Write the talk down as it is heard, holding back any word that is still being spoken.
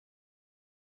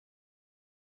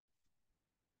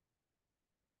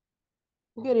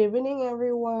Good evening,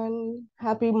 everyone.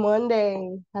 Happy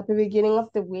Monday. Happy beginning of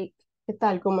the week. ¿Qué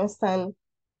tal? ¿Cómo están?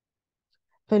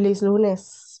 Feliz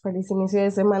lunes. Feliz inicio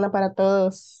de semana para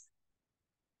todos.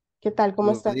 ¿Qué tal?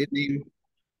 ¿Cómo Good están? evening.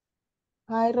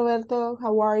 Hi, Roberto.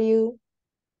 How are you?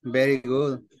 Very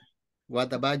good.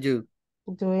 What about you?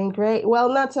 Doing great. Well,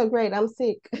 not so great. I'm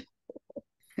sick.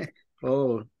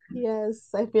 Oh, Yes,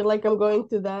 I feel like I'm going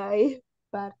to die,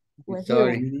 but we're here.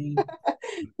 sorry.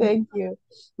 Thank you.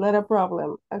 Not a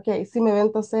problem. Okay, si me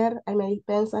ven toser, ahí me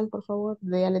dispensan, por favor.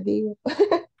 Ya les digo.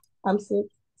 I'm sick.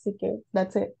 Así que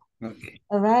that's it. Okay.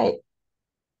 All right.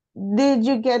 Did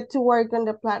you get to work on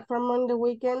the platform on the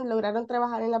weekend? ¿Lograron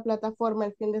trabajar en la plataforma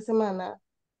el fin de semana?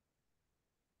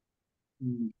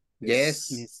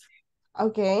 Yes, miss.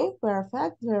 Okay,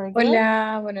 perfect, very good.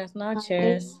 Hola, buenas Hi.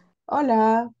 noches.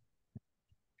 Hola,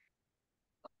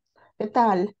 ¿qué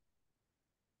tal?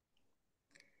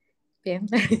 Bien.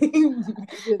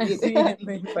 Judith. Así en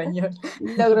español.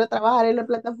 Logró trabajar en la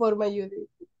plataforma, Judith.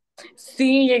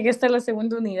 Sí, llegué hasta la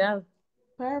segunda unidad.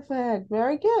 Perfect,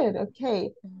 very good.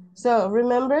 Okay. So,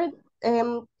 remember,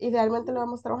 idealmente lo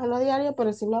vamos trabajando a diario,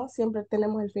 pero si no, siempre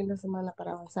tenemos el fin de semana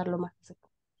para avanzar lo más que se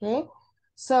pueda. Okay.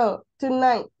 So,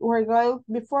 tonight,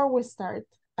 before we start,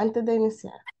 antes de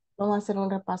iniciar, vamos a hacer un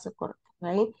repaso corto,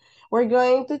 right? We're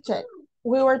going to check.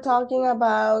 We were talking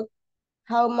about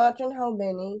how much and how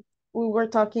many. We were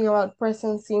talking about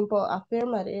present simple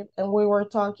affirmative, and we were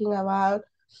talking about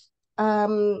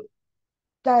um,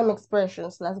 time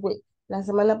expressions last week. La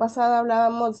semana pasada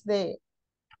hablábamos de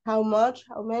how much,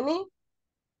 how many,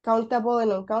 countable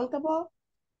and uncountable.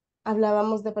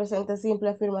 Hablábamos de presente simple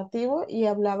afirmativo y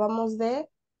hablábamos de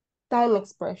time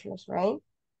expressions, right?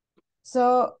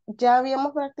 So, ya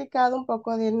habíamos practicado un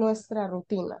poco de nuestra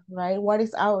rutina, right? What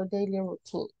is our daily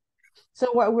routine?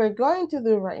 So, what we're going to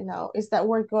do right now is that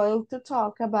we're going to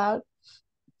talk about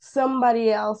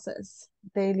somebody else's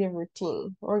daily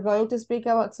routine. We're going to speak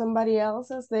about somebody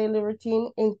else's daily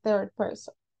routine in third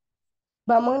person.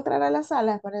 Vamos a entrar a la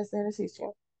sala para este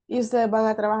ejercicio y ustedes van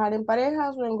a trabajar en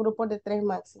parejas o en grupos de 3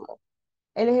 máximo.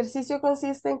 El ejercicio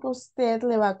consiste en que usted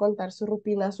le va a contar su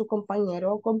rutina a su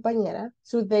compañero o compañera,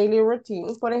 su daily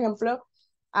routine. Por ejemplo,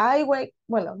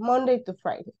 Monday to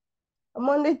Friday.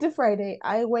 Monday to Friday,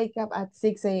 I wake up at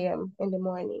 6 a.m. in the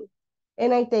morning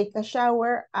and I take a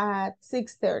shower at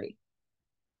 6:30.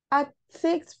 At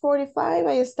 6:45,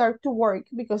 I start to work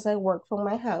because I work from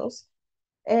my house.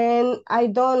 And I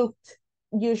don't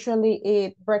usually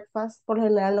eat breakfast. Por lo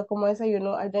general, no como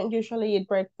desayuno. I don't usually eat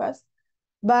breakfast.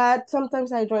 But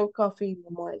sometimes I drink coffee in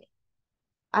the morning.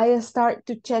 I start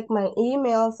to check my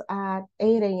emails at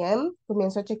 8 a.m.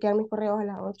 Comienzo a chequear mis correos a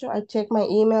las 8. I check my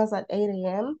emails at 8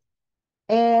 a.m.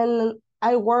 And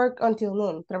I work until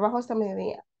noon. Trabajo hasta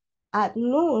mediodía. At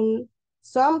noon,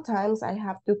 sometimes I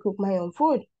have to cook my own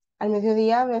food. Al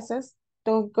mediodía a veces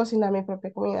tengo que cocinar mi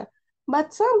propia comida.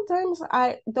 But sometimes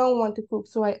I don't want to cook,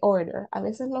 so I order. A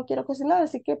veces no quiero cocinar,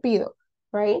 así que pido,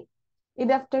 right? In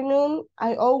the afternoon,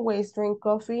 I always drink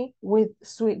coffee with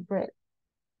sweet bread.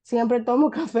 Siempre tomo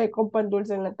café con pan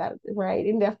dulce en la tarde, right?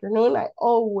 In the afternoon, I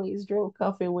always drink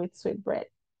coffee with sweet bread,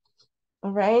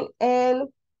 all right? And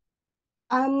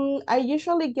I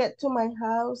usually get to my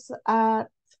house at,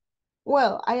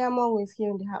 well, I am always here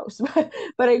in the house,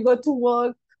 but I go to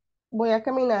work, voy a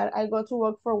caminar, I go to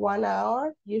work for 1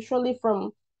 hour, usually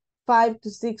from 5 to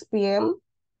 6 p.m.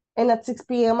 And at 6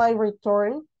 p.m. I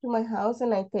return to my house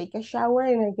and I take a shower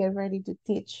and I get ready to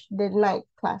teach the night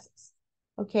classes.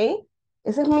 ¿Ok?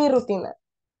 Esa es mi rutina.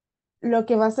 Lo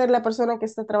que va a hacer la persona que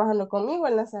está trabajando conmigo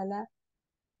en la sala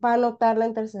va a anotarla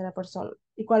en tercera persona.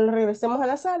 Y cuando regresemos a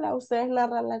la sala, ustedes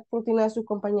narran la rutina de su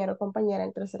compañero o compañera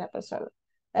en tercera persona.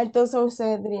 Entonces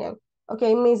ustedes dirían,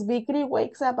 okay, Miss Vickery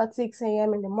wakes up at 6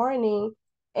 a.m. in the morning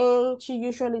and she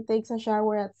usually takes a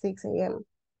shower at 6 a.m.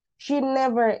 She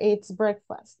never eats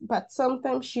breakfast, but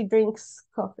sometimes she drinks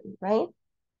coffee, right?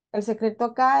 El secreto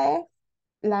acá es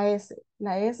la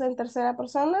S en tercera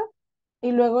persona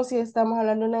y luego si estamos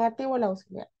hablando negativo, la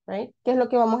auxiliar, right? ¿Qué es lo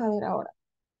que vamos a ver ahora?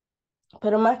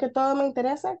 Pero más que todo me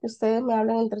interesa que ustedes me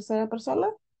hablen en tercera persona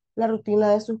la rutina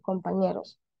de sus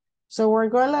compañeros. So we're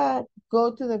gonna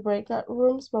go to the breakout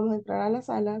rooms. Vamos a entrar a las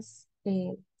salas.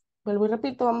 Vuelvo y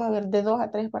repito, vamos a ver de 2 a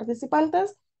 3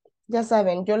 participantes. Ya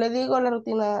saben, yo le digo la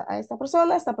rutina a esta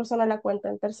persona la cuenta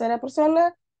en tercera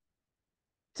persona,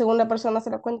 segunda persona se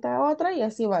la cuenta a otra y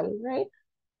así van, right?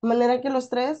 De manera que los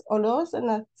tres o los en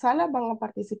la sala van a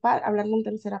participar hablando en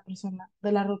tercera persona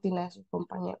de la rutina de sus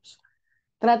compañeros.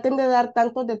 Traten de dar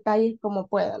tantos detalles como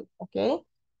puedan, ¿ok?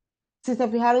 Si se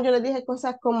fijaron, yo les dije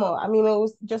cosas como, a mí me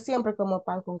gusta, yo siempre como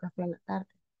pan con café en la tarde.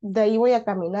 De ahí voy a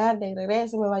caminar, de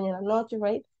regreso, me baño en la noche,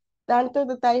 right? tantos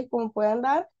detalles como puedan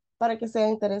dar para que sea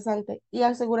interesante. Y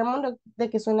asegurémonos de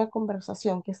que suene a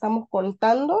conversación, que estamos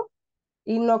contando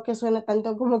y no que suene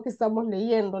tanto como que estamos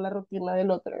leyendo la rutina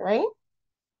del otro, right?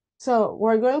 So,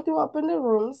 we're going to open the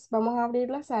rooms. Vamos a abrir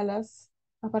las salas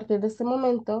a partir de este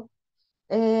momento.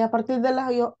 A partir de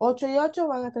las 8:08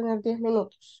 van a tener 10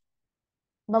 minutos.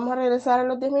 Vamos a regresar a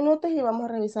los 10 minutos y vamos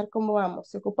a revisar cómo vamos.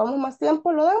 Si ocupamos más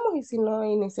tiempo, lo damos y si no,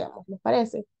 iniciamos. ¿Les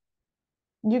parece?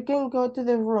 You can go to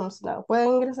the rooms now. Pueden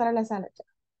ingresar a la sala ya.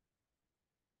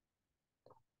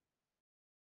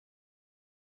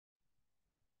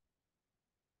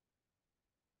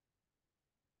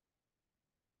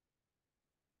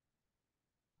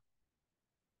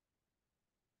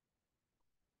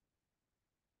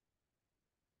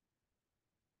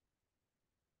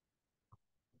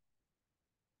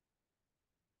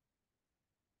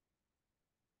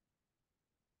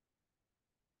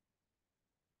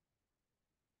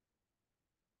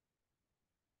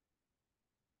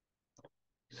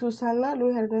 Susana,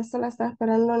 Luis Ernesto la está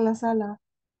esperando en la sala.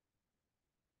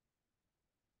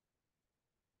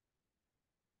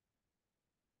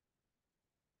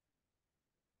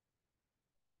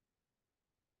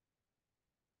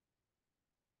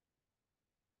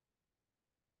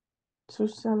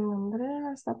 Susana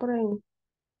Andrea está por ahí.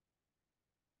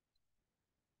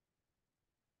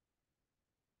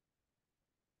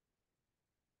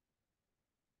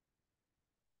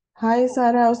 Hi,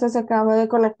 Sara, ¿usted se acaba de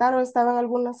conectar o estaba en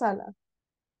alguna sala?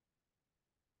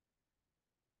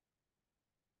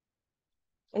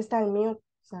 Está en mute,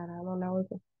 Sara, no la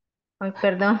oigo. Ay,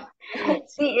 perdón.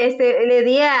 Sí, le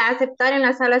di a aceptar en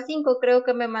la sala 5, creo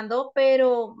que me mandó,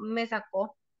 pero me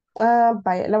sacó. Ah,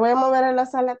 vaya, la voy a mover a la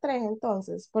sala 3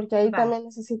 entonces, porque ahí Va, también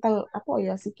necesitan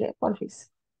apoyo, así que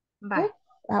porfis. va, ¿Ok?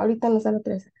 Ahorita en la sala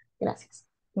 3. Gracias.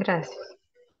 gracias.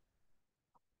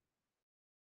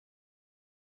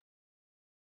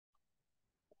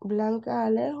 Blanca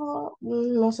Alejo,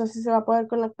 no sé si se va a poder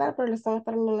conectar, pero le están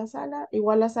esperando en la sala.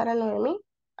 Igual a Sara Noemí.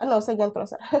 Ah, no, sé, ya entró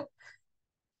Sara.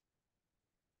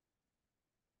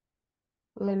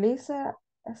 Melissa,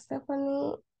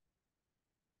 Stephanie.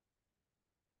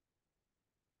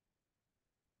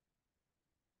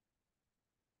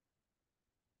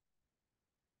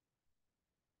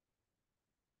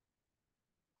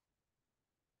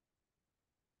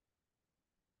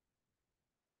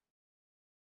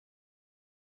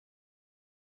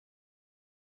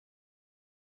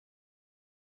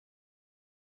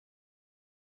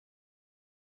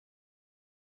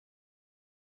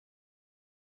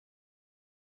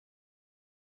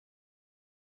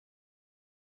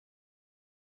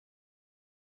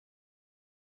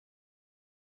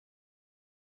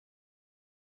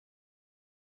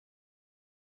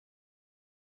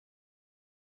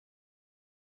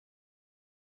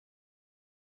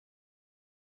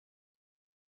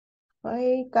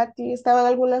 Ay, Katy, ¿estaba en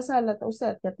alguna sala?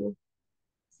 ¿Usted, Katy?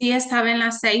 Sí, estaba en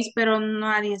las 6, pero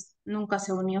nadie nunca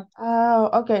se unió. Ah,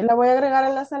 ok, la voy a agregar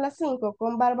en la sala 5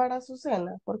 con Bárbara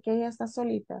Azucena, porque ella está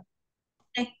solita.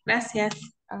 Gracias.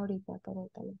 Ahorita,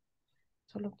 permítame.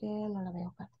 Solo que no la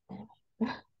veo, Katy. Espérame.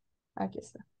 Aquí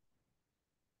está.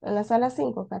 En la sala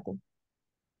 5, Katy.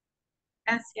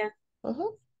 Gracias.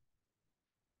 Ujú.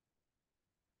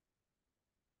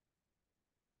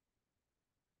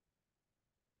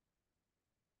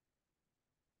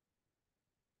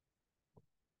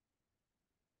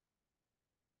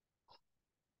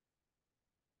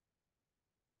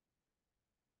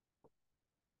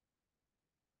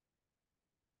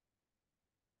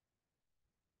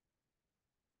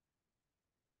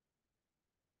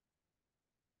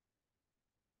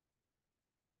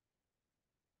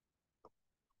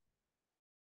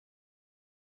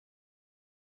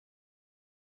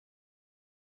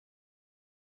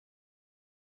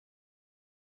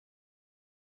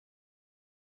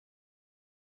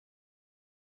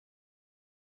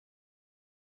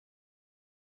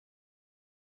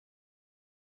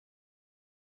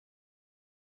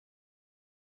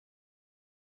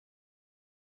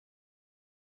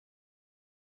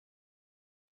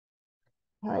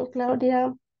 Ay,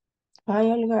 Claudia.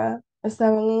 Ay, Olga.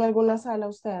 ¿Estaban en alguna sala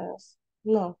ustedes?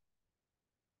 No.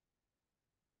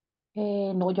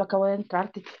 No, yo acabo de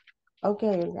entrar, teacher. Ok,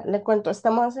 Olga. Le cuento.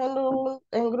 Estamos haciendo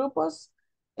en grupos.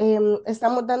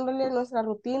 Estamos dándole nuestra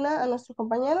rutina a nuestros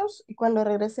compañeros y cuando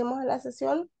regresemos a la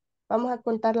sesión vamos a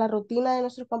contar la rutina de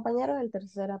nuestros compañeros en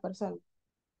tercera persona.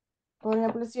 Por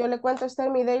ejemplo, si yo le cuento a usted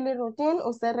mi daily routine,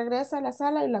 usted regresa a la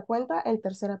sala y la cuenta en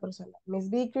tercera persona. Miss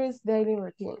Baker's daily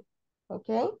routine. ¿Ok?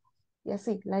 Y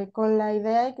así, con la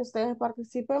idea de que ustedes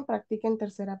participen, practiquen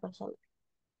tercera persona.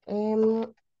 Em,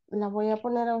 La voy a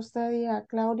poner a usted y a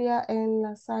Claudia en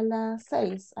la sala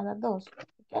 6 a las 2.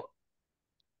 ¿Ok?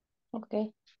 Ok.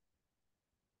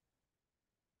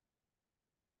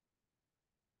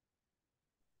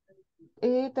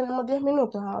 Y tenemos 10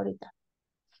 minutos ahorita.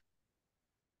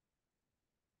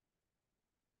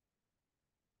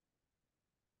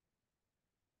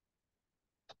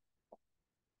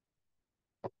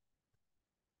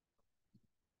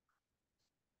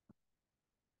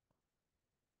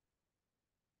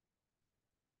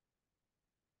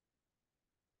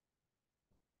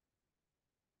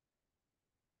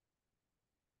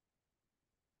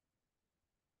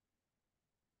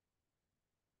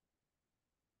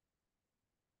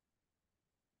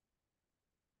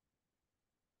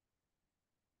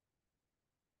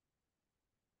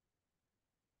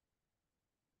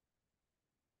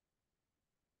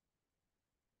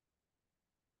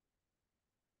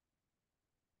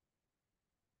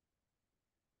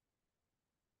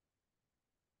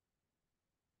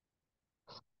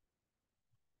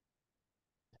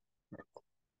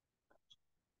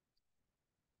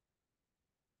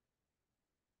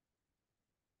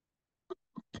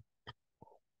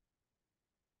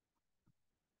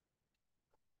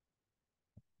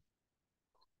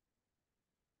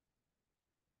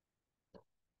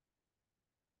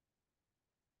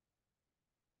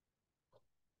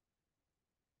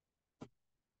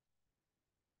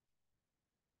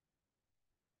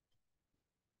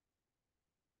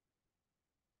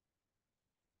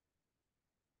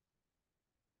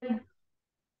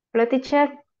 Hola,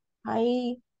 teacher.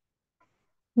 Ahí,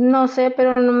 No sé,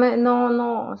 pero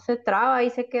no se traba y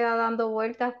se queda dando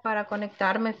vueltas para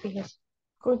conectarme, fíjese.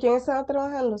 ¿con quién estaba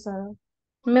trabajando, Sara?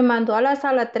 Me mandó a la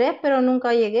sala 3, pero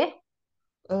nunca llegué.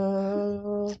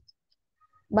 Mm,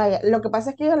 vaya, lo que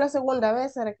pasa es que ya es la segunda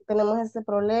vez Sara, que tenemos este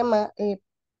problema.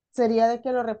 Sería de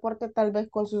que lo reporte tal vez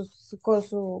con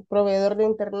su proveedor de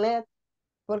internet,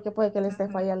 porque puede que le esté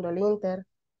Ujú. fallando el Inter.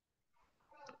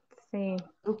 Sí.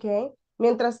 Ok.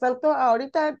 Mientras tanto,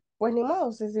 ahorita, pues ni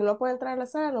modo, si no puede entrar a la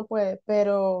sala, no puede,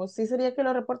 pero sí sería que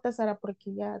lo reporte a Sara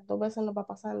porque ya 2 veces nos va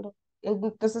pasando.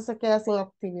 Entonces se queda sin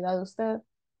actividad usted,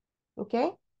 ¿ok?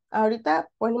 Ahorita,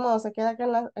 pues ni modo, se queda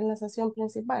acá en la sesión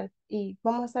principal y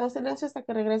vamos a estar en silencio hasta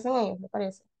que regresen ellos, ¿me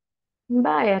parece?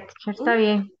 Vaya, teacher, está ¿Mm?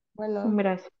 bien. Bueno.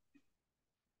 Gracias.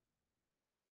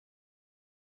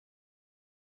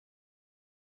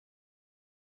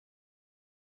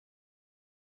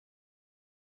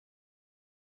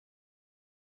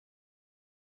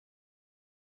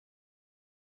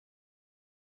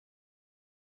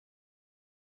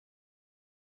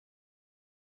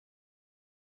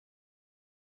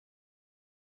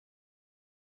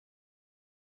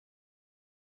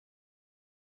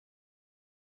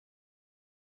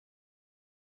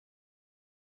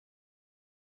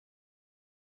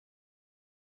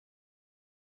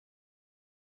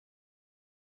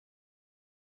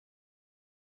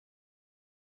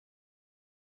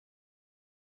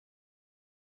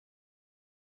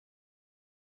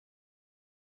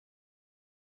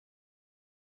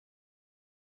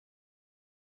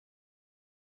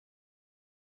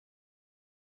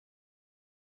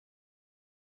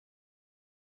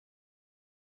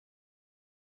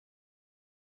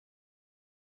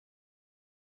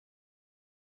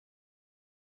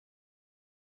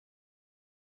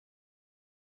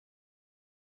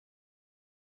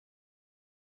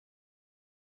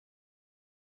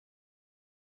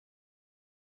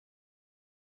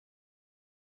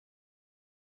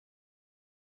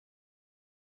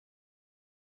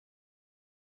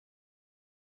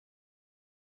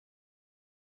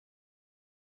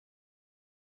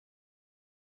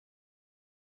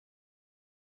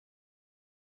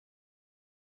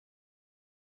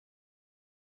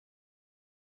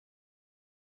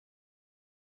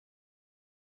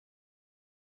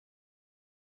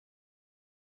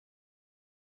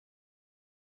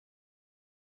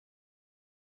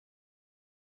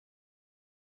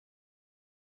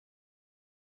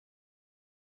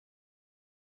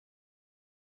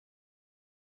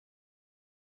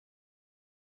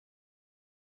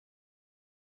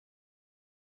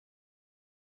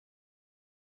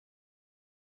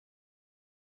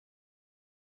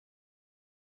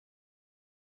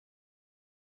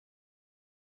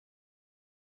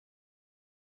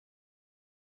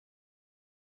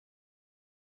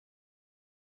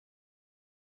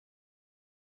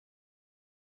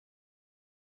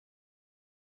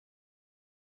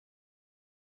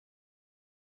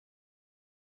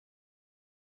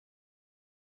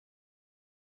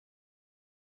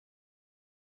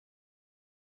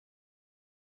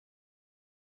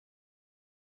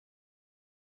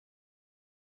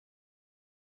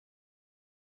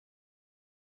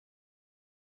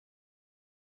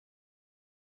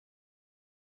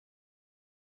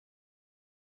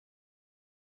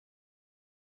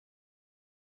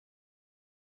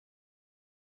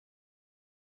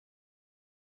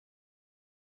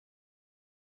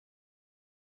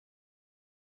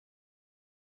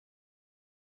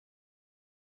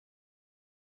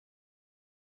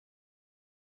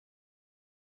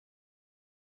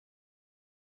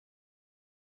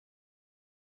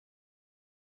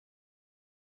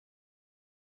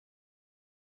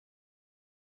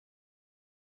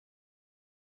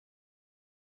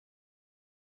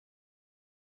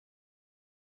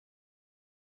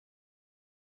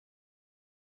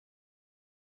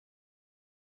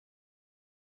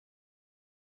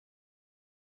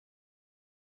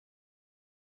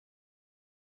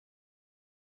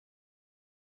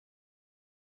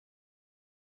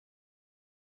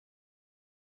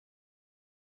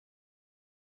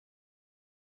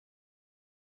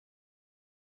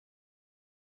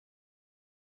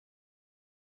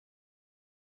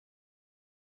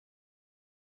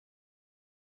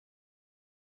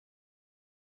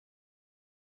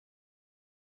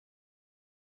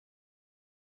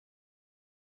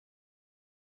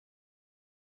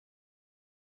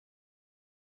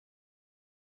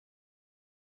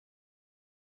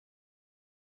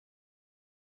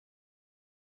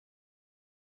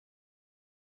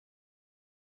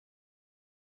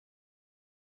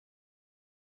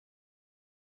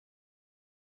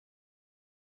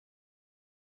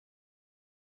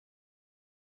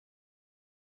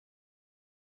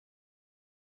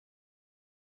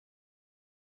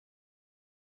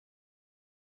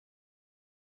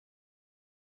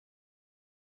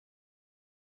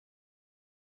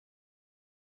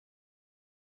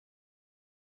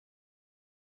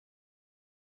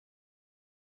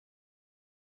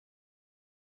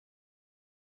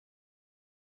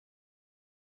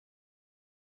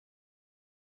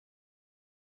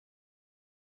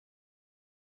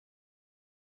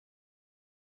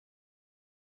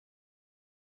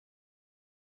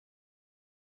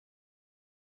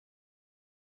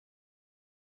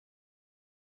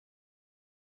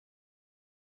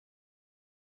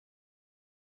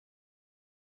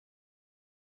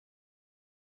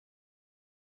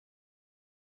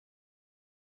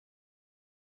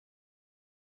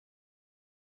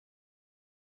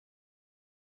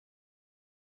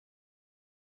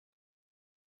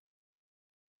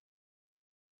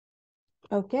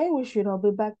 Okay, we should all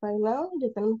be back by now. Ya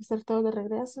tenemos que estar todos de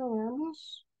regreso,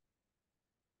 veamos.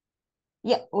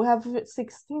 Yeah, we have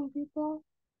 16 people.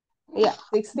 Yeah,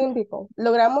 16 people.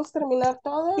 ¿Logramos terminar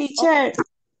todos? Teacher,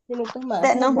 Minutos más.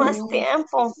 denos más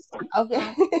tiempo. Ok,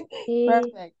 Sí,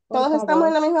 perfect. por Todos estamos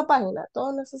en favor. la misma página.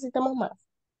 Todos necesitamos más.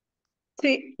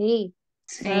 Sí. Sí.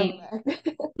 Sí. Perfect.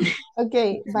 Ok,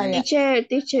 vaya.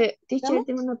 Teacher, Dígame.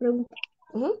 tengo una pregunta.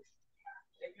 Ujú.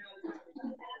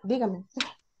 Dígame.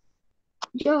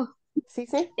 Yo, Sí,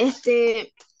 sí.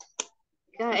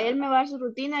 él me va a dar su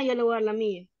rutina y yo le voy a dar la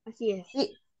mía. Así es.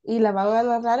 Y la van a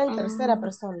narrar en tercera Ah,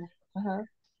 persona. Ajá,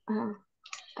 ajá,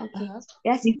 ok. ajá. Y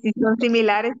así sí son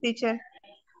similares, teacher.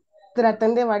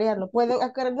 Traten de variarlo. Pueden,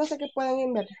 acuérdense que pueden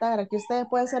inventar. Aquí ustedes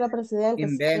pueden ser la presidenta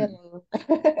si quieren. Invent.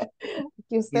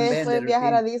 Que ustedes Invent the pueden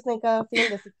viajar a routine. Disney cada fin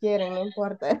de si quieren, no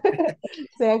importa.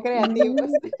 Sean creativos.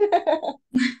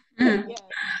 Mm, Yeah.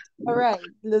 All right.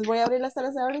 Les voy a abrir las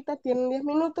salas ahorita. Tienen 10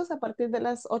 minutos a partir de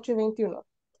las 8:21.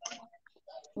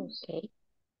 Ok.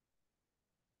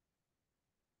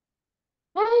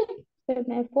 Ay, se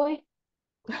me fue.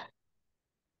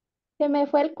 Se me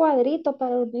fue el cuadrito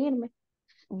para unirme.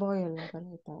 Voy a la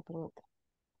permítame.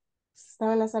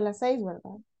 Estaba en la sala 6,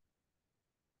 ¿verdad?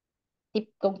 Y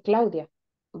con Claudia.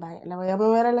 Vaya, la voy a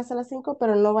mover a la sala 5,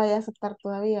 pero no vaya a aceptar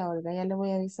todavía, Olga. Ya le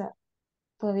voy a avisar.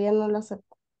 Todavía no lo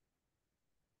acepto.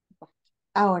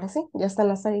 Ahora sí, ya están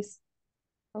las 6.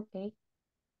 Ok.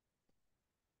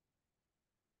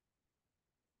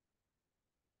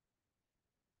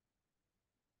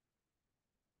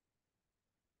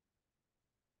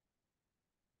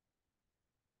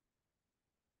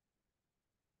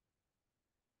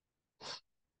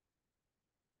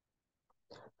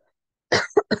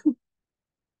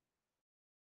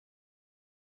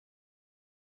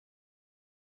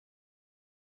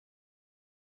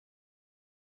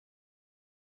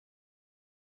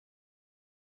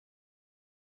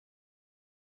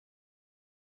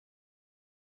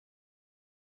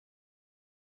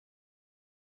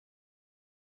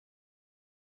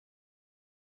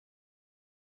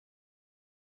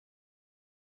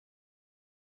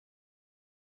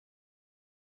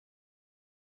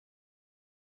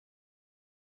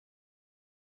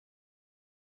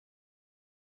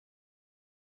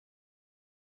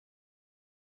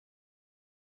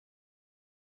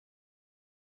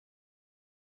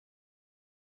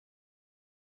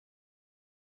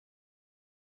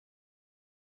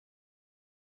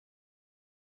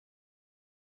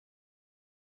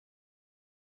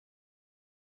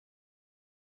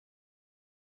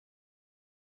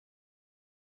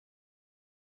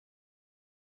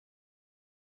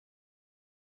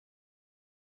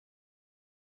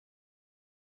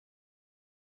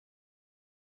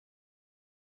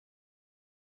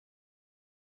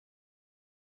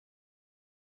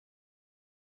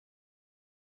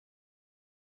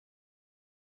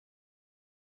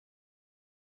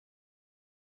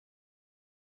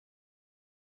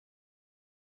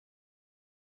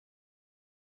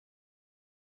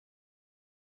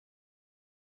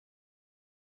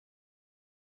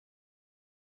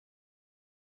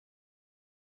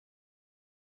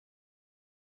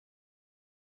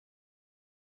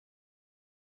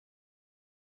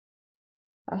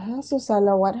 Ajá,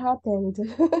 Susana, what happened?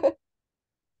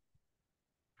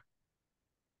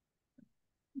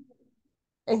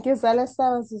 ¿En qué sala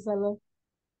estaba, Susana?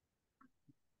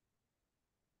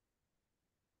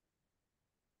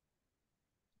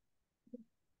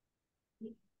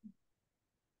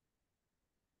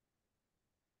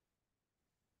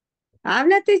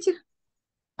 Habla, teacher.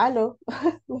 ¿Aló?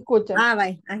 ¿Me escucha? Ah,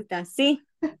 vaya, ahí está. Sí,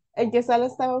 ¿En qué sala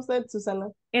estaba usted, Susana?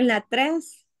 en la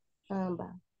 3. Ah,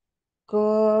 va.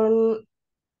 Con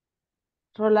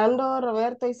Rolando,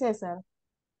 Roberto y César.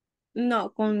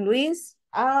 No, con Luis.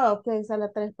 Ah, ok,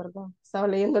 sala 3, perdón. Estaba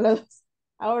leyendo la 2.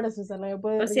 Ahora, Susana, ¿me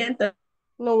puede Lo repetir? siento.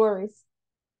 No worries.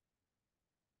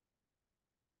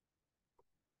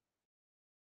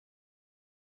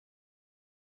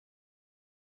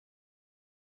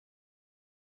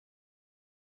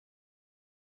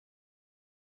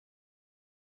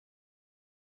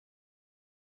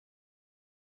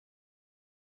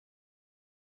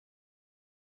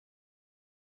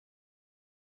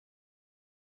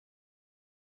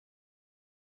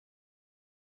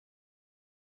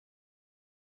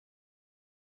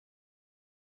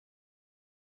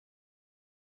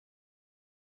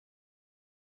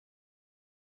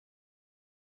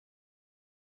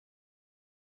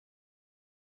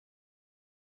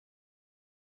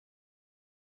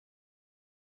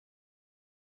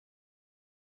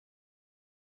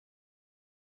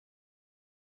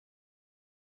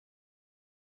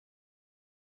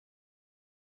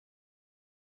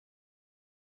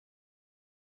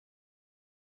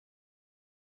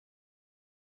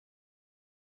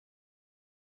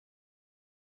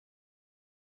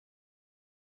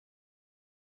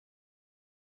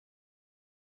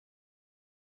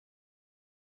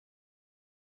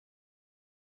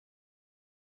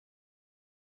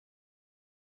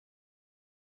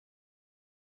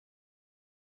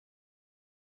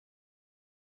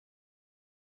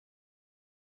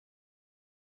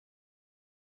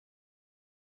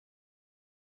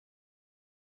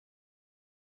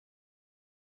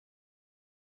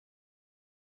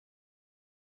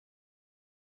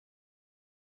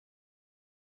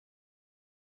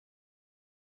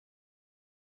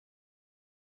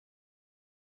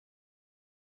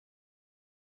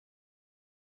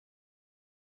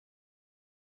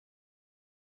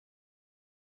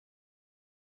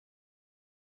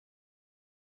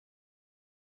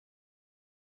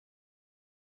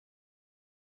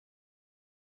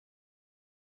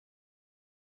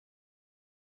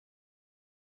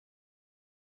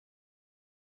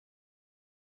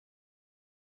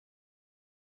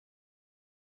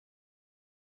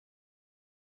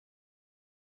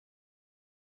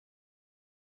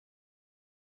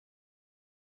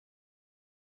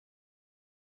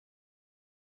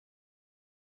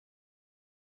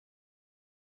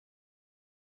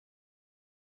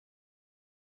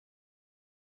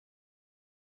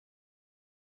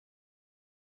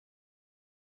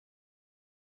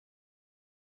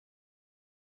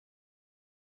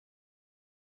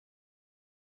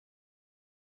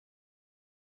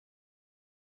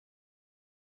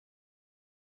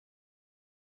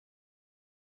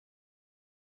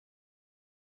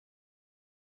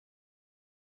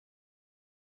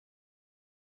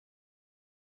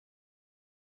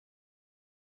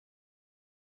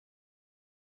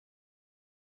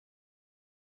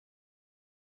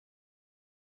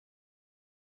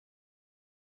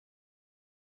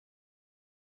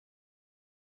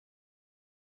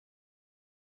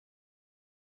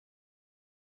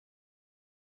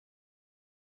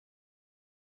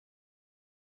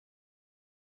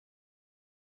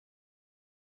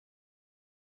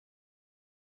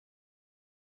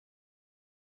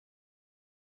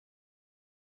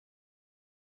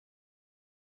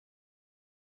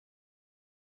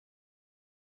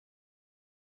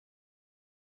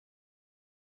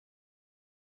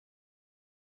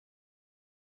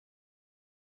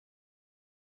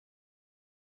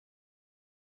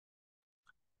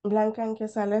 Blanca, ¿en qué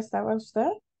sala estaba usted?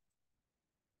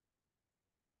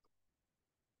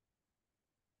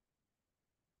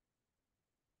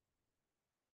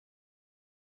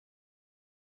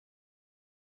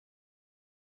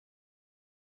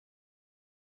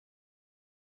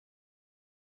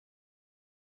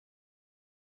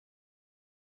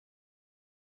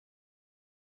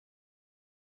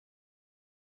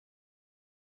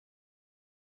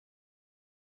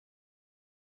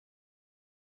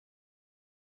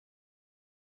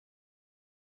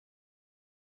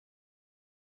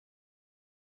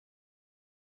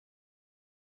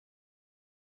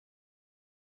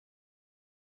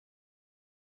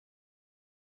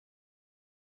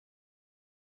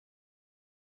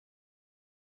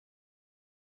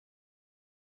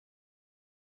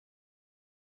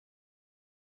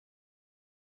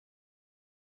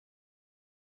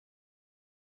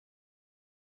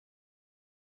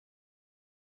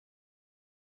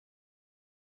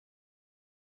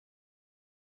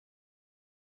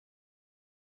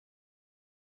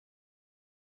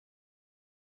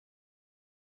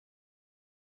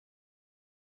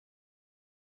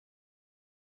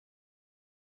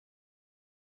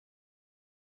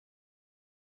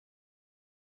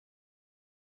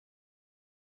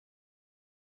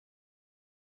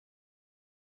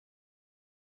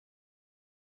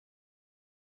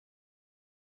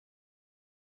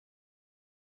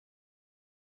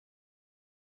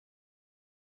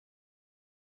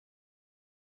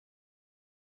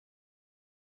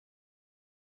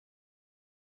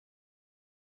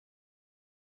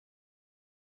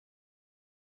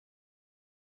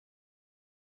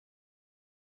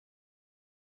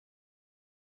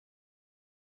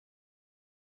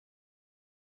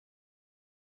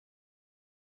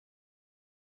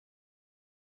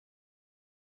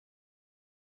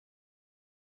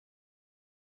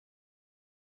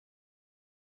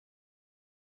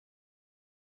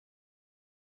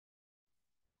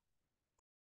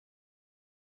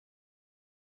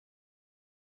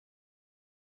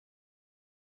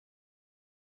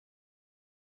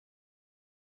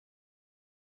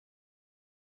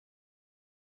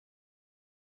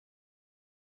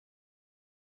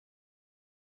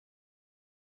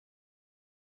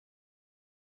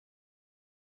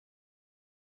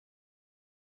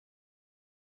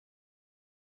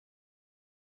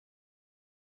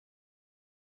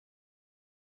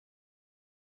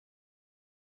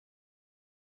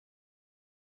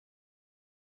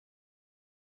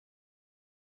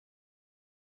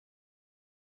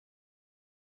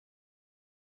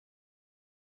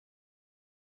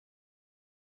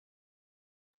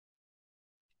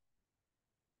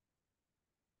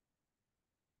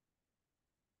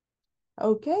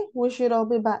 Ok, we should all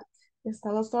be back.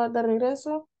 Estamos todas de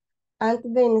regreso.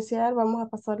 Antes de iniciar, vamos a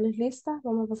pasarles lista.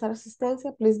 Vamos a pasar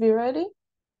asistencia. Please be ready.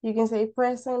 You can say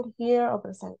present here or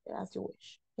present as you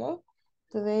wish. Okay.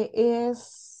 Today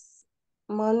is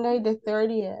Monday the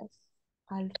 30th.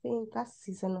 Al fin,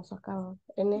 casi se nos acaba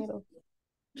enero.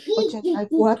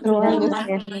 84 años.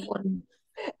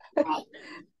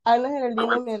 Ana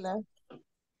Geraldine Mena.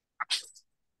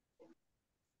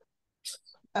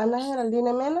 Ana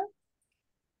Geraldine Mena.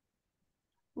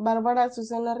 Bárbara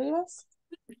Susana Rivas.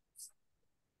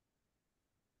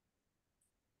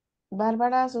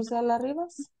 Bárbara Susana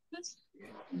Rivas.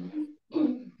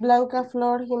 Blanca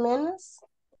Flor Jiménez.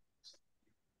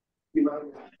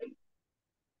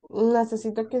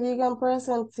 Necesito que digan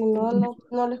present, si no,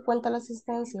 no les cuenta la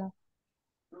asistencia.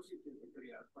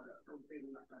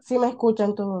 Si me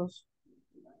escuchan todos.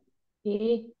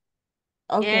 Sí.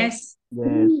 Ok, Yes.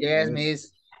 Yes. Yes,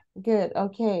 Miss. good,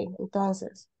 ok.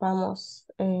 Entonces, vamos.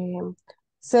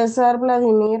 César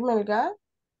Vladimir Melgar.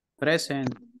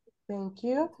 Present. Thank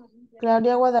you.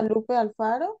 Claudia Guadalupe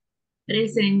Alfaro.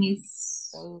 Present, Miss.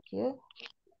 Thank you.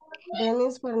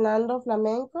 Denis Fernando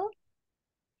Flamenco.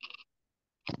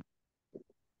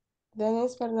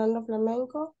 Denis Fernando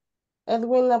Flamenco.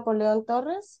 Edwin Napoleón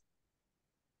Torres.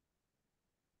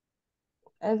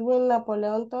 Edwin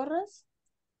Napoleón Torres.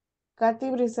 Katy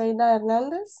Briseida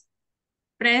Hernández.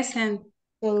 Present.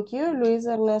 Thank you. Luis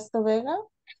Ernesto Vega.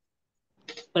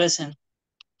 Present.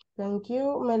 Thank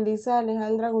you. Melissa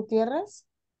Alejandra Gutiérrez.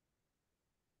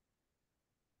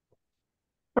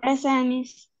 Present,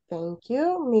 Miss. Thank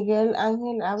you. Miguel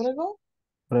Ángel Ábrego.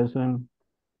 Present.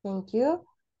 Thank you.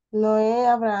 Noé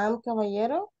Abraham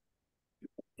Caballero.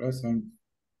 Present.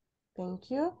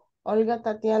 Thank you. Olga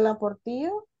Tatiana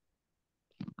Portillo.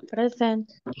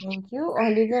 Present. Thank you.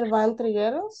 Oliver Van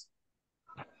Trigueros.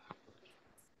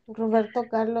 Roberto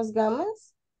Carlos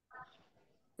Gámez.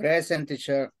 Present,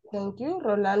 teacher. Thank you.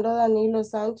 Rolando Danilo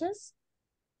Sánchez.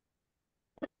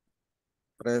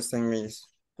 Present, Miss.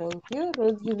 Thank you.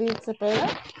 Ruth Judith Cepeda.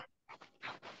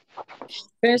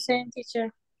 Present,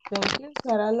 teacher. Thank you.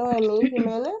 Sara Noemí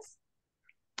Jiménez.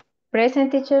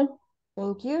 Present, teacher.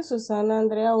 Thank you. Susana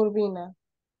Andrea Urbina.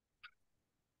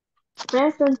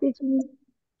 Present, teacher.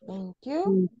 Thank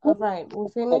you. All right, we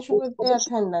finish with the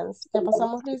attendance. Ya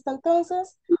pasamos lista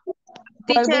entonces. Vuelvo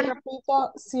y Teacher,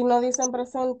 repito, si no dicen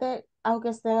presente, aunque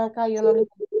estén acá, yo no les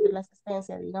doy la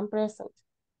asistencia, digan present.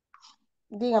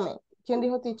 Dígame, ¿quién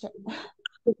dijo teacher?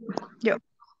 Yo.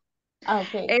 Ah,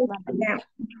 ok. Vale.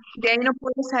 De ahí no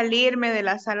puedo salirme de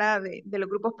la sala de los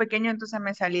grupos pequeños, entonces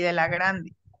me salí de la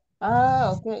grande.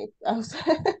 Ah, ok.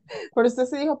 Por usted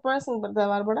sí dijo present, ¿verdad,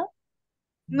 Bárbara?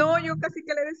 No, yo casi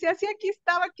que le decía, sí, aquí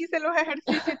estaba, aquí hice los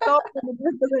ejercicios y todo. pero no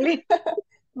puedo salir.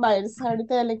 Vale, entonces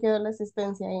ahorita ya le quedó la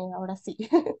asistencia ahí, ahora sí.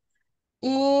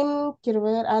 Y quiero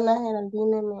ver Ana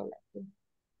Geraldine Mena.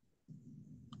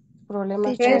 Problemas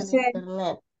con el present.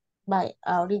 internet. Vale,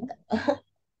 ahorita.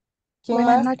 ¿Quién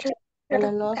Buenas más? noches.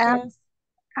 Buenas noches.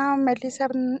 Melissa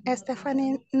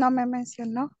Stephanie no me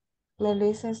mencionó.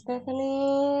 Melissa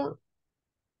Stephanie.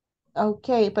 Ok,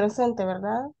 presente,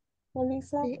 ¿verdad,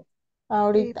 Melissa? Sí, sí,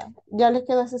 Ahorita. Ya les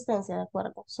quedó asistencia, de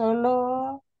acuerdo.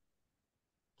 Solo,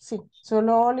 sí,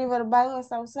 solo Oliver Van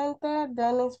está ausente,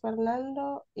 Dennis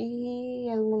Fernando y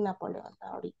Edwin Napoleón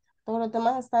ahorita. Todos los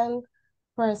demás están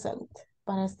present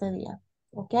para este día.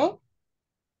 ¿Ok?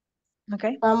 Ok.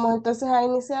 Vamos entonces a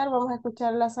iniciar, vamos a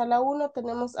escuchar la sala uno.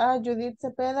 Tenemos a Judith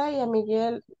Cepeda y a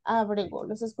Miguel Abrego.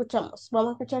 Los escuchamos. Vamos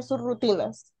a escuchar sus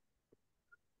rutinas.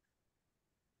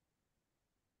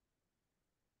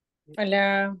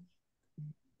 Hola.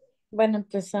 Bueno,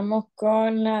 empezamos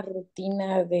con la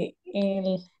rutina de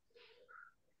el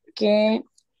que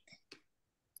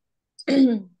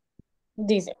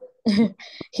dice,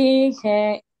 he,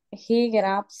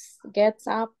 gets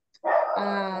up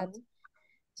at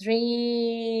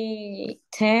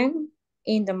 3:10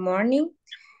 in the morning.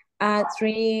 At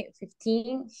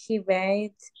 3:15, he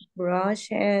bathes,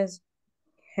 brushes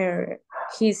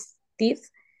his teeth.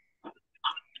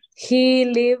 He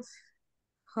leaves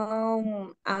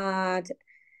home at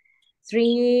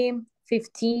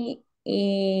 3:50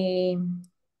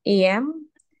 a.m.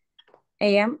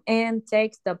 and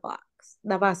takes the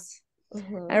bus,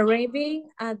 Ujú. arriving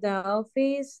at the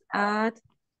office at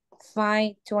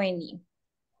 5:20.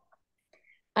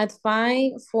 At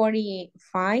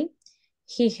 5:45,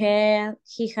 he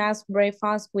has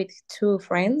breakfast with two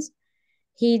friends.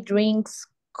 He drinks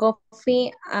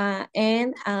coffee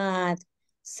and at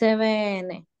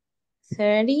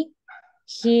 7:30,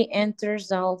 he enters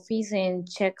the office and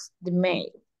checks the mail,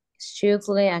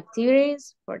 Tuesday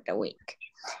activities for the week.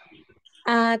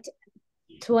 At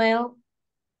 12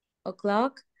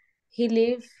 o'clock, he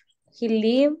leaves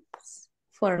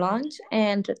for lunch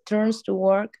and returns to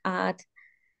work at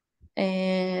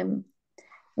 1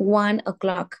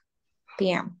 o'clock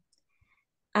p.m.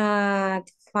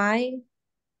 At 5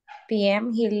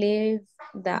 p.m., he leaves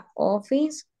the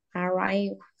office,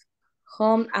 arrives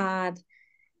home at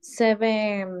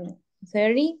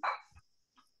 7:30,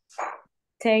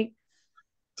 take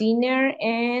dinner,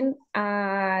 and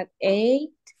at 8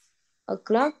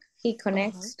 o'clock, he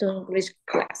connects to English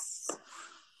class.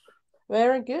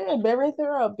 Very good, very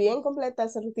thorough, bien completa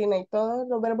esa rutina y todos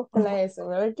los verbos con la S.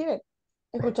 Very good.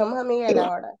 Escuchamos a Miguel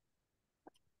ahora.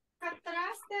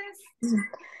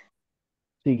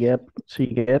 She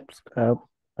gets up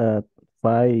at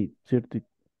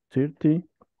 5:30.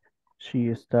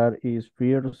 She starts his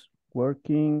first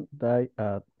working day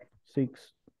at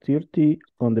 6:30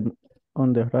 on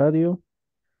the radio.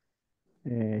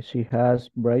 She has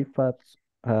breakfast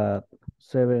at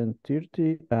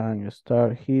 7:30 and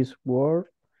start his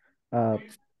work at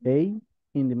 8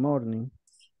 in the morning.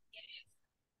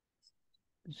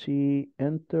 She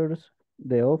enters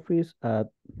the office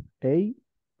at 8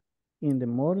 in the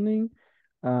morning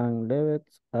and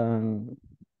leaves at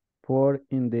 4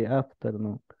 in the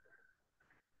afternoon.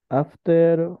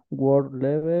 After work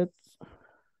leaves,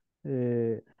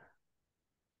 uh,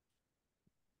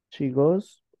 she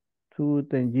goes to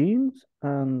the gym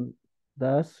and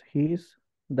does his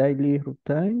daily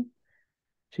routine.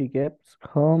 She gets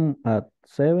home at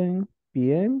 7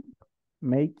 p.m.,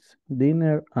 makes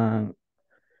dinner and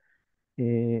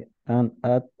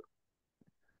at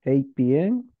 8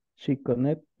 p.m. she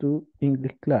connects to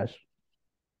English class.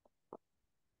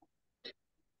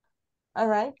 All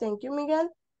right, thank you, Miguel.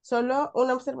 Solo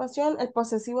una observación, el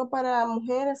posesivo para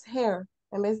mujer es hair,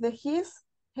 en vez de his,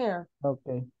 hair.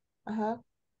 Okay. Ajá.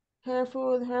 Hair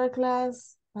food, hair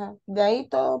class. Ajá. De ahí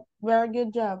todo, very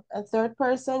good job. A third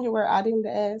person, you were adding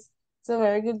the S. So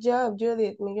very good job,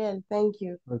 Judith, Miguel, thank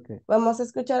you. Okay. Vamos a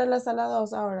escuchar a la sala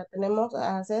 2 ahora. Tenemos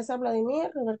a César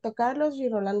Vladimir, Roberto Carlos y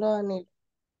Rolando Danilo.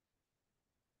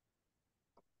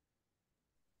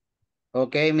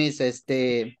 Ok, Miss,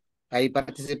 ahí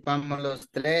participamos los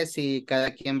tres y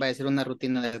cada quien va a decir una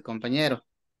rutina del compañero.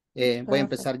 Voy a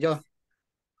empezar yo.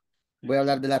 Voy a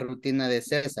hablar de la rutina de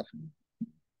César.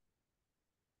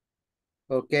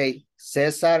 Ok,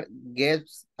 César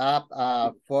gets up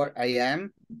at 4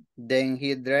 a.m. Then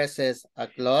he dresses a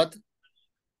cloth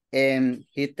and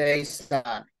he takes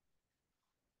a,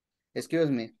 excuse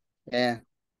me,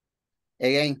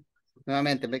 again,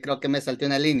 nuevamente, creo que me salté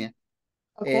una línea.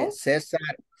 Okay.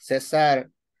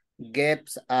 César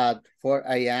gets at 4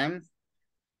 a.m.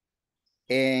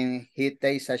 and he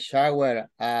takes a shower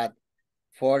at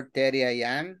 4:30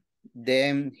 a.m.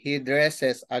 Then he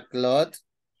dresses a cloth.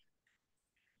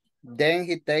 Then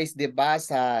he takes the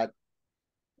bus at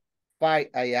 5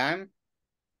 a.m.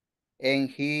 and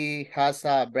he has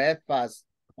a breakfast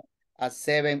at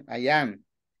 7 a.m.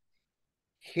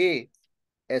 He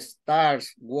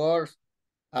starts work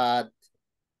at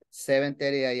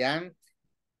 7:30 a.m.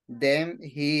 Then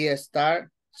he starts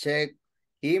check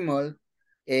email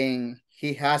and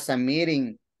he has a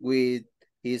meeting with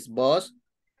his boss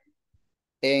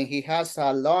and he has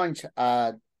a lunch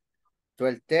at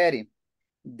 12:30.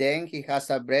 Then he has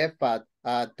a breakfast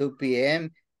at 2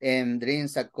 p.m. and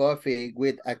drinks a coffee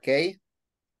with a cake.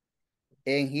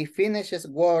 And he finishes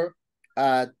work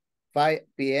at 5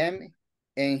 p.m.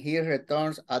 and he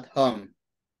returns at home.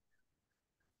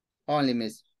 Only,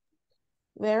 Miss.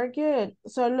 Very good.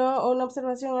 Solo una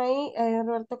observación ahí,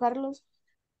 Roberto Carlos.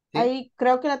 ¿Sí? Ahí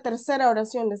creo que la tercera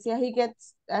oración decía he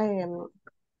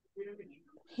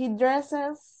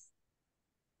dresses.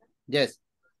 Yes.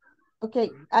 Ok,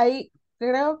 ahí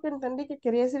creo que entendí que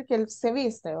quería decir que él se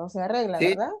viste o se arregla, Sí,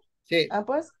 ¿verdad? sí. Ah,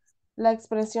 pues la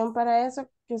expresión para eso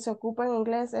que se ocupa en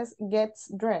inglés es gets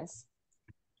dressed.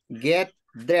 Get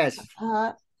dressed.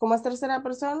 Ajá, como es tercera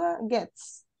persona,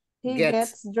 gets. He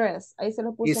gets dressed. Ahí se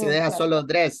lo Y puse se en el deja chat. solo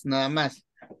dress, nada más.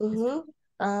 Ujú.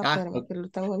 Ah, espérame, que lo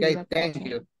tengo en Okay, el thank chat.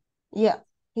 you. Yeah,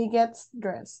 he gets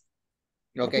dressed.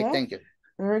 Okay, Okay. thank you.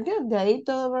 Very good. De ahí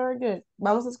todo very good.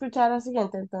 Vamos a escuchar al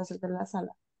siguiente entonces de la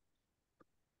sala.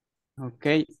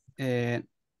 Okay,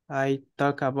 I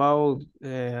talk about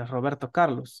Roberto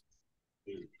Carlos.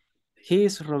 He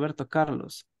is Roberto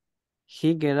Carlos.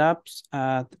 He get up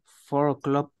at 4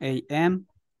 o'clock a.m.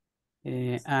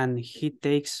 And he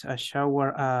takes a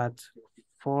shower at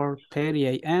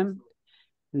 4:30 a.m.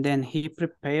 Then he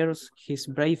prepares his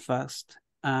breakfast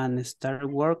and start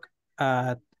work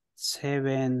at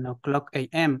 7 o'clock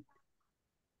a.m.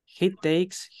 He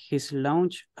takes his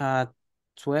lunch at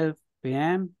 12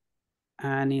 p.m.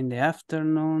 and in the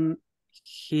afternoon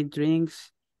he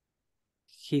drinks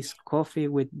his coffee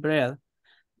with bread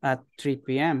at 3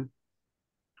 p.m.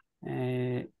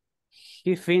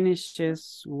 He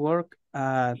finishes work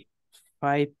at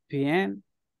 5 p.m.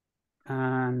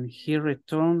 and he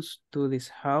returns to this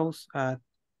house at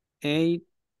 8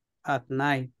 at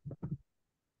night.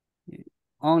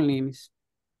 Only, Miss.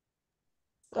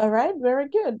 All right, very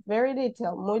good. Very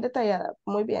detailed. Muy detallada.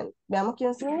 Muy bien. Veamos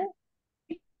quién sigue.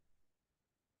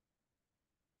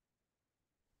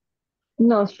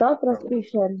 Nosotros,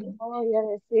 teacher, no voy a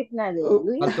decir nada de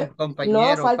Luis. Falta un No,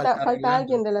 compañero, falta Rolando.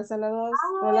 alguien de la sala 2,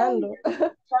 Rolando.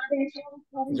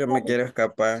 Yo me quiero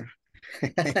escapar.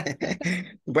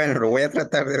 Bueno, lo voy a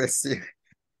tratar de decir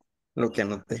lo que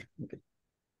anoté. Okay.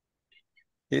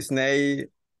 His name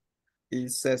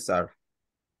is Cesar.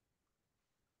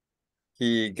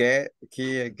 He get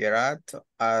out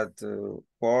at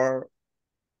 4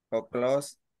 o'clock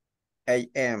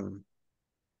a.m.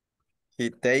 He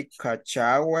take a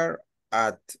shower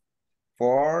at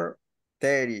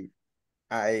 4:30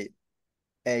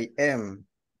 a.m.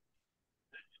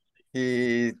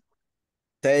 He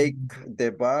take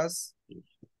the bus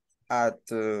at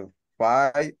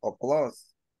 5 o'clock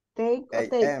Take or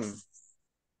a.m. takes.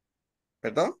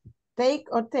 ¿Perdón? Take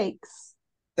or takes.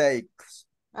 Takes.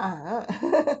 Ajá.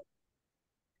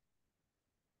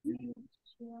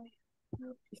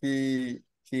 He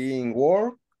in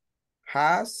work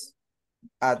has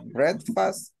at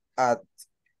breakfast at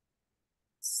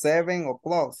 7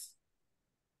 o'clock.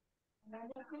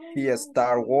 He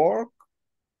start work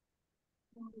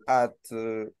at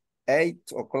 8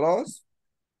 o'clock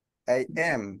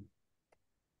a.m.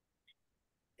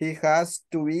 He has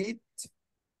to eat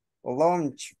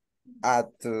lunch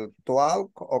at 12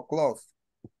 o'clock.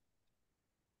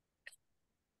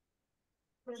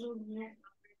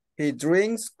 He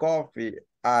drinks coffee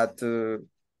at 2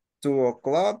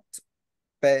 o'clock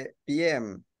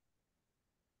p.m.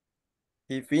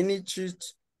 He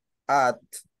finishes at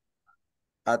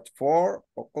 4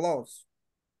 o'clock.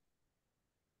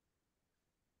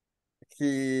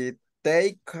 He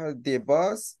take the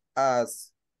bus at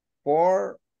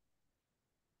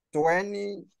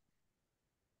 4:20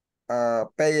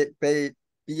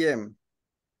 p.m.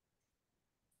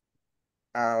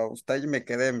 Usted me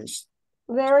quedé, Miss.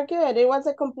 Very good. It was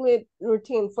a complete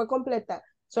routine. Fue completa.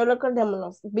 Solo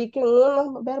acordémonos. Vi que en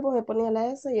unos verbos me ponía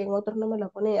la S y en otros no me la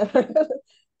ponía.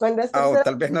 Cuando es tercera...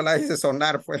 Tal vez no la hice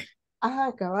sonar, pues.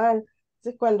 Ajá, cabal.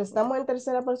 Entonces, cuando estamos en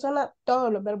tercera persona,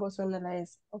 todos los verbos suenan la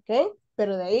S, ¿ok?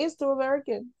 Pero de ahí estuvo very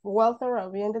good. Well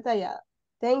thorough, bien detallada.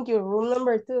 Thank you. Room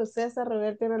number 2, César,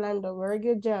 Roberto y Rolando. Very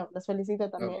good job. Los felicito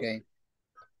también. Okay.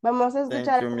 Vamos a escuchar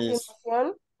Thank a you, Miss.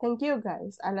 continuación. Thank you,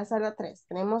 guys. A la sala 3.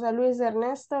 Tenemos a Luis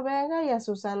Ernesto Vega y a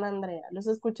Susana Andrea. Los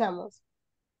escuchamos.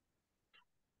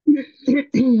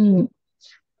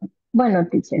 Bueno,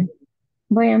 teacher,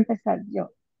 voy a empezar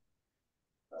yo.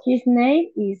 His name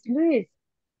is Luis.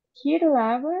 He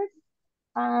leaves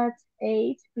at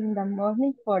 8 in the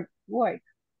morning for work.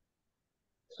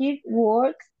 He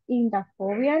works in the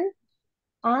Fabian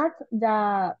at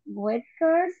the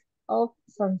BECAS of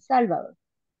San Salvador.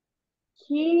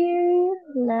 He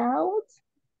leaves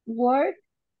work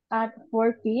at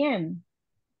 4 p.m.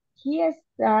 He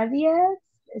studies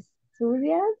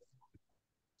civil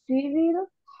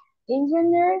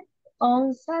engineer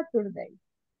on Saturday.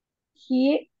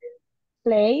 He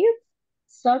plays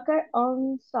soccer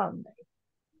on Sunday.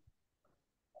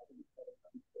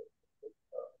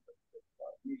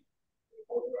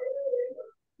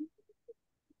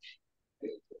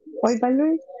 ¿Voy,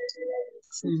 Luis?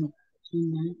 Su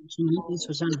nombre es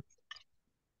Susana.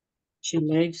 She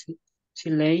leaves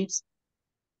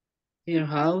her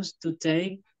house to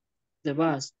take the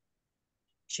bus.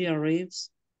 She arrives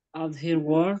at her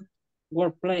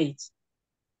workplace.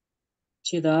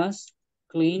 She does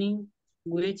cleaning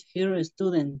with her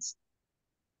students.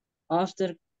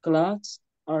 After class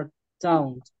are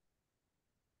taught.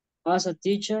 As a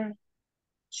teacher,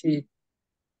 she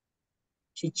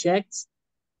checks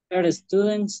her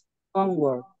students'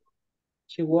 homework.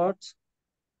 She works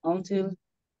until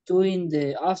 2 in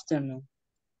the afternoon.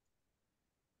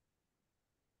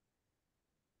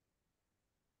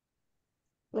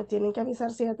 Me tienen que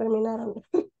avisar si ya terminaron.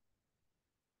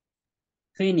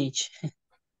 Finish.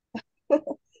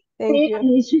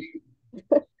 Thank you.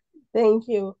 Thank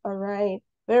you. All right.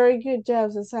 Very good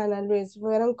job, Susana, Luis.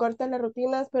 Fueron cortas las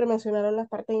rutinas, pero mencionaron las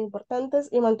partes importantes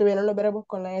y mantuvieron los verbos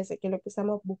con la S, que es lo que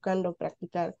estamos buscando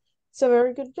practicar. So,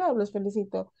 very good job. Los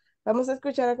felicito. Vamos a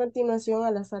escuchar a continuación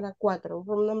a la sala 4,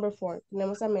 room number 4.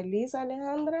 Tenemos a Melissa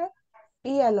Alejandra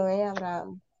y a Noé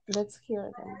Abraham. Let's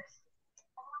hear them.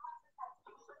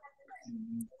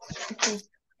 Okay.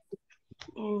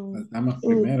 Estamos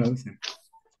primero, dice.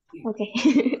 Okay.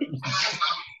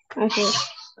 Okay.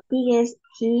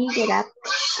 He get up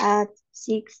at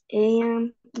 6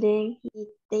 a.m. Then he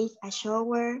takes a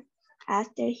shower.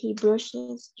 After he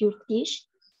brushes your teeth,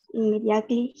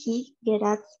 immediately he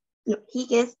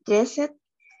gets dressed.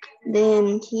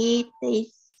 Then he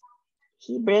takes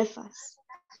his breakfast.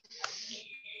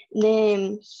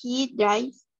 Then he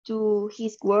drives to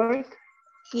his work.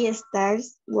 He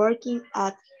starts working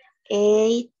at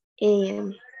 8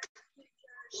 a.m.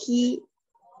 He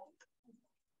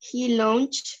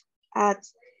lunches at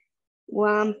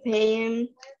 1 p.m.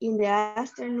 In the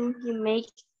afternoon, he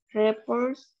makes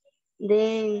reports.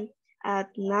 Then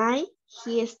at night,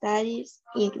 he studies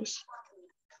English.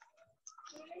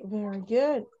 Very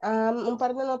good. Un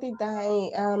par de notitas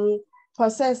ahí.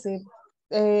 Possessive.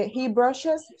 He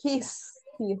brushes his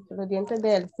teeth, los dientes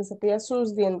de él. Se cepilla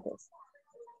sus dientes.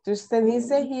 Si usted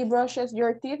dice he brushes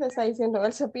your teeth, está diciendo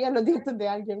él cepilla los dientes de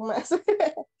alguien más.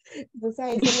 Entonces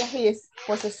ahí sería his.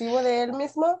 Posesivo de él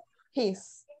mismo,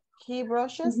 his. He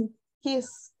brushes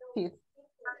his teeth.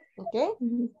 ¿Ok?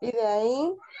 Y de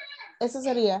ahí, eso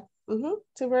sería.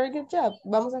 So very good job.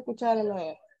 Vamos a escuchar a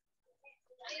Noé.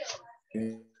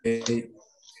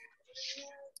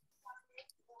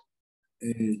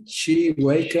 She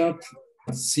wake up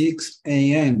at 6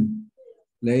 a.m.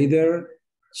 Later,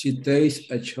 she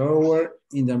takes a shower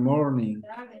in the morning.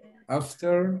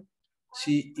 After,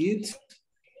 she eats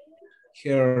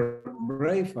her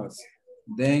breakfast.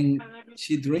 Then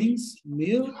she drinks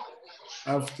milk.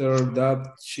 After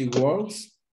that, she works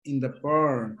in the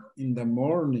park in the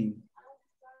morning.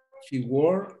 She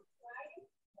works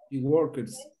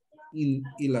in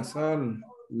ISSSS.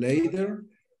 Later,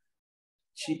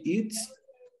 she eats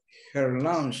her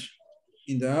lunch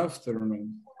in the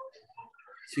afternoon.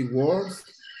 She works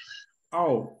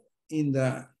out in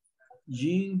the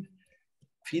gym.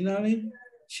 Finally,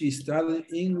 She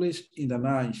studied English in the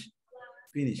night.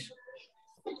 Finish.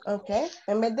 Okay.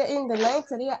 En vez de in the night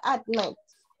sería at night.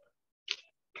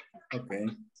 Okay.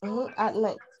 At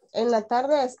night. En la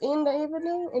tarde es in the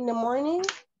evening, in the morning,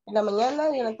 en la mañana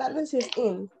y en la tarde sí es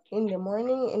in the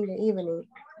morning, in the evening.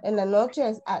 En la noche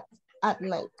es at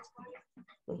night.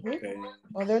 Okay.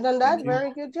 Other than that, Thank you.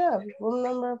 very good job. Room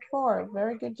number 4,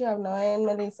 very good job. Noé y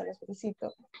Melissa, les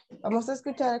felicito. Vamos a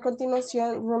escuchar a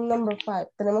continuación room number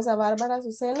 5. Tenemos a Bárbara,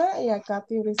 Azucena y a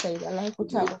Katy Briseida. Las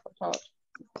escuchamos, por favor.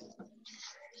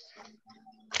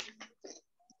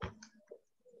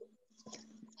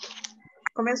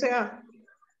 Comienzo ya.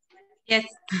 Yes.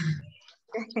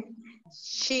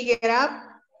 She get up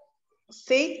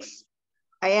 6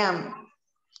 a.m.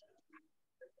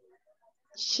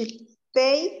 She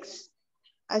takes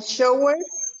a shower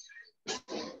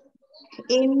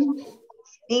in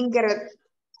Ingrid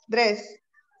dress.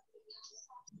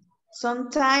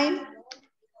 Sometimes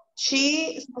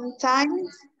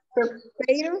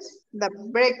prepares the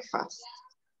breakfast.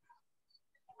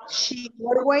 She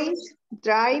always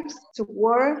drives to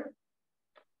work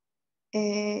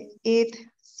at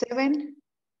 7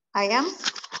 a.m.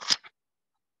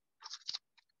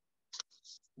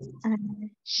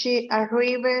 She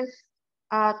arrives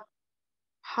at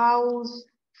house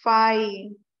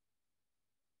 5:45,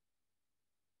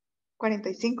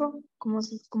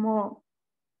 como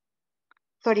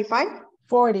 35?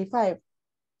 45.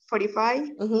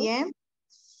 45 p.m.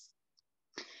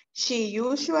 She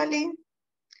usually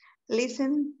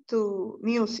listens to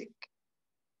music.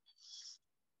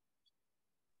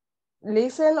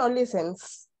 Listen or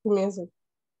listens to music?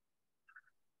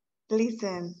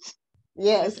 Listens.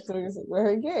 Yes, to music.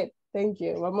 Very good. Thank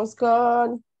you. Vamos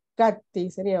con Katy,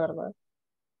 sería verdad.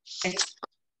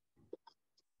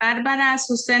 Bárbara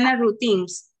Azucena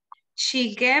routines.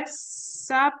 She gets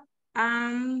up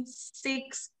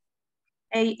 6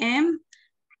 a.m.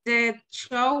 The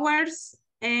showers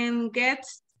and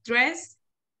gets dressed.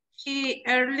 She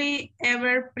early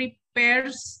ever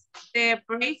prepares the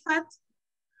breakfast.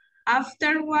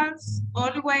 Afterwards,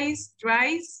 always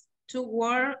tries to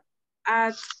work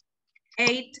at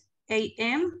 8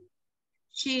 a.m.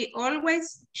 She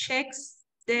always checks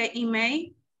the email.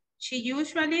 She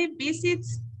usually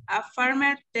visits a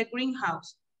farmer the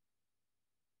greenhouse.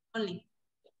 Only.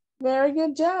 Very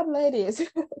good job, ladies.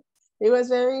 It was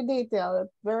very detailed.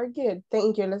 Very good.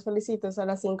 Thank you. Les felicito.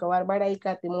 Sala 5, Bárbara y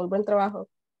Katy. Muy buen trabajo.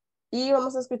 Y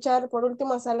vamos a escuchar por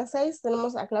último a sala 6.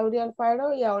 Tenemos a Claudia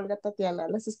Alfaro y a Olga Tatiana.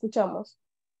 Les escuchamos.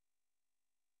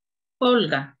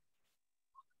 Olga.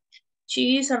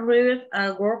 She is arrived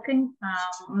at working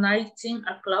 19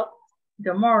 o'clock in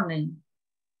the morning.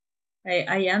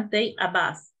 I am take a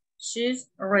bath. She's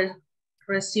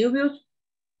received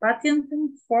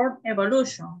patent for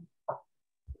evolution.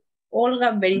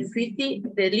 Olga verified the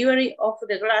delivery of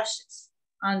the glasses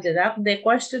and the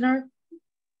questionnaire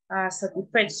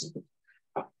satisfaction.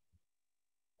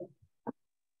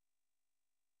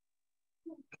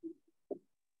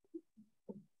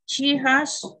 She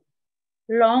has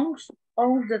lunch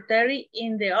on the terry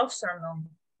in the afternoon.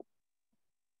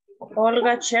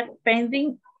 Olga checked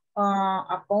pending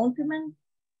appointments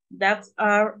that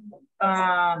are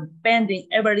pending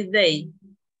every day.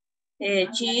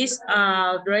 She is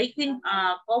drinking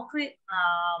coffee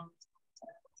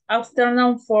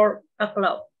afternoon 4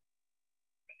 o'clock.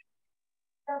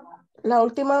 La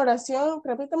última oración,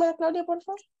 repítame, Claudia, por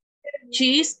favor.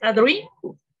 She is a drink.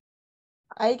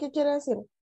 ¿Ahí qué quiere decir?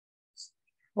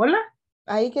 Hola.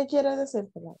 ¿Ahí qué quiere decir?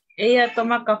 Ella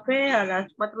toma café a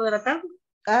las 4 de la tarde.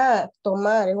 Ah,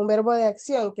 tomar, es un verbo de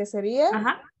acción, que sería.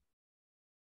 Ajá.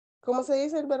 ¿Cómo se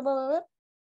dice el verbo beber?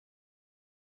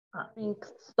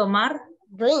 Tomar.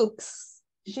 Drinks.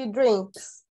 She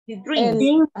drinks. She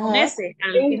drinks. Con S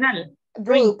al final.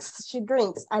 Drinks. She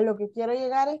drinks. A lo que quiero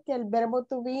llegar es que el verbo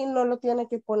to be no lo tiene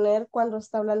que poner cuando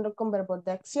está hablando con verbos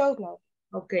de acción, claro.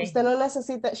 Okay. Usted no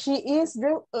necesita. She is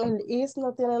drink. El is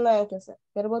no tiene nada que hacer.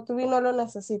 Verbo to be no lo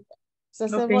necesita. Se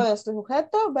pone su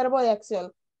sujeto, verbo de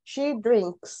acción. She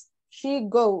drinks. She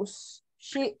goes.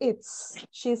 She eats.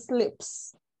 She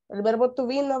sleeps. El verbo to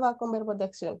be no va con verbos de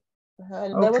acción. Ajá,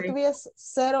 el verbo to be es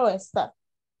ser o estar.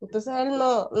 Entonces él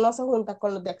no se junta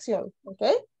con los de acción. ¿Ok?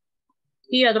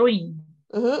 Y a drink.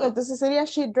 Entonces sería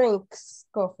she drinks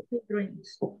coffee. She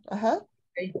drinks. Ajá.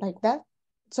 Like that.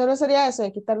 Solo sería eso,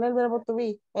 de quitarle el verbo to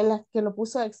be en la que lo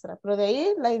puso extra. Pero de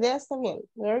ahí la idea está bien.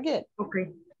 Very good.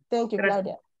 Okay. Thank you, Gracias.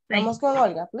 Claudia. Vamos con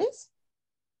Olga, please.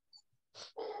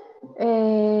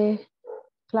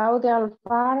 Claudia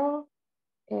Alfaro,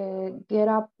 get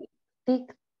up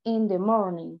 6 in the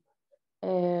morning.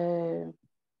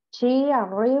 She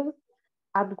arrived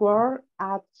at work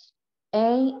at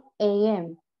 8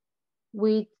 a.m.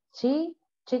 When she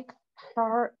checked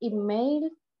her email,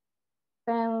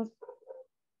 sends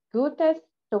goods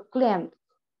to clients.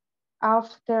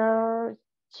 After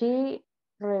she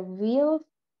reviews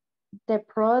the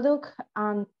product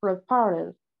and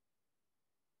prepares,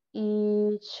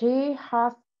 she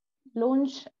has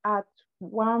lunch at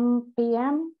 1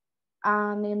 p.m.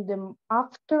 and in the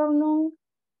afternoon,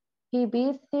 he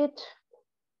visits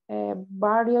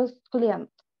various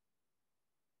clients.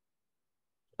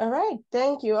 All right,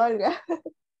 thank you, Olga.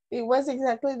 It was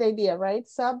exactly the idea, right?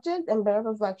 Subject and verb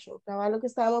of action. Estaba lo que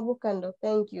estábamos buscando.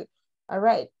 Thank you. All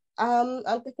right.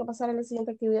 Antes que pasar a la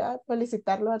siguiente actividad,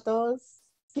 felicitarlos a todos,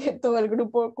 que todo el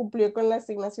grupo cumplió con la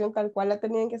asignación tal cual la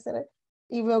tenían que hacer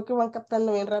y veo que van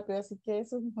captando bien rápido, así que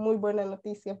eso es muy buena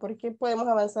noticia porque podemos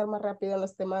avanzar más rápido en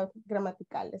los temas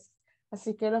gramaticales.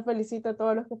 Así que los felicito a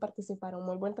todos los que participaron.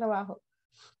 Muy buen trabajo.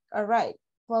 All right.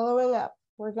 Following up.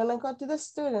 We're going to go to the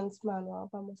students manual.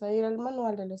 Vamos a ir al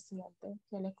manual del estudiante.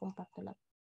 Ya les comparto la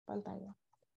pantalla.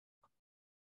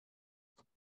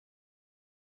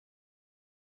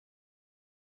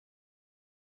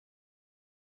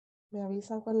 Me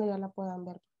avisan cuando ya la puedan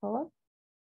ver, por favor.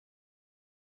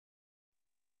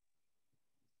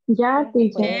 Ya,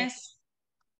 teacher. Yes.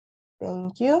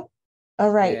 Thank you.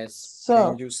 All right. Yes. So,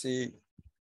 Can you see?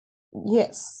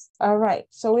 yes. All right.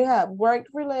 So we have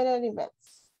work-related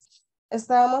events.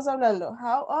 Estábamos hablando,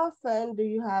 how often do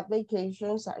you have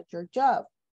vacations at your job?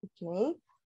 Okay.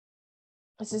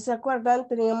 Si se acuerdan,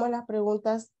 teníamos las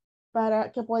preguntas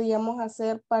que podíamos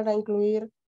hacer para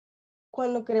incluir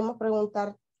cuando queremos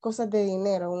preguntar cosas de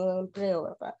dinero, un empleo,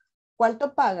 ¿verdad?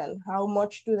 ¿Cuánto pagan? How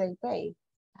much do they pay?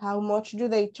 How much do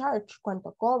they charge?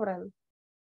 ¿Cuánto cobran?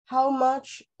 How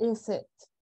much is it?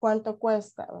 ¿Cuánto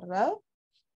cuesta, verdad?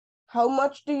 How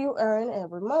much do you earn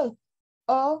every month?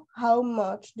 O how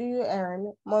much do you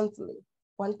earn monthly?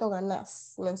 ¿Cuánto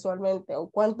ganas mensualmente? O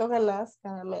 ¿cuánto ganas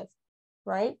cada mes?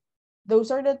 Right?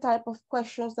 Those are the type of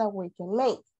questions that we can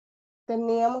make.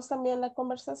 Teníamos también la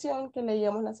conversación que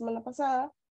leíamos la semana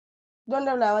pasada,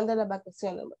 donde hablaban de las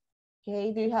vacaciones.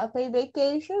 Okay, do you have paid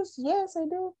vacations? Yes, I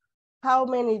do. How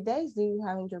many days do you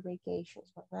have in your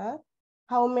vacations? ¿Verdad?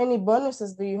 How many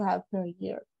bonuses do you have per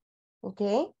year?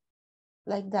 Okay,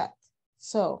 like that.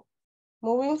 So,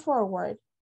 moving forward,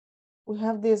 we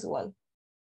have this one.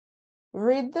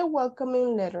 Read the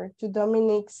welcoming letter to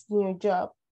Dominique's new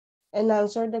job and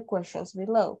answer the questions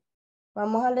below.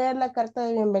 Vamos a leer la carta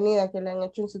de bienvenida que le han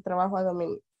hecho en su trabajo a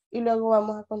Dominique y luego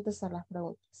vamos a contestar las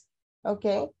preguntas.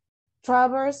 Okay.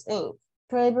 Travers Inc.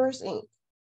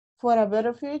 For a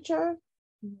better future,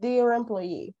 dear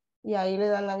employee. Y ahí le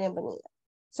dan la bienvenida.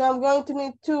 So I'm going to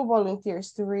need 2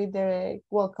 volunteers to read the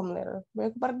welcome letter. Voy a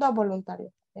ocupar 2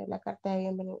 voluntarios de la carta de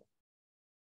bienvenida.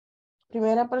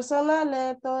 Primera persona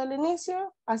lee todo el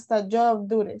inicio hasta job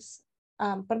duties.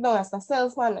 Hasta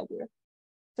sales manager.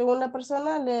 Segunda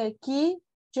persona lee key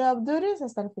job duties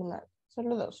hasta el final.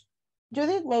 Solo 2.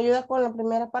 Judith, ¿me ayuda con la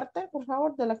primera parte, por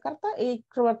favor, de la carta? Y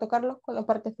Roberto Carlos con la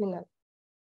parte final.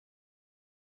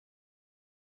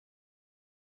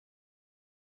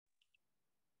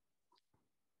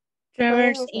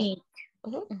 Travers Inc.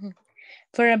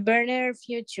 For a better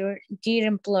future, dear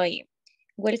employee.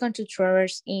 Welcome to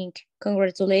Travers Inc.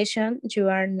 Congratulations, you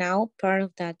are now part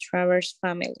of the Travers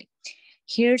family.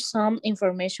 Here's some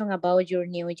information about your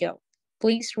new job.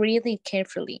 Please read it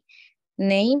carefully.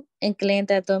 Name,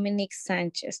 Glenda Dominic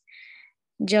Sanchez.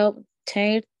 Job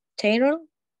title,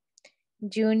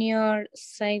 Junior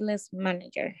Sales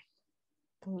Manager.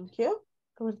 Thank you.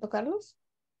 Roberto Carlos.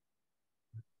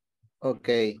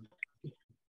 Okay.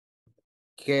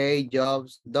 Key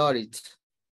jobs duties.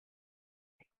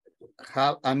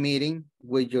 Have a meeting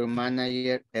with your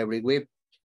manager every week.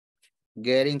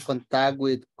 Get in contact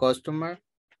with customer.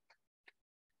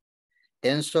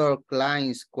 Answer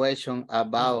clients' questions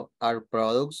about our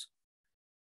products.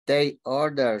 Take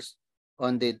orders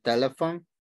on the telephone.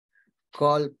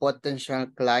 Call potential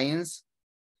clients.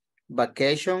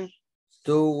 Vacation,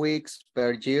 2 weeks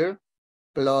per year,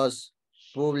 plus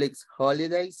public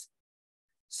holidays.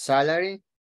 Salary,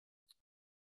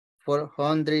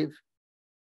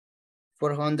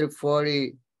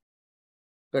 440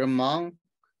 per month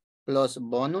plus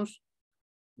bonus.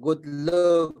 Good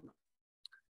luck,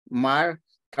 Mark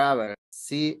Traver,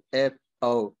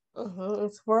 CFO.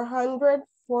 It's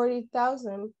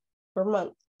 440,000 per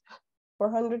month.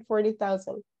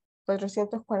 440,000.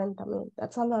 440,000.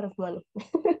 That's a lot of money.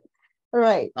 All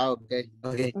right. Okay.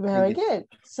 Very good.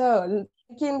 So,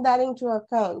 taking that into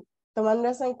account, tomando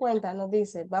eso en cuenta, nos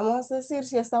dice, vamos a decir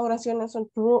si estas oraciones son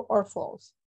true or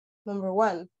false. Number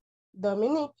 1,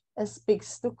 Dominique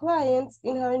speaks to clients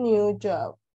in her new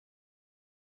job.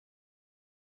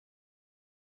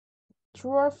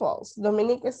 True or false?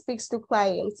 Dominique speaks to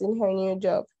clients in her new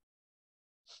job.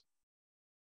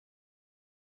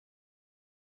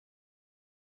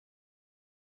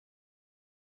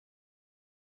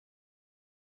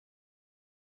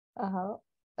 Ajá.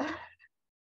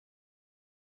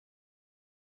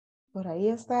 Por ahí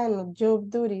están los job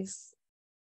duties.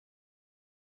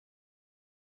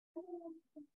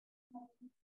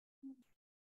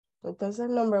 Entonces,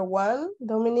 number one,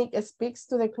 Dominique speaks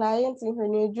to the clients in her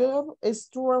new job. Is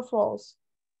true or false?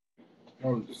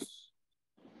 False.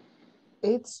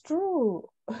 It's true.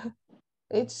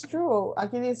 It's true.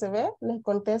 Aquí dice, ¿ve? Les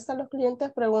contesta a los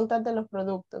clientes preguntas de los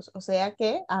productos. O sea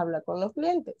que habla con los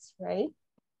clientes, right?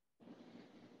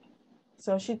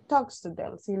 So she talks to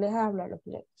them. Sí les habla a los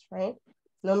clientes, right?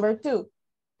 Number two,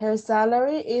 her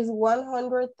salary is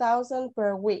 100,000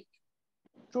 per week.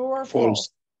 True or false?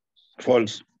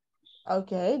 False.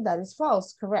 Okay, that is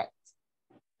false, correct.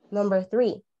 Number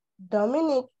three,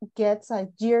 Dominic gets a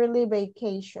yearly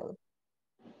vacation.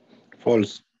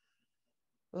 False.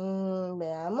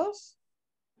 Veamos.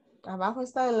 Abajo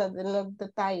está en los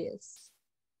detalles.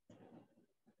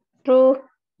 True.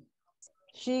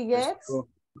 She gets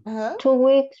 2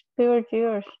 weeks per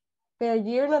year. Per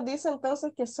year nos dice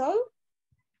entonces que son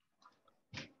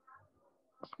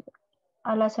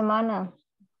A la semana.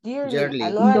 Yearly,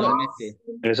 anuales. anualmente.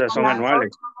 Esas son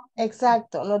anuales.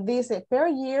 Exacto, nos dice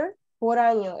per year, por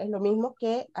año, es lo mismo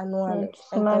que anuales.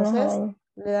 Semanas al Entonces, año.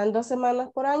 le dan 2 semanas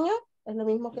por año, es lo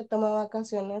mismo que toma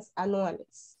vacaciones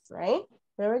anuales, right?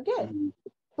 Very good.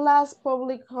 Plus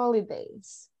public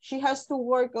holidays. She has to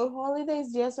work on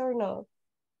holidays, yes or no?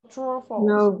 True or false?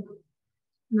 No.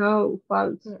 No,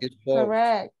 false. It's false.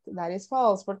 Correct, that is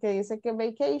false, porque dice que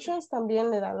vacations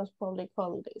también le dan los public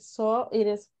holidays. So, it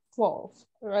is false,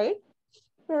 right?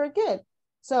 Very good.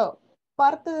 So,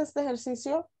 parte de este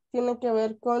ejercicio tiene que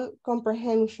ver con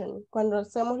comprehension. Cuando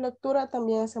hacemos lectura,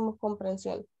 también hacemos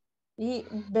comprensión. Y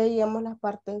veíamos las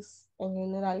partes en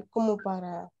general como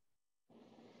para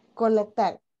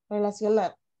conectar,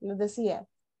 relacionar. Les decía,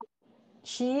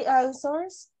 she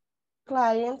answers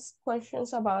clients'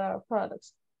 questions about our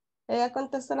products. Ella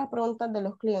contesta las preguntas de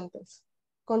los clientes.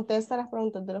 Contesta las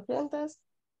preguntas de los clientes,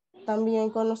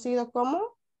 también conocido como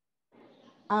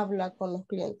habla con los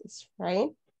clientes,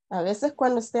 right? A veces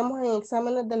cuando estemos en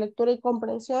exámenes de lectura y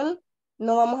comprensión,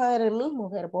 no vamos a ver el mismo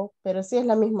verbo, pero sí es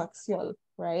la misma acción,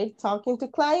 right? Talking to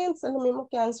clients es lo mismo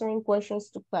que answering questions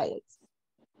to clients.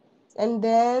 And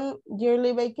then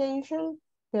yearly vacation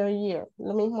per year,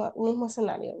 lo mismo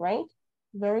escenario, right?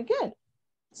 Very good.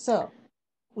 So,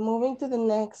 moving to the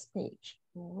next page.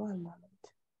 One moment.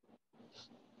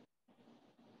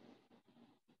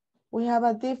 We have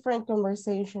a different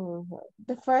conversation in here.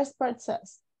 The first part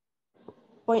says,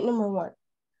 point number one,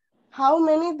 how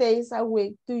many days a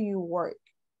week do you work?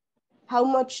 How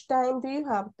much time do you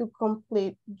have to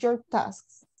complete your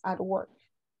tasks at work?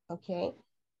 Okay.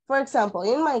 For example,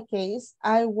 in my case,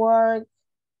 I work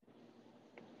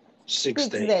 6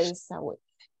 days a week.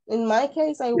 In my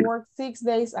case, I work 6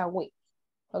 days a week.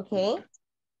 Okay.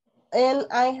 And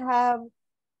I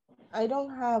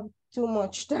don't have too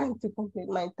much time to complete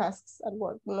my tasks at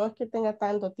work. No es que tenga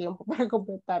tanto tiempo para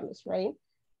completarlos, right?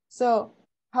 So,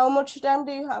 how much time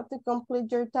do you have to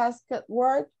complete your task at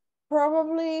work?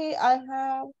 Probably I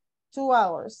have 2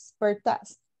 hours per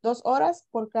task. 2 horas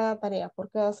por cada tarea, por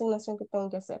cada asignación que tengo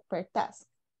que hacer, per task.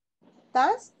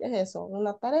 Task es eso,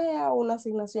 una tarea o una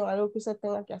asignación, algo que usted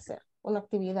tenga que hacer, una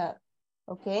actividad,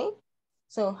 okay?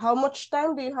 So, how much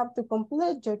time do you have to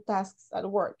complete your tasks at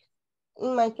work?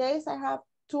 In my case, I have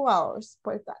 2 hours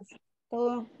per task. Tengo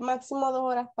un máximo 2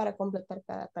 horas para completar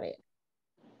cada tarea.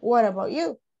 What about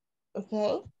you?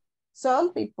 Okay,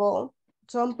 some people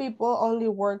only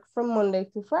work from Monday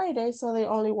to Friday, so they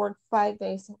only work 5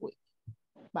 days a week.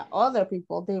 But other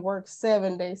people, they work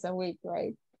 7 days a week,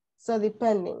 right? So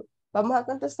depending. Vamos a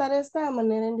contestar esta de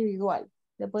manera individual.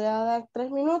 Les voy a dar 3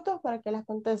 minutos para que las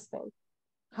contesten.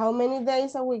 How many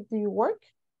days a week do you work?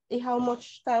 Y how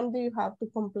much time do you have to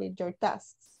complete your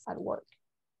tasks at work?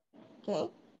 Okay.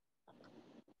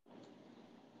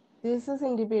 This is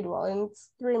individual and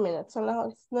it's 3 minutes. Son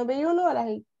las 9:01, a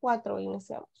las 4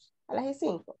 iniciamos. A las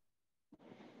 5.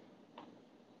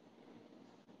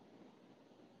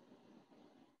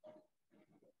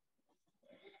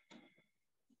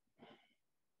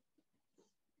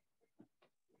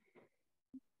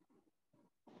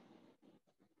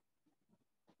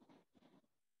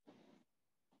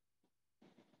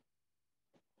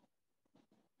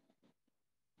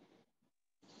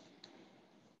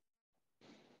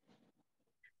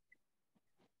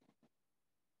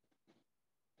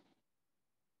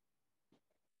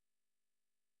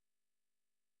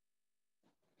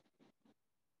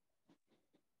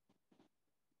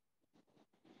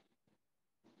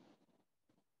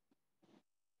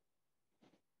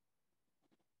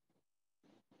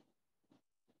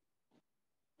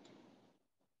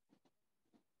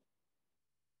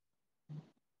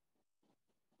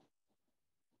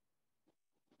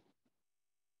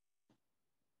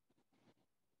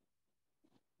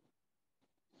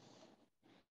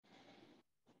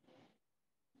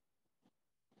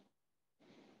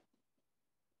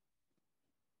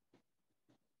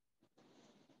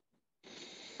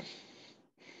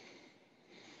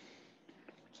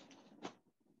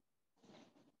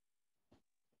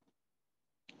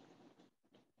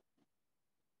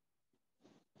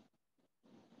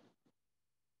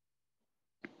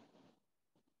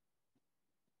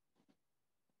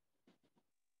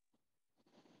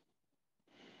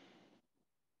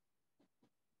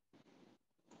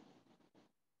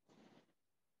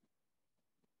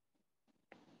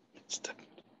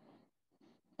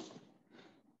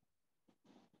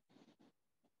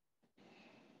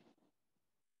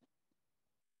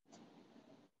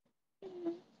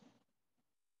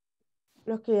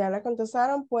 Los que ya la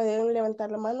contestaron pueden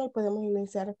levantar la mano y podemos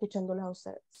iniciar escuchándolas a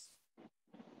ustedes.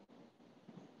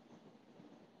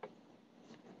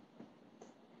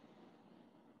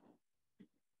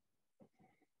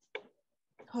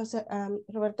 José,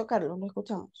 Roberto Carlos, lo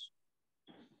escuchamos.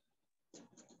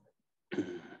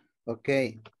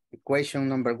 Okay, question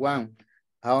number 1.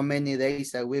 How many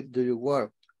days a week do you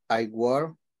work? I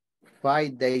work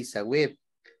 5 days a week.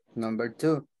 Number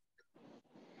 2.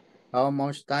 How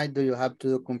much time do you have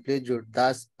to complete your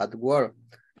task at work?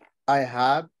 I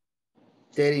have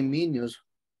 30 minutes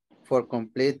for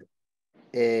complete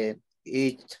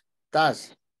each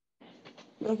task.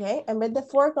 Okay, en vez de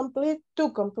for complete,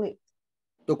 to complete.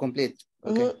 To complete,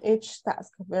 okay. Each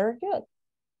task, very good.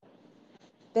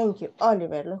 Thank you.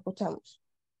 Oliver, lo escuchamos.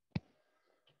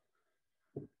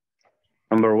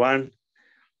 Number 1,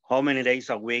 how many days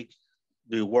a week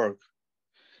do you work?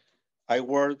 I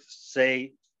work,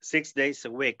 say, 6 days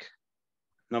a week.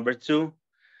 Number 2,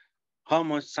 how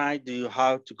much time do you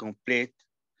have to complete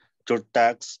your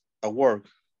tasks at work?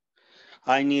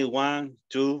 I need 1,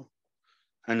 2,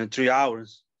 and 3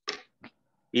 hours.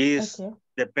 It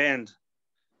depends.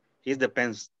 It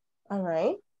depends. All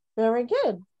right, very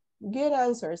good. Good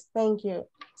answers, thank you.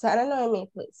 Sarah Noemi,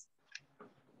 please.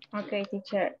 Okay,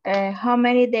 teacher. How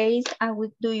many days a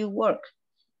week do you work?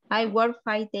 I work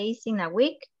 5 days in a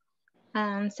week.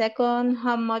 And second,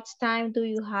 how much time do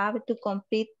you have to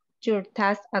complete your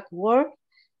task at work?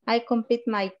 I complete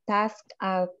my task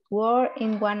at work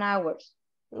in 1 hour.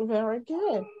 Very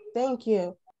good, thank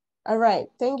you. All right,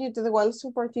 thank you to the ones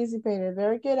who participated.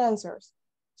 Very good answers.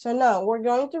 So now we're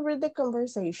going to read the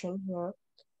conversation here.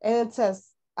 And it says,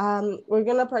 we're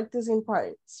gonna practice in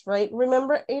parts, right?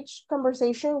 Remember, each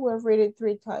conversation we'll read it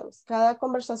 3 times. Cada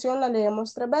conversación la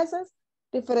leemos 3 veces,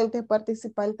 diferentes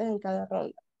participantes en cada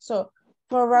ronda. So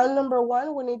for round number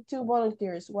 1, we need 2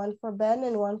 volunteers, one for Ben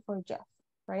and one for Jeff,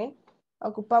 right?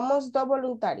 Ocupamos 2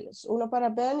 voluntarios, uno para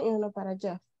Ben y uno para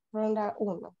Jeff. Ronda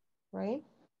 1, right?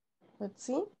 Let's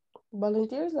see.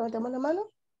 Volunteers, levantemos la mano.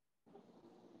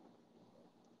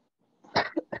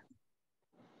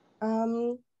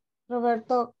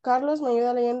 Roberto Carlos me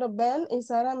ayuda leyendo Ben y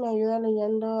Sara me ayuda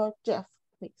leyendo Jeff,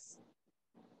 please.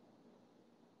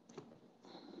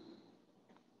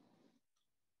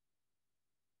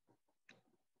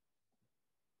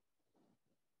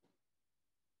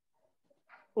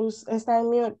 Está en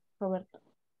mute, Roberto.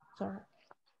 Sorry.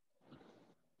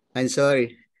 I'm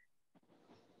sorry.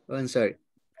 I'm sorry.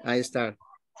 I start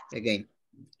again.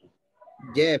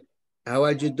 Jeff, how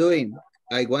are you doing?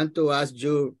 I want to ask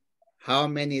you, how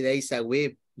many days a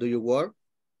week do you work?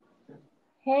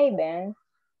 Hey, Ben.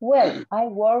 Well, I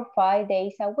work 5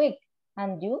 days a week.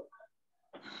 And you?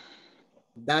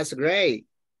 That's great.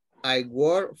 I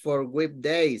work for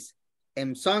weekdays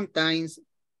and sometimes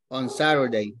on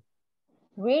Saturday.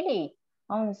 Really?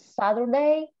 On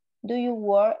Saturday, do you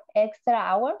work extra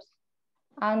hours?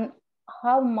 And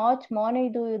how much money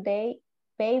do they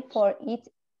pay for each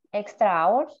extra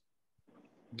hours?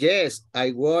 Yes,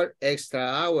 I work extra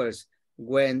hours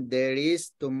when there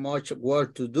is too much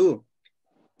work to do.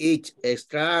 Each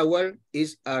extra hour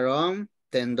is around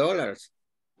 $10.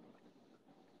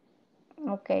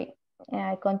 Ok,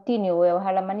 I continue. Voy a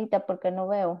bajar la manita porque no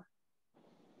veo.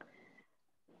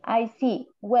 I see.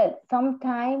 Well,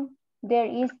 sometimes there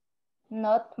is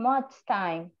not much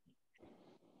time.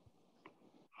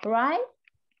 Right?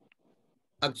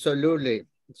 Absolutely.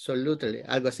 Absolutely.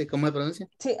 ¿Algo así como se pronuncia?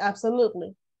 Sí,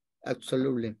 absolutely.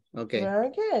 Absolutely. Okay.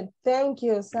 Very good. Thank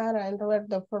you, Sara and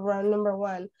Roberto, for round number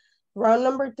 1. Round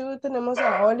number 2 tenemos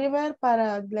a Oliver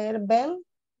para leer Ben.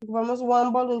 Vamos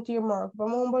one volunteer more.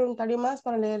 Vamos un voluntario más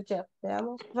para leer Jeff.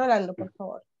 Veamos. Rolando, por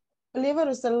favor. Oliver,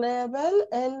 usted lee Ben,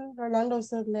 and Rolando,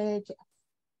 usted lee Jeff.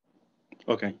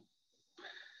 Okay.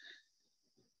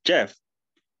 Jeff,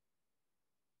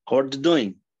 how are you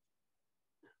doing?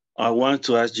 I want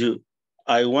to ask you,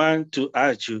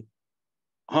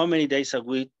 how many days a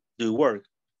week do you work?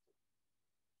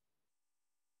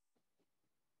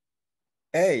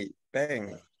 Hey,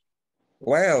 Ben.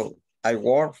 Well, I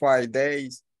work 5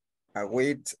 days a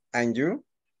week, and you?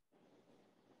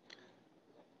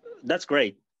 That's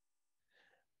great.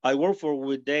 I work for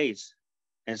weekdays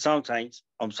and sometimes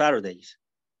on Saturdays.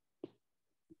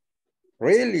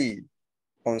 Really?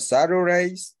 On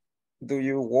Saturdays, do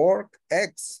you work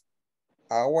X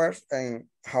hours, and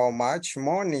how much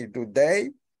money do they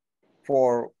pay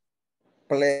for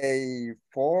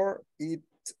it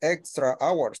extra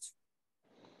hours?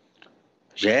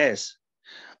 Yes,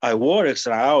 I work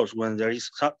extra hours when there is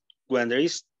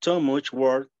so much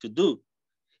work to do.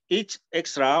 Each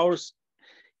extra hours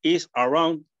is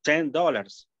around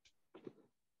 $10.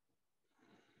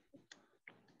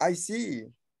 I see.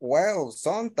 Well,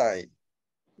 sometimes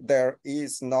there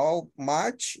is no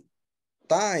much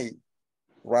time,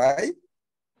 right?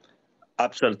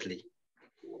 Absolutely.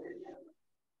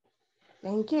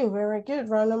 Thank you, very good.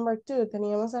 Round number 2.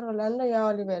 Teníamos a Rolando y a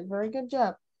Oliver. Very good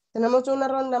job. Tenemos una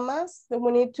ronda más.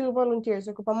 We need 2 volunteers.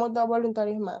 Ocupamos 2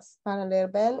 voluntarios más para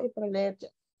leer Ben y para leer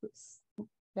Jeff. Please.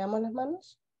 Veamos las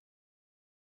manos.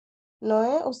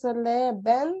 Noé, usted lee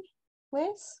Ben,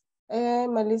 please.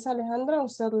 Melissa Alejandra,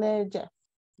 usted lee Jeff.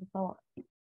 Por favor.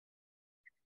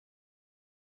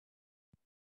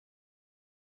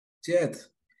 Jet,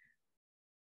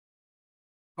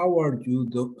 how are you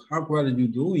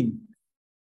doing?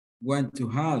 Want to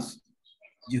ask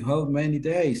you how many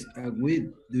days a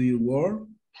week do you work?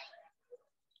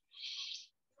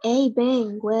 Hey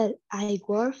Ben, well, I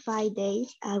work 5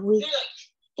 days a week.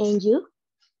 And you?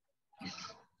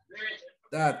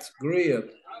 That's great.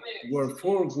 Work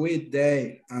 4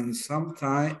 weekday and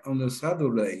sometime on a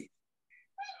Saturday.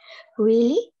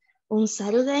 Really? On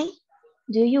Saturday?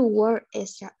 Do you work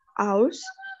extra hours?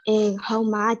 And how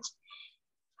much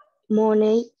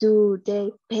money do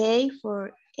they pay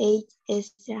for 8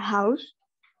 extra hours?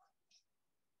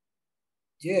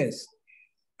 Yes,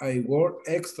 I work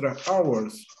extra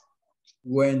hours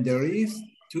when there is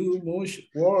too much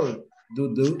work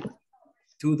to do.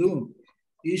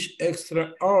 Each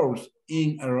extra hours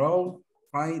in around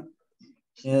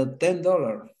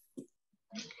 $10.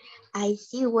 I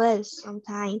see. Well,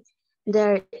 sometimes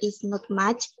there is not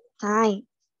much time,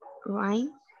 right?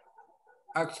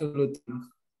 Absolutely.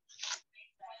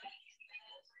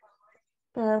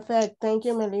 Perfect. Thank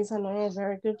you, Melissa. Noé.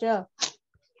 Very good job.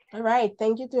 All right.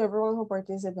 Thank you to everyone who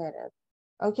participated.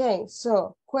 Okay,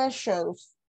 so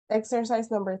questions. Exercise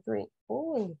number 3.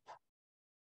 Ooh.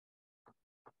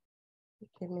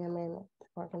 Give me a minute.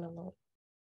 We're gonna load.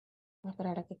 Voy a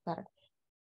esperar a que cargue.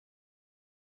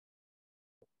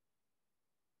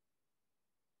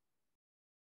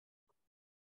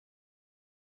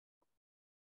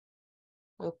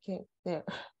 Okay, there.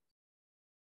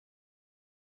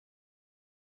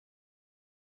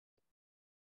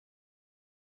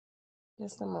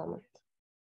 Just a moment.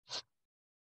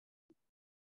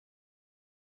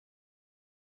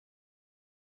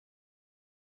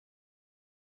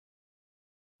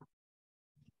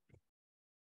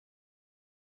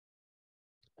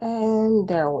 And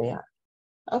there we are.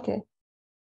 Okay.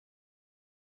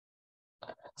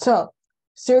 So,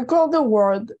 circle the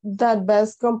word that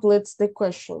best completes the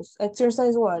questions.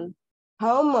 Exercise 1.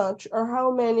 How much or how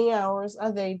many hours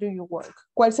a day do you work?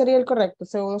 ¿Cuál sería el correcto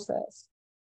según ustedes?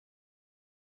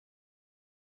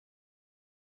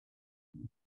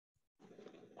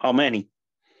 How many?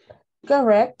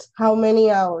 Correct. How many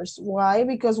hours? Why?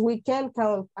 Because we can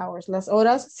count hours. Las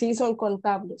horas sí son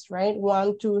contables, right?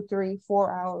 1, 2, 3,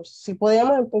 4 hours. Si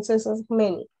podemos, entonces es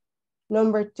many.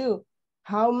 Number 2,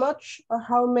 how much or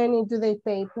how many do they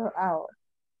pay per hour?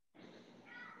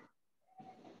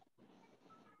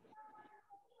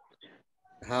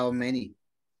 How many?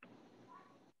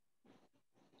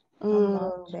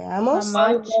 Veamos.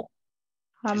 How much?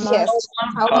 How much? Yes.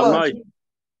 How How much? much?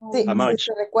 Sí, How si much?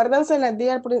 se recuerdan, se les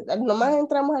dije, nomás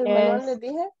entramos al manual, Yes. les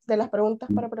dije, de las preguntas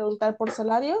para preguntar por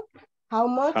salario. How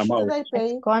much How do much? they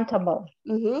pay? It's countable.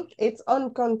 It's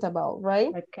uncountable,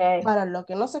 right? Okay. Para lo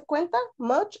que no se cuenta,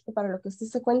 much, y para lo que sí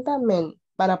se cuenta, many.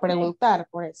 Para preguntar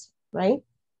por eso, right?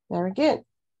 Very good.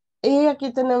 Y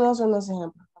aquí tenemos unos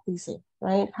ejemplos. Dice,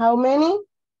 right? How many?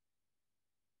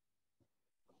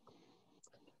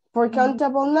 For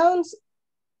countable nouns,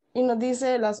 y nos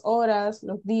dice las horas,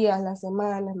 los días, las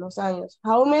semanas, los años.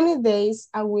 How many days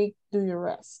a week do you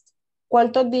rest?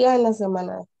 ¿Cuántos días en la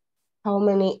semana? How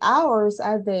many hours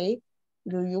a day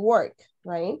do you work?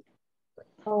 Right?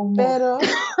 Pero,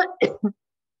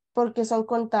 porque son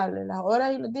contables, las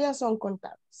horas y los días son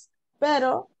contables.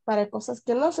 Pero, para cosas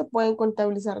que no se pueden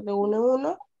contabilizar de uno en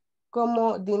uno,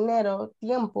 como dinero,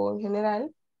 tiempo en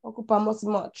general, ocupamos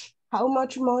much. How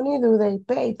much money do they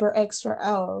pay per extra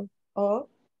hour? O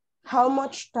how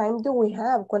much time do we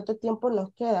have? ¿Cuánto tiempo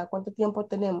nos queda? ¿Cuánto tiempo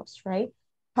tenemos? Right?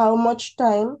 How much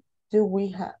time do we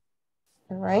have?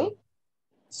 All right?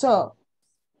 So,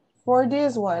 for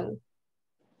this one,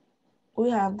 we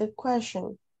have the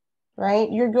question,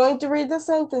 right? You're going to read the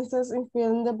sentences and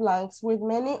fill in the blanks with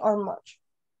many or much.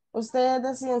 Ustedes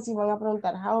deciden si van a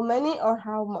preguntar how many or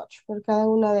how much por cada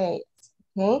una de ellas,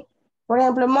 ¿ok? Por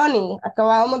ejemplo, money,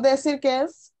 acabamos de decir que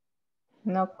es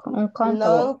No, uncountable.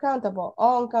 Non-countable,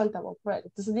 uncountable, correct.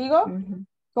 Entonces digo,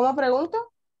 ¿cómo pregunto?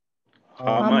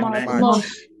 How much?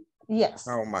 Yes.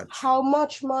 How much? How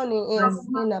much money is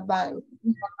in a bank?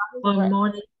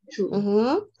 Money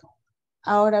too.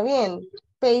 Ahora bien,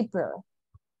 paper.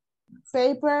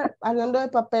 Paper, hablando de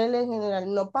papel en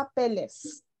general, no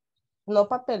papeles. No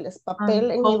papeles,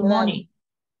 papel en How general. money?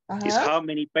 Is how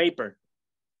many paper?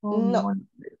 No.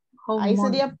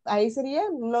 Ahí sería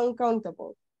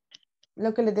non-countable.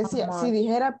 Lo que les decía, si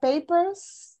dijera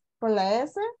papers con la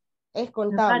S, es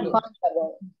contable.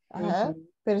 Ajá.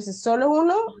 Pero si solo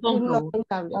uno, es no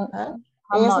contable. Ajá.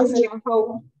 En ese sería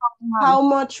how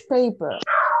much paper.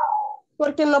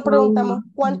 Porque no preguntamos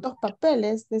cuántos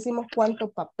papeles, decimos cuánto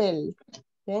papel.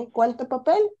 ¿Okay? ¿Cuánto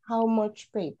papel? How much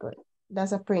paper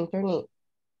does a printer need?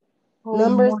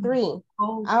 Number 3,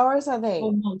 hours a day.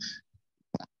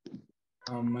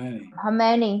 How many? How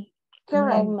many?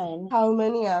 Correct. How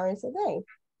many hours a day?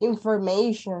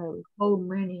 Information. How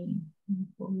many?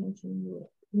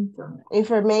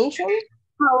 Information.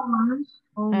 How much?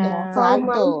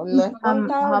 Exacto, no es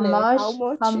contable. How How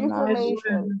much much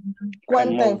information?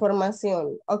 ¿Cuánta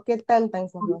información? ¿O qué tanta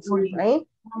información? Right?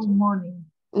 How money?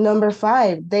 Number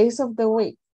 5, days of the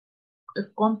week.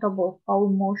 Countable. How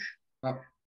much?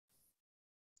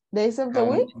 Days of the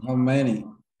week? How many?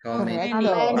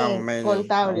 Correcto. How many?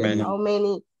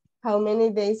 Contable. How many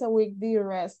days a week do you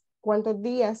rest? ¿Cuántos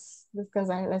días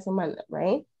descansas en la semana?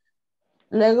 Right?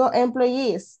 Luego,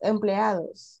 employees,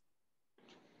 empleados.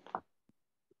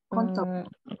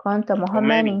 Countable. How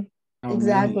many?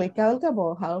 Exactly.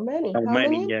 Countable. How many? How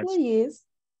many, yes. employees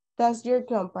does your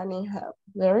company have?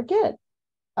 Very good.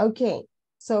 Okay.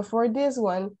 So for this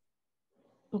one,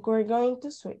 we're going to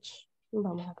switch.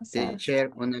 Vamos a pasar.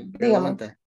 Teacher, una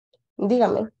pregunta.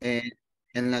 Dígame.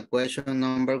 En la question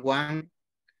number 1,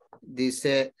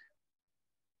 dice,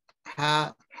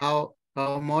 how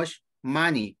much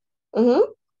money?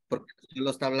 Porque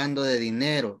solo está hablando de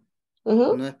dinero.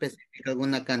 No especifica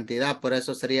alguna cantidad, por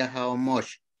eso sería how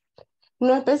much.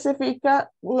 No especifica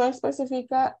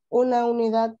una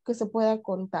unidad que se pueda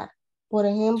contar. Por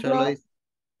ejemplo,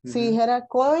 si dijera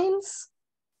coins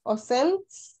o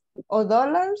cents o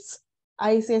dollars,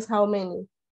 ahí sí es how many.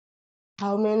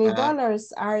 How many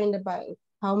dollars are in the bank?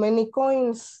 How many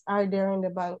coins are there in the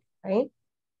bank? Right?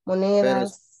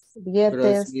 Monedas, billetes.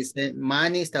 Pero si dice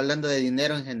money, está hablando de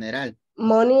dinero en general.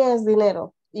 Money es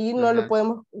dinero. Y no lo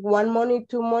podemos, one money,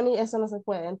 two money, eso no se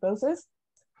puede. Entonces,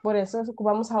 por eso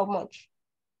ocupamos how much.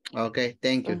 Okay,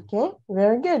 thank you. Okay,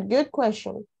 very good. Good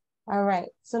question. All right.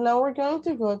 So now we're going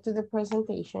to go to the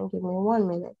presentation. Give me 1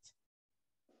 minute.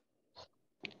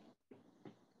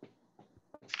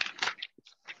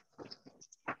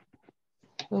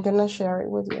 I'm going to share it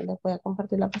with you. Les voy a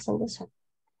compartir la presentación.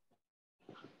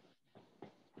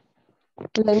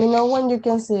 Let me know when you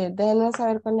can see it. Déjenme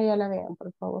saber cuando ya la vean,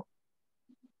 por favor.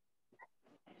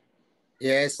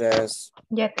 Yes.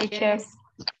 Yeah, teachers.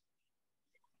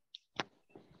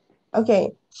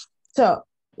 Okay, so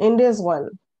in this one,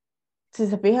 si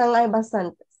se fijan hay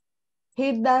bastantes.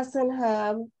 He doesn't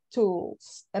have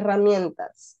tools,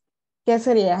 herramientas. ¿Qué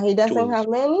sería? He doesn't have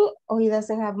many or he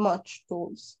doesn't have much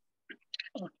tools.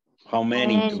 How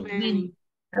many?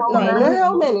 No, no es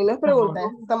how many, no es pregunta.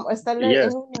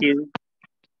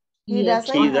 Yes,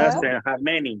 he doesn't have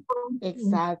many.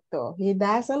 Exacto. He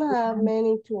doesn't have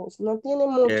many tools. No tiene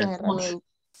muchas herramientas.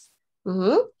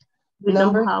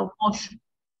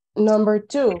 Number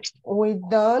 2, we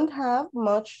don't have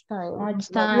much time. No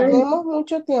tenemos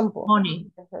mucho tiempo.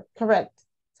 Money. Correct.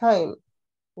 Time.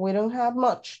 We don't have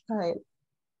much time.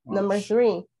 Number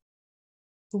 3,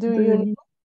 do you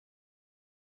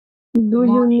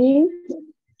need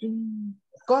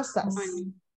cosas?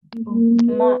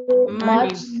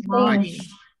 Money.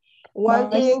 1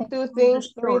 thing, 2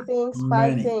 things, 3 things,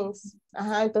 5 things.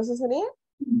 Ajá, entonces sería?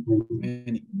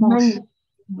 Many,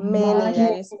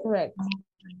 that is correct.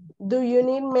 Do you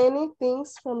need many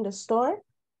things from the store?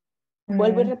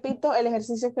 Vuelvo y repito, el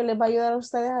ejercicio que les va a ayudar a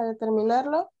ustedes a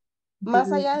determinarlo,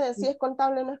 más allá de si es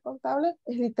contable o no es contable,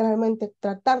 es literalmente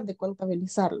tratar de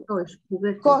contabilizarlo.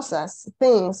 Cosas,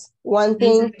 things, 1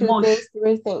 thing, 2 things,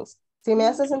 3 things. Si me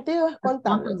hace sentido es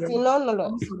contable, si no, no lo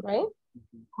es, right?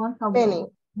 Many.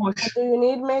 Do you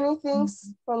need many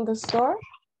things from the store?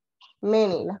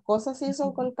 Many. Las cosas sí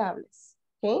son contables,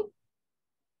 okay?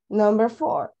 Number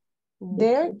 4.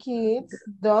 Their kids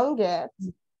don't get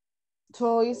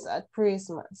toys at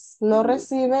Christmas. No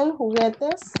reciben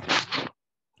juguetes.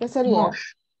 ¿Qué sería?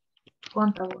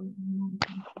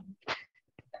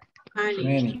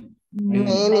 Many.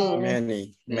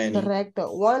 Many. Many.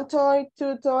 Correcto. 1 toy,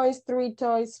 2 toys, 3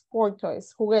 toys, 4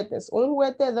 toys. Juguetes. Un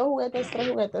juguete, 2 juguetes, 3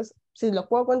 juguetes. Si lo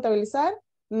puedo contabilizar,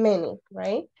 many,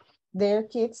 right? Their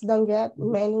kids don't get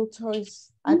many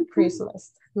toys at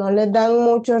Christmas. No les dan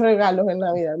muchos regalos en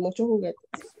Navidad, muchos juguetes.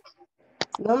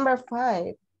 Number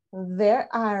 5. There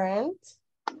aren't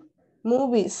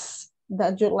movies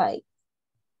that you like.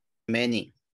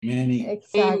 Many.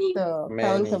 Exacto. Many.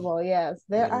 Countable, yes.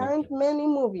 There Many. aren't many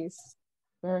movies.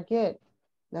 Very good.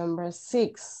 Number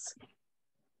 6.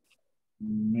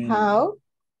 How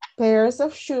pairs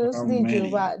of shoes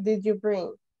How did you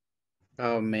bring?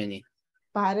 How many?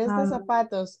 Pares de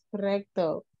zapatos.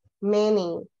 Correcto.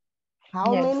 Many.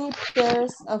 How Yes. many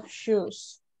pairs of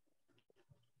shoes?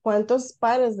 ¿Cuántos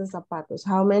pares de zapatos?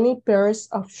 How many pairs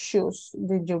of shoes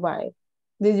did you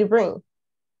bring?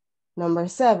 Number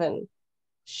 7.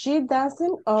 She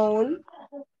doesn't own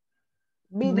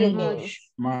video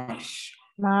games.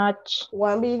 Much.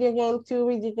 1 video game, 2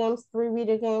 video games, 3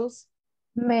 video games.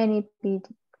 Many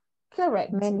people.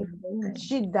 Correct. Many.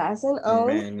 She doesn't own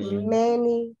Many.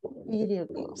 many video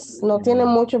games. No tiene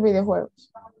muchos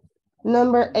videojuegos.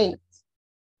 Number 8.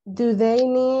 Do they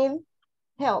need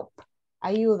help?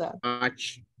 Ayuda.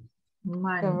 Much.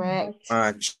 Correct.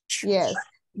 Much. Yes.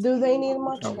 Do they need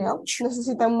much help?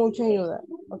 Necesitan mucha ayuda.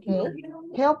 Okay.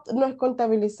 Help no es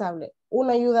contabilizable.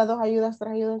 Una ayuda, 2 ayudas,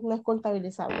 3 ayudas no es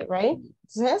contabilizable, right?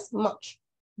 Entonces, much.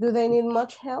 Do they need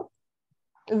much help?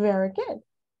 Very good.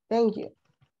 Thank you.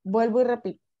 Vuelvo y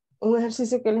repito. Un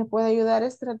ejercicio que les puede ayudar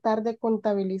es tratar de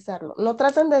contabilizarlo. No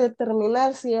traten de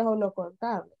determinar si es o no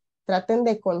contable. Traten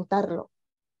de contarlo.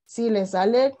 Si les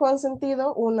sale con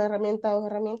sentido, una herramienta, 2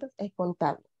 herramientas, es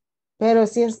contable. Pero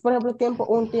si es, por ejemplo, tiempo,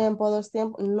 1 tiempo, 2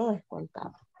 tiempos, no es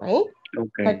contable. ¿Right?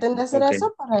 Okay. Traten de hacer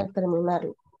eso para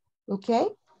determinarlo. Okay?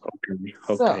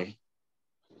 So,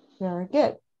 very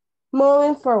good.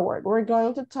 Moving forward, we're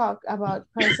going to talk about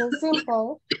present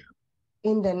simple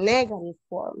in the negative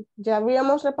form. Ya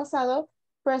habíamos repasado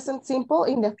present simple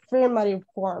in the affirmative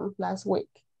form last week.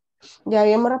 Ya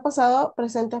habíamos repasado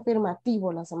presente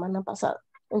afirmativo la semana pasada.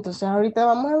 Entonces ahorita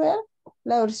vamos a ver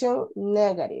la versión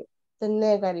negative, the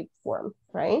negative form,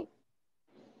 right?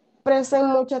 Presten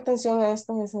mucha atención a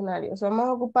estos escenarios. Vamos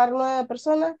a ocupar 9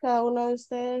 personas, cada uno de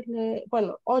ustedes,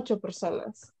 8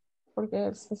 personas, porque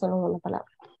es solo una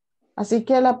palabra. Así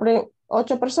que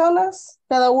 8 personas,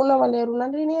 cada uno va a leer una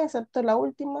línea, excepto la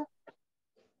última.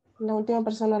 La última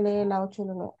persona lee la 8 y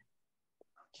la 9.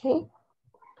 Okay.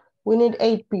 We need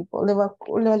 8 people.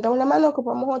 Levantamos la mano,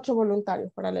 ocupamos 8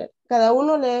 voluntarios para leer. Cada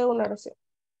uno lee una oración.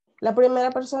 La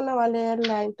primera persona va a leer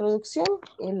la introducción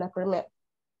y la primera.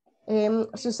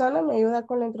 Susana me ayuda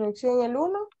con la introducción el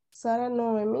 1. Sara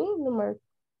Noemí,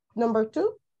 number 2.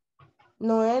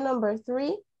 Noé, number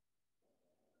 3.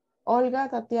 Olga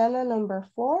Tatiana, number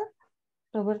 4.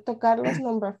 Roberto Carlos,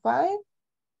 number 5.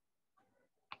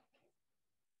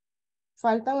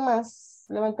 Faltan más.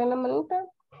 Levanten la manita.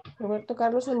 Roberto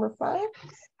Carlos, number 5.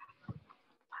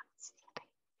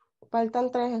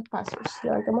 Faltan 3 espacios.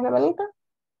 Levantemos la manita.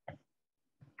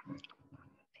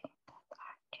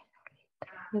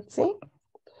 Let's see.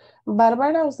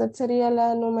 Bárbara, usted sería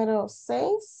la número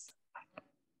 6.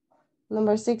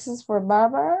 Number 6 is for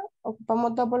Bárbara.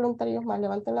 Ocupamos 2 voluntarios más.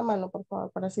 Levanten la mano, por favor,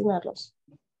 para asignarlos.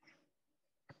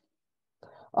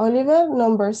 Oliver,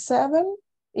 number 7.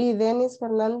 Y Denis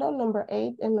Fernando, number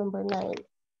 8 and number 9.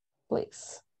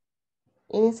 Please.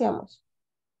 Iniciamos.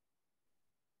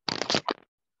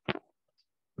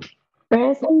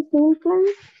 Present simple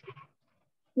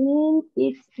in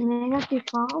its negative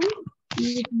form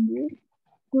is used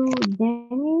to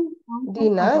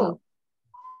deny.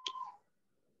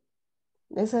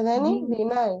 Dice Denny,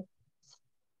 deny.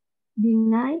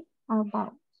 Deny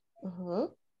about.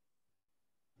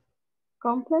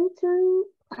 Complementary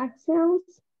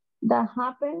actions that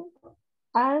happen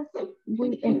as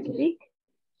we speak.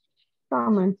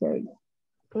 Commentary.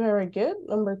 Very good.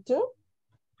 Number 2.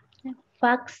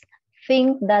 Facts,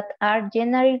 things that are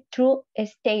generally true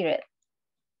stated.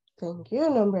 Thank you.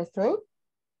 Number 3.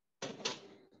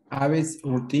 Habits,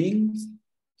 routines,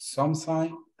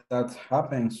 something that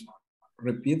happens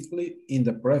repeatedly in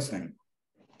the present.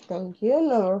 Thank you.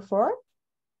 Number 4.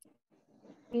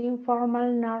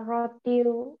 Informal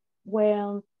narrative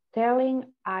when telling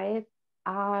a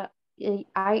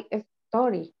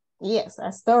story. Yes,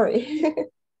 a story.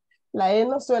 La E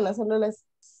no suena, solo la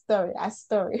story, a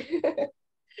story.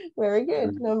 Very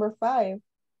good. Number 5.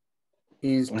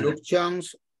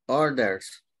 Instructions,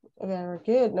 orders. Very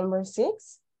good. Number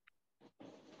 6.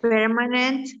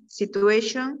 Permanent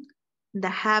situation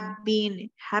that have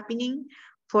been happening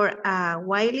for a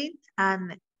while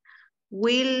and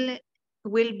will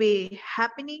be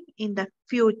happening in the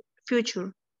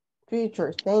future.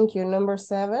 Future, thank you. Number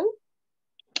 7.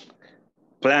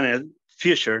 Planned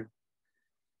future.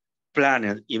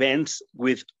 Planned events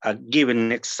with a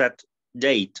given exact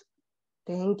date.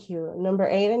 Thank you. Number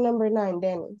 8 and number 9,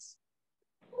 Dennis.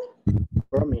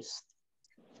 Promise.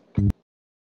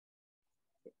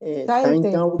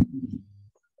 Timetable.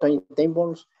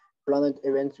 Timetables, planned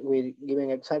events with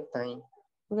given exact time.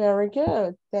 Very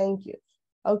good. Thank you.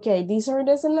 Okay, these are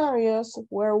the scenarios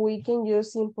where we can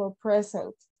use simple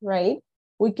present, right?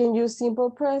 We can use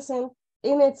simple present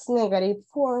in its negative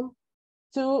form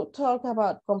to talk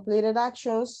about completed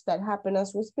actions that happen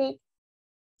as we speak,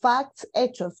 facts,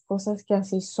 hechos, cosas que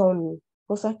así son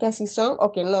o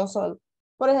que no son.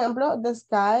 Por ejemplo, the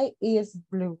sky is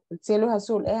blue, el cielo es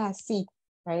azul, es así,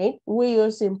 right? We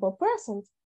use simple present.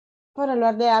 Para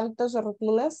hablar de hábitos o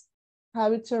rutinas,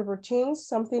 habits or routines,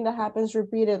 something that happens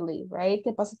repeatedly, right?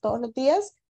 Que pasa todos los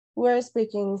días, we're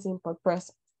speaking in simple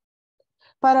present.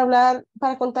 Para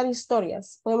contar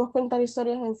historias, podemos contar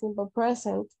historias en simple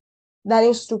present, dar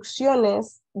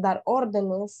instrucciones, dar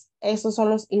órdenes, esos son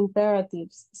los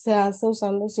imperatives, se hace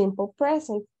usando simple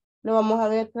present. Lo vamos a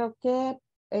ver creo que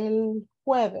el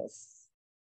miércoles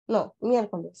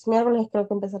creo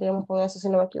que empezaríamos con eso si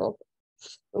no me equivoco,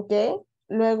 ¿ok?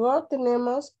 Luego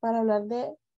tenemos para hablar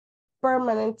de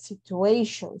permanent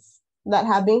situations that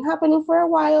have been happening for a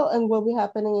while and will be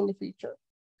happening in the future.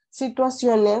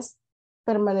 Situaciones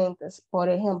permanentes. Por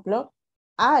ejemplo,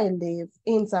 I live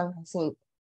in San Jacinto.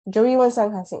 Yo vivo en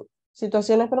San Jacinto.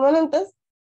 Situaciones permanentes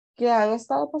que han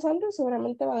estado pasando y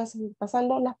seguramente van a seguir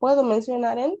pasando. Las puedo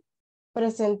mencionar en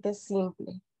presente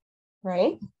simple.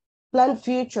 Right? Plan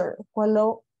future.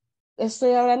 Cuando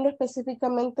estoy hablando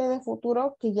específicamente de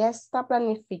futuro que ya está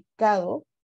planificado,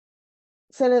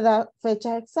 se le da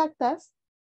fechas exactas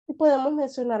y podemos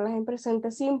mencionarlas en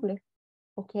presente simple.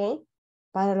 ¿Ok?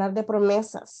 Para hablar de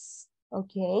promesas.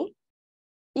 ¿Ok?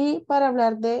 Y para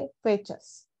hablar de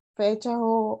fechas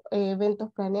o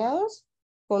eventos planeados,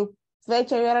 con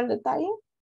fecha y hora al detalle,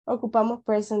 ocupamos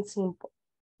present simple.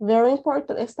 Very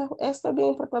important. Esto es bien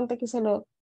importante que se lo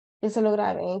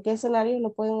graben. ¿En qué escenarios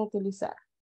lo pueden utilizar?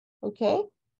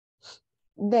 ¿Ok?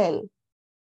 Then,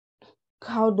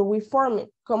 how do we form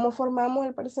it? ¿Cómo formamos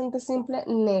el presente simple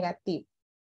negativo?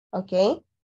 ¿Ok?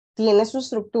 Tiene su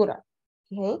estructura.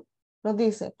 ¿Ok? Nos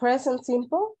dice, present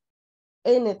simple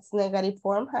in its negative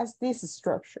form has this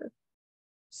structure.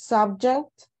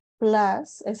 Subject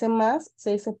plus, ese más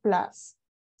se dice plus.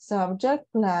 Subject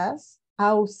plus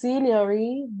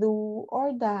auxiliary do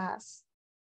or does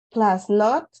plus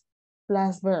not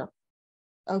plus verb.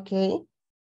 ¿Ok?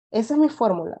 Esa es mi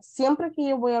fórmula. Siempre que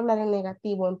yo voy a hablar en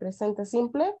negativo en presente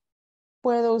simple,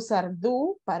 puedo usar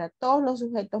do para todos los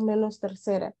sujetos menos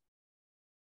tercera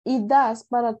y does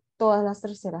para todas las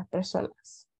terceras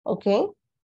personas. ¿Ok?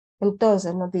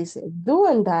 Entonces nos dice, do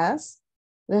and does,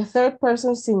 the third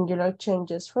person singular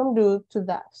changes from do to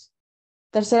does.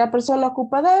 Tercera persona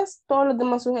ocupa does, todos los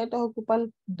demás sujetos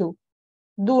ocupan do.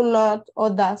 Do not o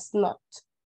does not.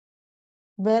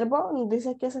 Verbo nos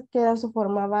dice que se queda en su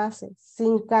forma base,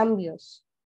 sin cambios.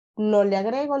 No le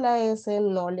agrego la S,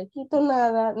 no le quito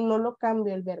nada, no lo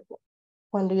cambio el verbo.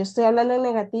 Cuando yo estoy hablando en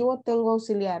negativo, tengo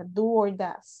auxiliar, do or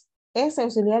does. Ese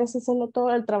auxiliar es haciendo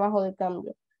todo el trabajo de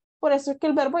cambio. Por eso es que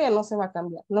el verbo ya no se va a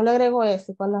cambiar. No le agrego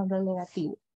S cuando hablo en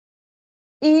negativo.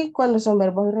 Y cuando son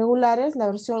verbos irregulares, la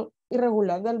versión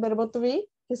irregular del verbo to be,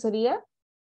 que sería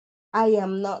I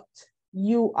am not,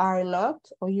 you are not,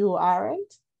 o you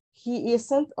aren't, he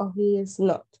isn't, o he is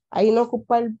not. Ahí no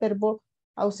ocupa el verbo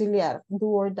auxiliar, do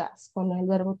or does, cuando es el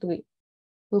verbo to be.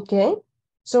 Okay?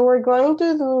 So we're going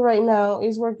to do right now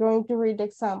is we're going to read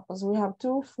examples. We have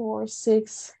 2, 4,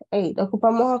 6, 8.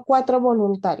 Ocupamos a 4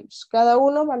 voluntarios. Cada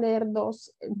uno va a leer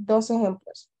dos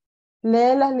ejemplos.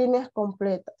 Lee las líneas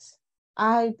completas.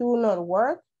 I do not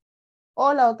work.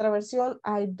 O la otra versión,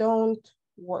 I don't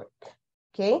work.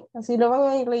 ¿Ok? Así lo van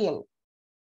a ir leyendo.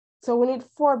 So we need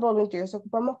 4 volunteers.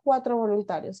 Ocupamos 4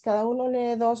 voluntarios. Cada uno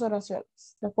lee 2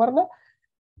 oraciones. ¿De acuerdo?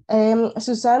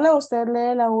 Susana, usted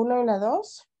lee la 1 y la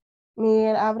 2.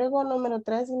 Miguel Ábrego, número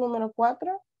 3 y número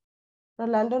 4.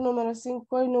 Rolando, número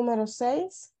 5 y número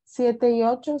 6. 7 y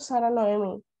 8, Sara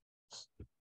Noemi.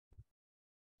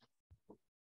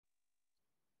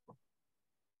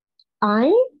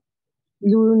 I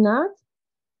do not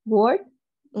work,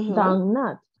 do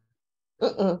not.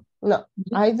 No,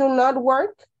 I do not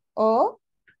work o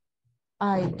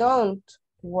I don't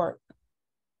work.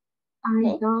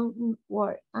 I don't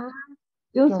work.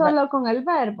 Yo solo con el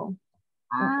verbo.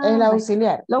 El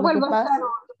auxiliar. Lo vuelvo a hacer.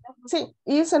 Sí,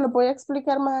 y se lo voy a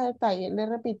explicar más a detalle, le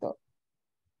repito.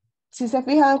 Si se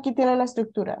fijan, aquí tiene la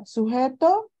estructura.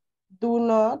 Sujeto, do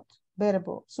not,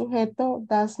 verbo. Sujeto,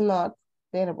 does not,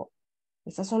 verbo.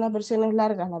 Estas son las versiones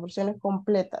largas, las versiones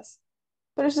completas.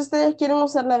 Pero si ustedes quieren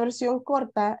usar la versión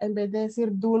corta, en vez de decir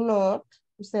do not,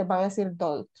 ustedes van a decir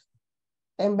don't.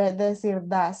 En vez de decir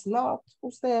does not,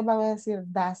 ustedes van a decir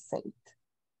doesn't.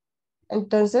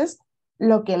 Entonces,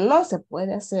 lo que no se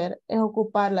puede hacer es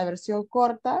ocupar la versión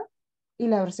corta y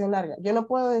la versión larga. Yo no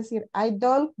puedo decir I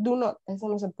don't, do not. Eso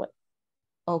no se puede.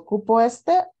 Ocupo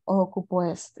este o ocupo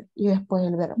este. Y después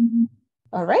el verbo.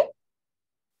 All right?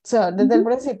 So, desde el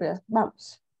principio,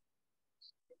 vamos.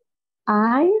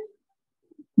 I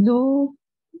do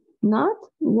not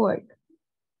work.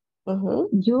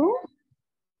 You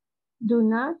do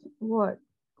not work.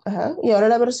 Ajá. Y ahora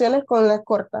la versión es con la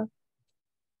corta.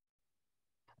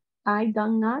 I do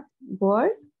not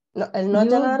work. No, el not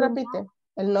You ya no lo do repite.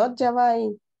 El not ya va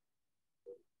ahí.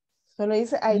 Solo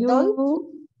dice I You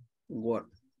don't Work.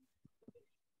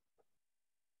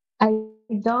 I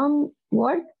don't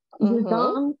work. You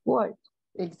don't work.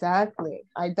 Exactly.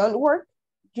 I don't work.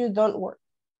 You don't work.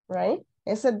 Right?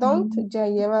 Ese don't ya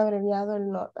lleva abreviado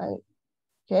el not ahí.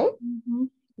 Okay?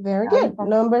 Very good.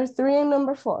 Number 3 and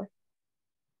number 4.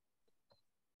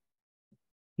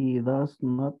 He does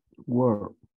not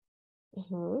work.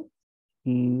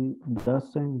 He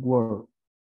doesn't work.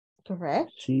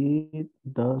 Correct. She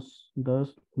does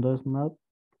not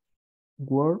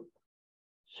work.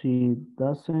 She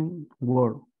doesn't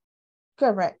work.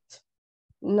 Correct.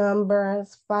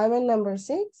 Numbers 5 and number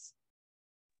 6.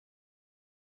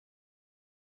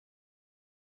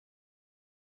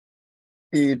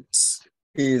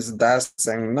 It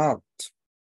doesn't not.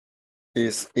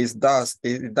 It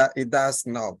does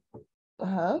not.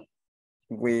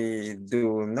 We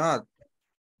do not.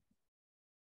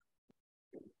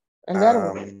 El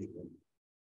verbo.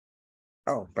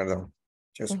 Oh, perdón.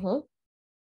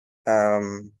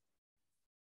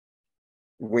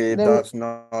 We does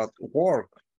not work.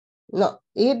 No,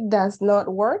 it does not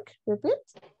work. Repeat.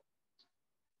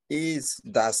 It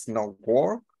does not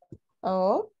work.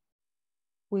 Oh,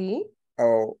 we.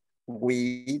 Oh,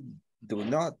 we do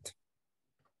not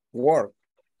work.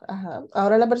 Ajá.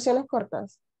 Ahora las versiones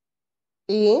cortas.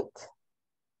 It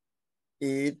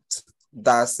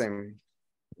doesn't.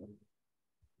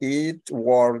 It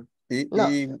work. It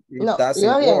doesn't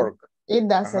iba bien. work. It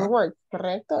doesn't work.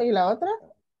 Correcto. ¿Y la otra?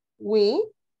 We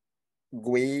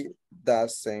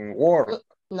doesn't work.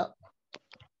 No.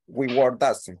 We work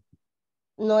doesn't.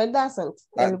 No, it doesn't.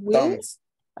 El we.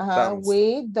 Don't.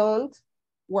 We don't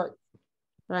work.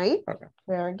 Right? Okay.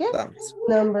 Very good. Don't.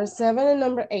 Number 7 and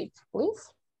number 8,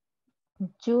 please.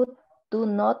 You do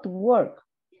not work.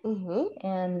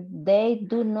 And they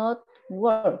do not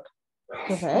work.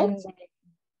 Correct. And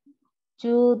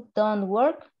you don't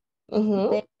work. They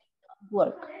don't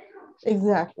work.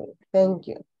 Exactly. Thank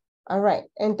you. All right.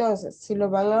 Entonces, si lo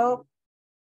van a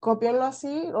copiarlo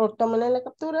así o tomen en la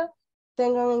captura,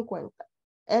 tengan en cuenta.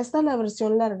 Esta es la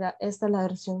versión larga, esta es la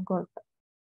versión corta.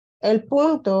 El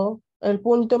punto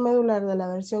medular de la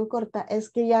versión corta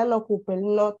es que ya no ocupe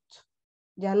el not.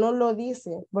 Ya no lo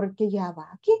dice porque ya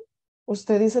va aquí.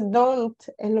 Usted dice don't,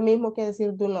 es lo mismo que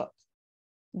decir do not.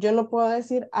 Yo no puedo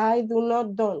decir I do not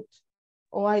don't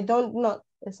o I don't not.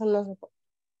 Eso no se puede.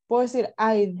 Puedo decir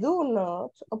I do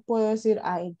not o puedo decir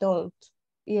I don't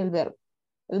y el verbo.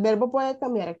 El verbo puede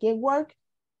cambiar. Aquí es work,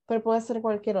 pero puede ser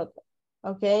cualquier otro.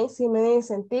 Ok, si me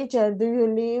dicen, teacher, do you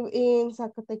live in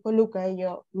Zacatecoluca? Y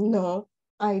yo, no,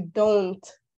 I don't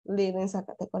live in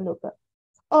Zacatecoluca.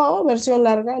 O versión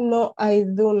larga, no, I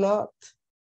do not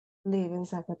live in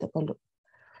Zacatecoluca.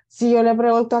 Si yo le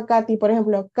pregunto a Katy, por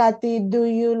ejemplo, Katy, do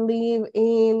you live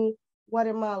in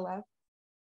Guatemala?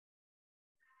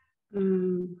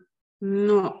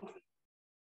 No.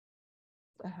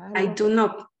 I do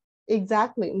not.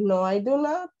 Exactly. No, I do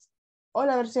not. O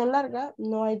la versión larga,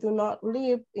 no, I do not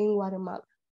live in Guatemala.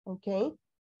 ¿Ok?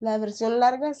 La versión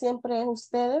larga siempre es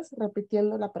ustedes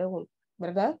repitiendo la pregunta,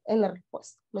 ¿verdad? En la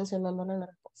respuesta, mencionándola en la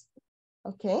respuesta.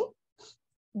 ¿Ok?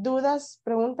 ¿Dudas,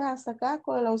 preguntas hasta acá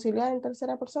con el auxiliar en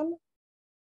tercera persona?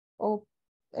 ¿O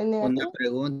en negativo? Una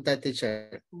pregunta,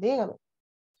 teacher. Dígame.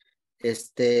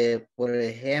 Por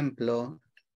ejemplo,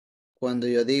 cuando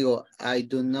yo digo I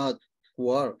do not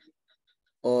work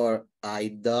or I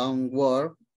don't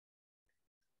work,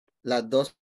 las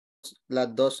dos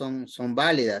son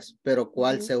válidas, pero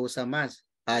 ¿cuál se usa más?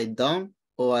 I don't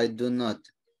o I do not.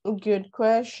 Good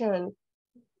question.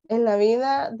 En la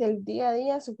vida del día a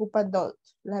día se ocupa don't.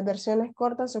 Las versiones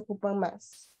cortas se ocupan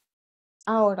más.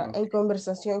 Ahora, en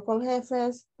conversación con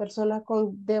jefes, personas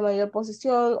de mayor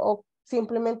posición o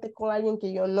simplemente con alguien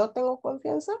que yo no tengo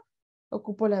confianza,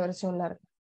 ocupo la versión larga.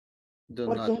 Do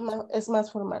Porque not. es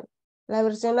más formal. La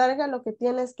versión larga lo que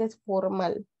tiene es que es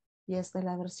formal. Y esta es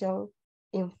la versión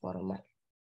informal.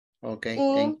 Ok, Y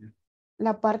thank you.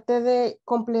 la parte de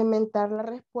complementar la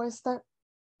respuesta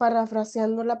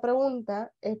parafraseando la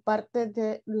pregunta es parte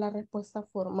de la respuesta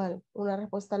formal. Una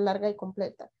respuesta larga y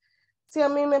completa. Si a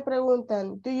mí me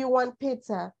preguntan, do you want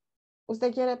pizza?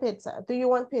 ¿Usted quiere pizza? Do you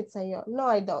want pizza? Y yo,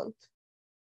 no, I don't.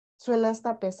 Suena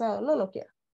hasta pesado. No, no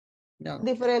quiero. No.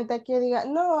 Diferente a que diga,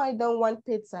 no, I don't want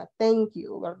pizza, thank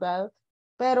you, ¿verdad?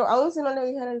 Pero aún si no le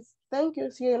dijera el thank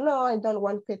you, si no, I don't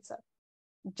want pizza,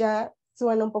 ya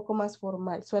suena un poco más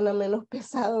formal, suena menos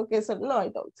pesado que eso, no,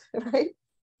 I don't, right?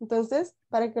 Entonces,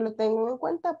 para que lo tengan en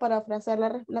cuenta,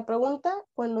 parafrasear la pregunta,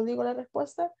 cuando digo la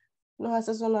respuesta, nos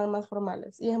hace sonar más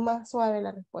formales y es más suave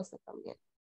la respuesta también,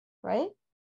 right?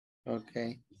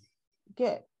 Okay.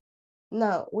 Good.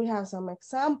 Now, we have some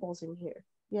examples in here.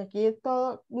 Y aquí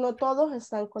no todos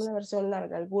están con la versión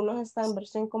larga. Algunos están en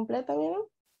versión completa, miren.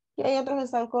 Y hay otros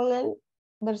están con la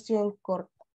versión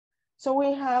corta. So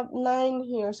we have 9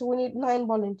 here. So we need 9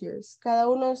 volunteers. Cada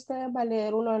uno de ustedes va a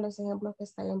leer uno de los ejemplos que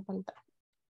está ahí en pantalla.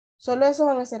 Solo eso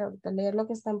van a hacer ahorita, leer lo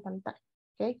que está en pantalla.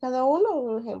 ¿Okay? Cada uno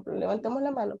un ejemplo. Levantemos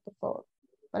la mano, por favor,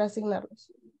 para asignarlos.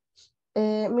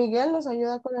 Miguel nos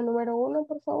ayuda con el número 1,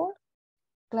 por favor.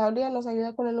 Claudia nos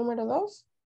ayuda con el número 2.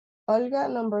 Olga,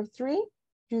 number 3.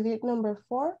 Judith, number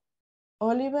 4.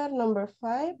 Oliver, number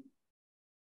 5.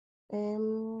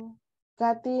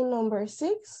 Kathy, number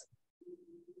 6.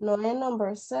 Noé,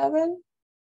 number 7.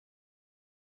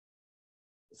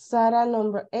 Sarah,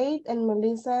 number 8. And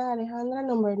Melissa Alejandra,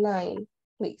 number 9.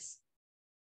 Please.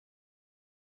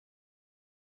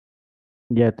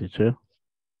 Yeah, teacher.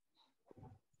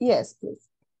 Yes, please.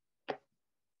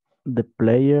 The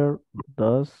player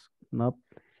does not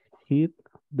hit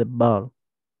the ball.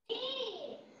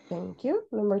 Thank you.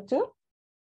 Number 2.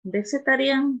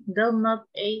 Vegetarian does not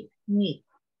eat meat.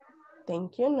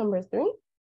 Thank you. Number 3.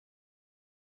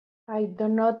 I do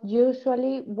not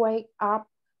usually wake up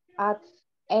at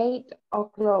 8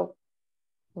 o'clock.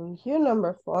 Thank you.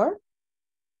 Number 4.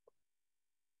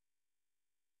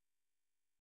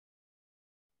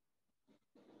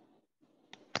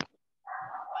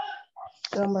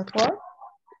 Number 4.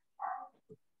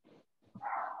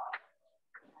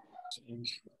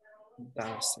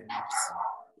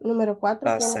 Número 4.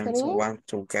 Doesn't want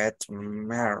to get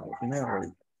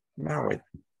married.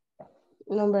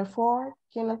 Number 4.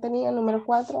 ¿Quién la tenía? Número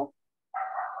 4.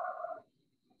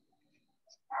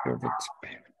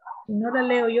 No la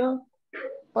leo yo.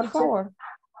 Por favor.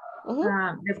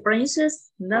 The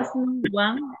princess doesn't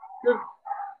want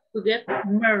to get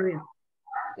married.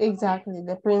 Exactly.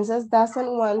 The princess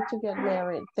doesn't want to get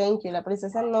married. Thank you. La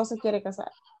princesa no se quiere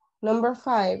casar. Number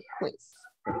 5, please.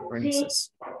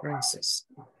 Princess.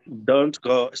 Don't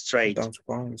go straight. Don't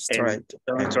go straight.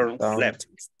 Don't turn left.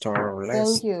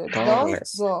 Thank you. Don't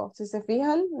go. Si se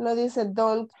fijan, no dice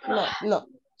don't, no.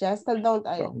 Ya está el don't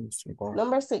ahí.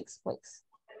 Number 6, please.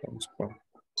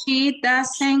 He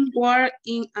doesn't work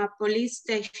in a police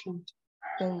station.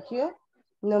 Thank you.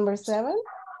 Number 7.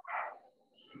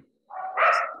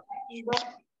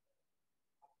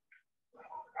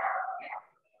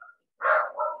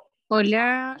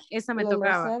 Hola, esa me Number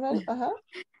tocaba. 7,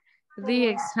 The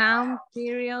exam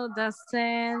period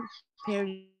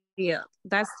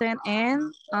doesn't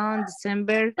end on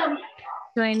December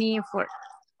 24th.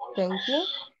 Thank you.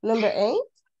 Number 8.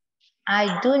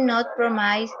 I do not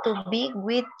promise to be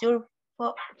with you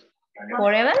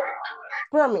forever.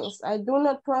 Promise. I do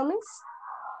not promise.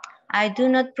 I do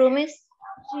not promise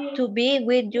to be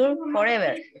with you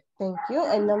forever. Thank you.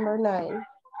 And number 9.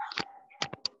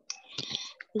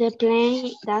 The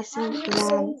plane doesn't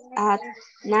land at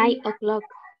 9 o'clock.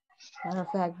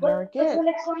 Perfect. Very good.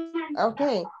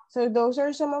 Okay. So those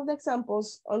are some of the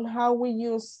examples on how we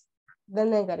use the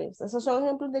negatives. Esos son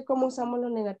ejemplos de cómo usamos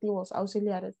los negativos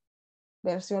auxiliares.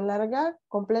 Versión larga,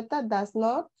 completa, does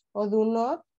not o do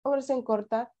not. O versión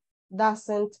corta,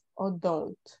 doesn't or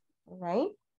don't. All right?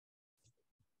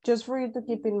 Just for you to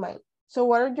keep in mind. So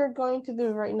what you're going to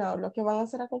do right now, lo que van a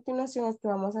hacer a continuación es que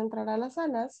vamos a entrar a las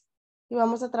salas y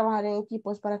vamos a trabajar en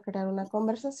equipos para crear una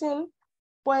conversación.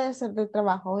 Puede ser de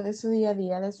trabajo, de su día a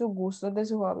día, de sus gustos, de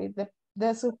sus hobbies,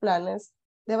 de sus planes,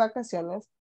 de vacaciones,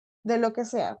 de lo que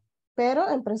sea. Pero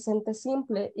en presente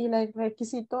simple y el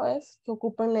requisito es que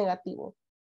ocupen negativo.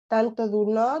 Tanto do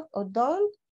not o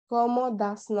don't como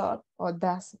does not o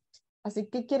doesn't. Así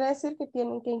que quiere decir que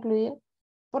tienen que incluir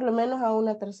por lo menos a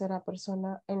una tercera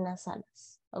persona en las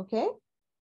salas. ¿Ok?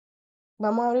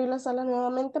 Vamos a abrir la sala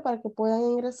nuevamente para que puedan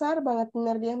ingresar. Van a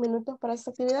tener 10 minutos para esta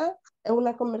actividad. Es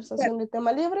una conversación de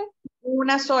tema libre.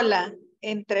 Una sola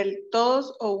entre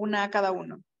todos o una cada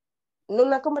uno.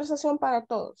 Una conversación para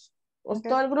todos. Ok.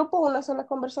 Todo el grupo, una sola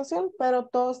conversación, pero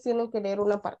todos tienen que leer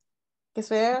una parte. Que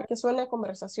suene a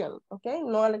conversación, ¿ok?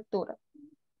 No a lectura.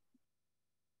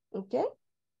 ¿Ok?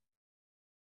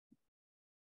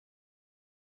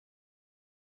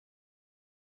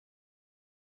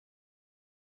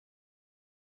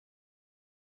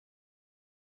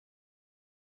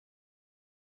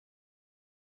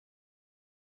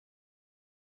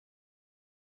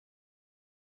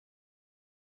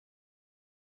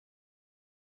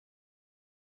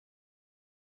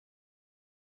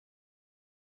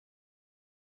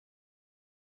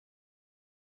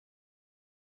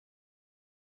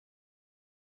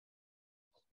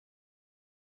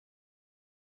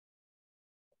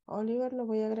 Oliver lo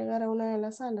voy a agregar a una de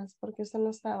las salas porque usted no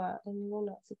estaba en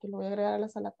ninguna, así que lo voy a agregar a la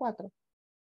sala 4.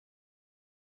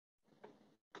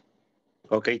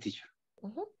 Ok, teacher.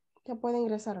 Ya puede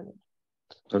ingresar, Oliver.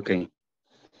 Ok.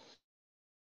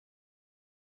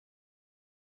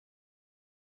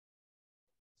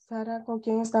 Sara, ¿con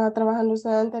quién estaba trabajando usted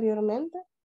anteriormente?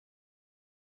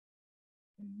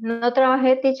 No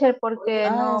trabajé, teacher, porque Ah,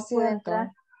 es no pude cierto.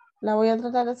 entrar. La voy a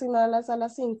tratar de asignar a la sala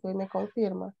 5 y me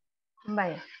confirma.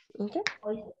 Vaya. ¿Ok?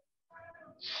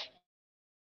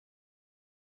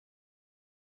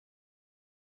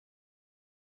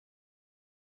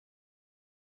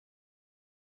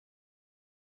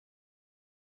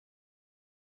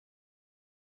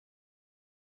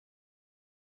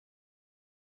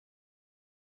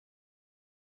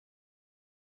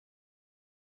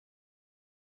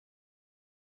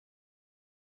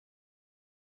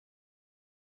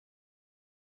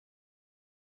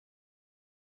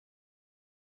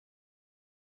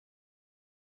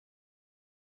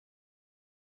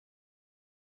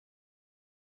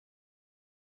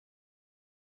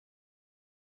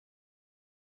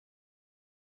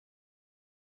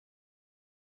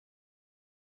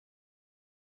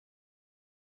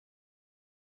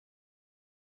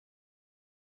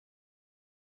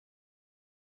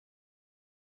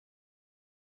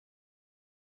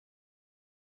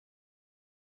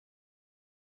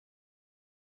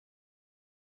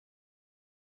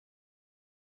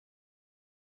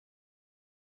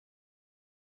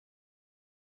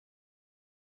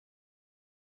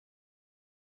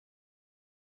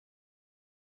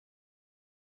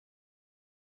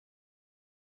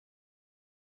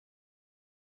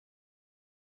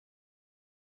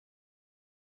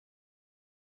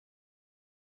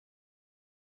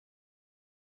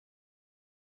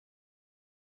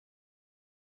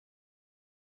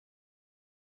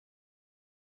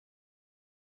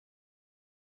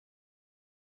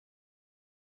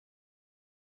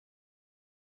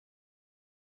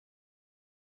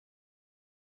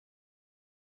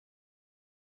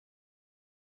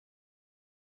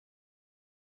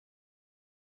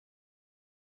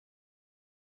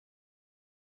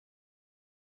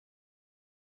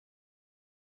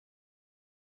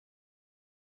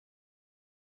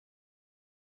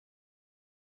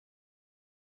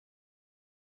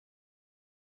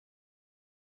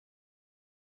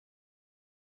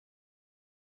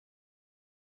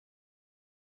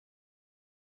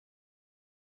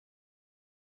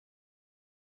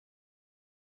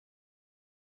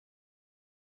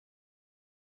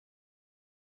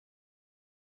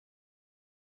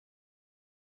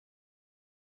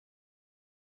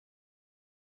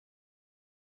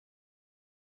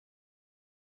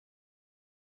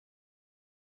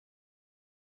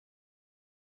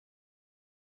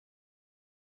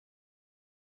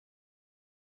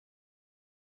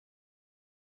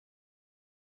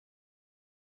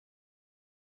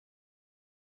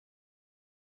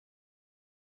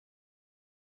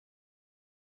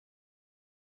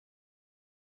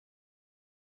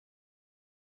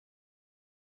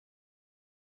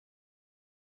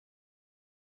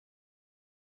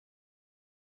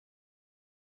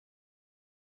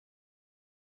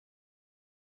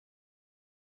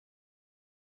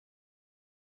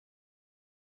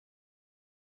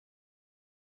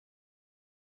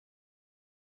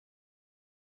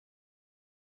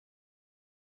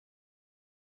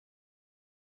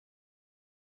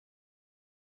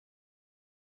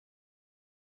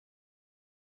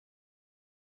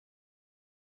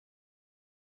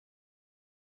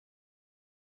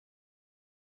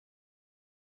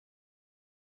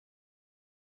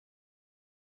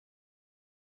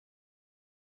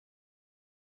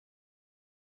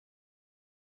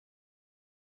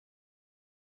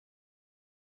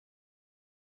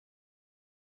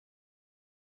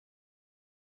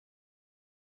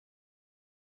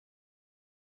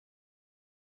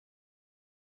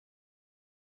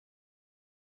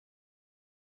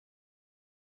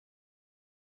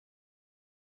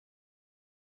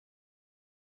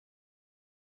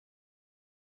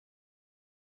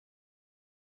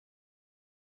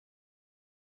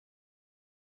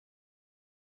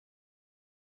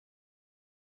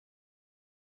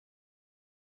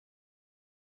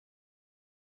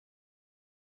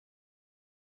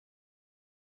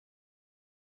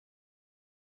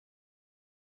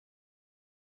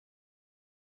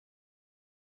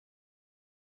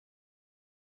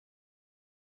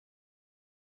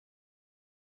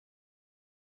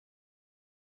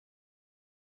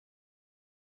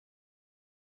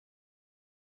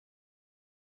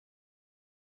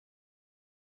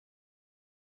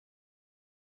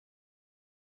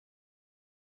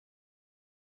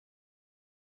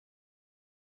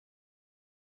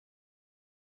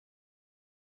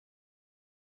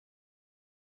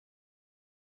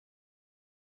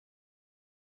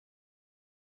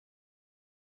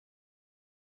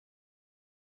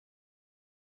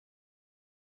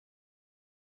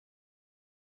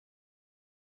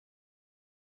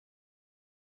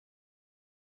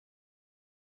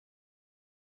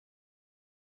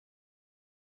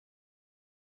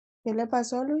 ¿Qué le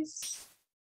pasó, Luis?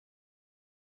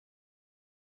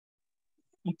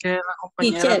 Es que la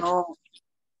compañera Teacher.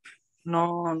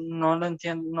 no lo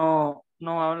entiendo,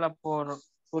 no habla por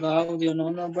audio,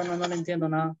 bueno, no le entiendo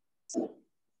nada.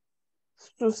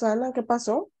 Susana, ¿qué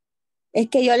pasó? Es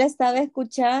que yo le estaba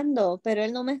escuchando, pero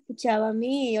él no me escuchaba a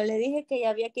mí. Yo le dije que ya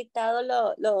había quitado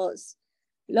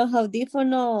los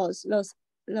audífonos, los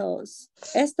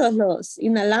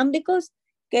inalámbricos,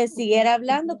 que siguiera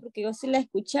hablando porque yo sí la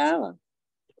escuchaba.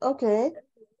 Ok.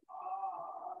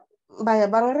 Vaya,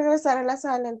 van a regresar a la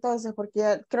sala entonces,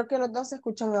 porque creo que los dos se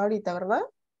escuchan ahorita, ¿verdad?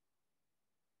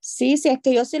 Sí, sí, es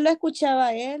que yo sí lo escuchaba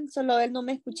a él, solo él no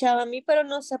me escuchaba a mí, pero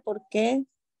no sé por qué.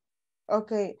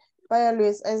 Ok. Vaya,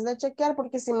 Luis, es de chequear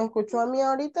porque si me escuchó a mí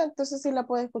ahorita, entonces sí la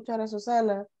puede escuchar a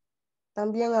Susana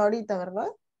también ahorita, ¿verdad?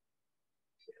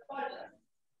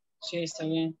 Sí, está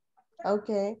bien. Ok.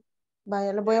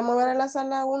 Vaya, les voy a mover a la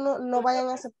sala 1. No vayan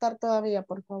a aceptar todavía,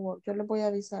 por favor. Yo les voy a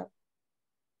avisar.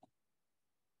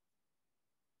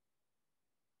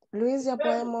 Luis ya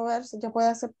puede moverse, ya puede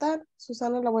aceptar.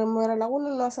 Susana la voy a mover a la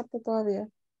 1. No acepte todavía.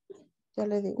 Ya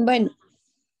le digo. Bueno,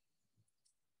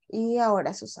 Y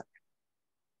ahora, Susana.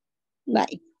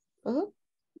 bye. Ujú.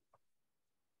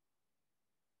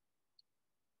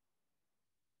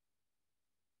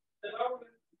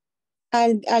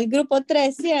 Al grupo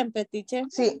 3 siempre, teacher.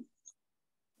 Sí.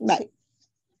 Bye. Sí.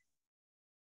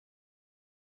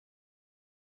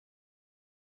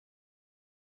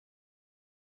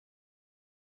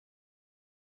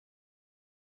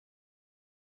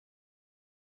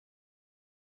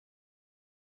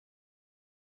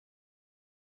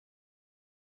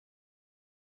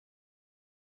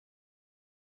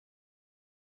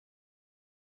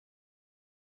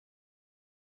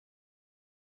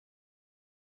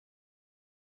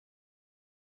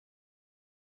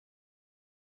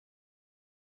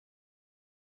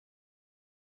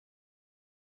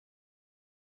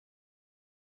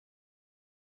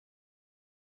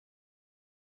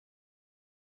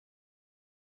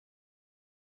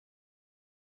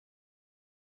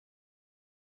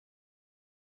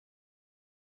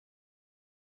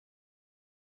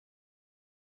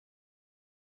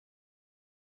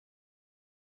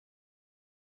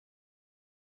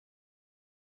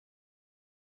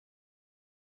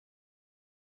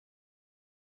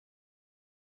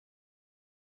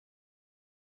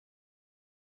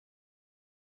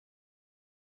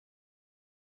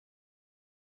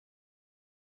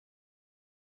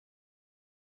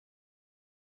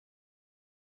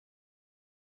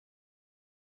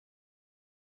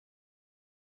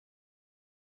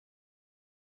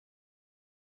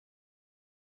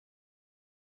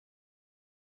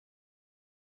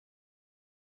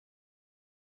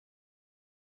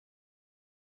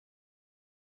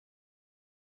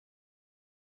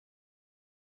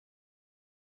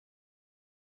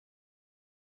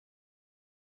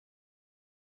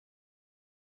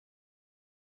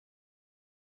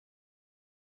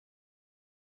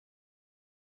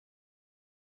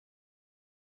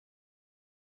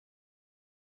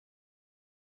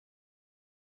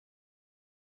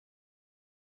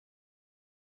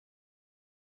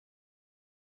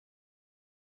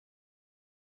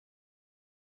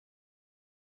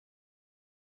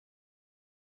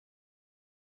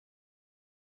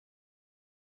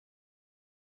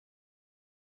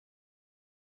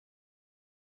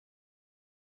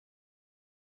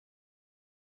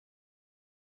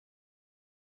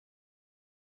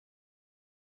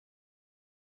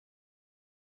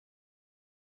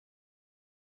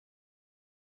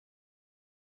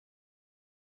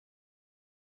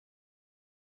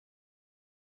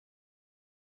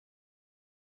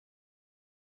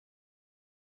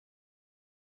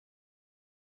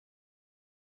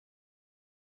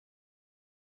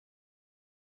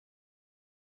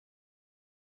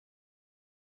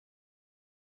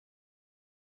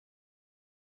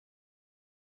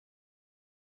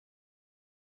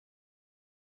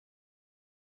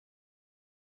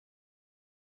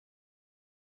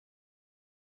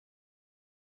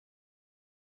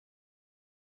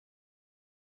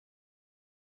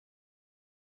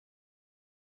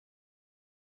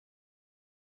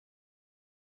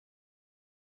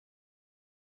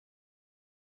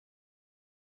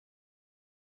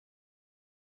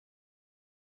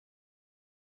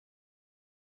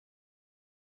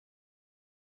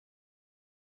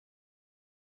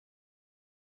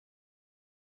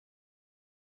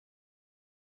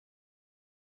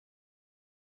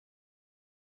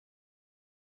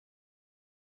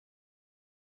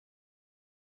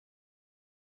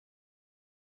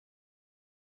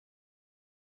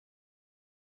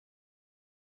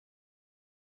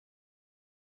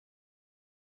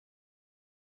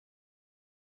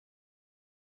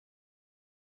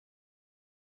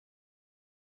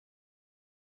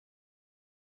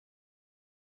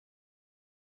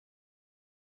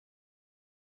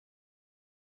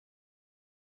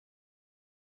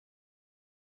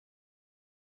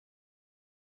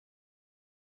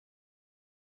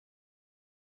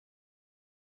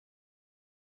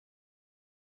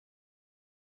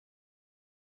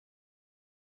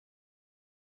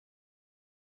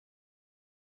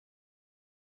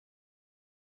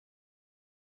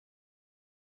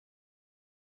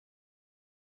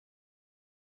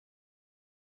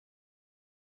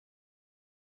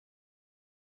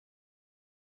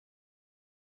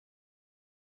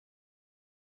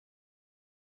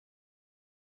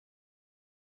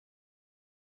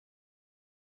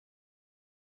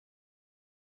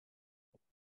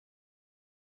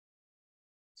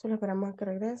 Solo esperamos a que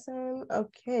regresen.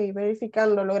 Ok,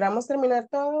 verificando. ¿Logramos terminar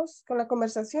todos con la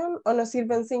conversación o nos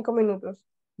sirven 5 minutos?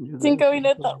 5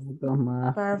 minutos.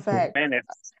 Más. Perfect.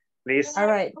 Minutes, please. All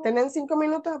right. Tienen 5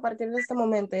 minutos a partir de este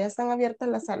momento. Ya están abiertas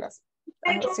las salas.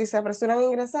 Si se apresuran a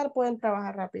ingresar, pueden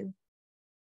trabajar rápido.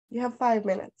 You have 5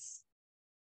 minutes.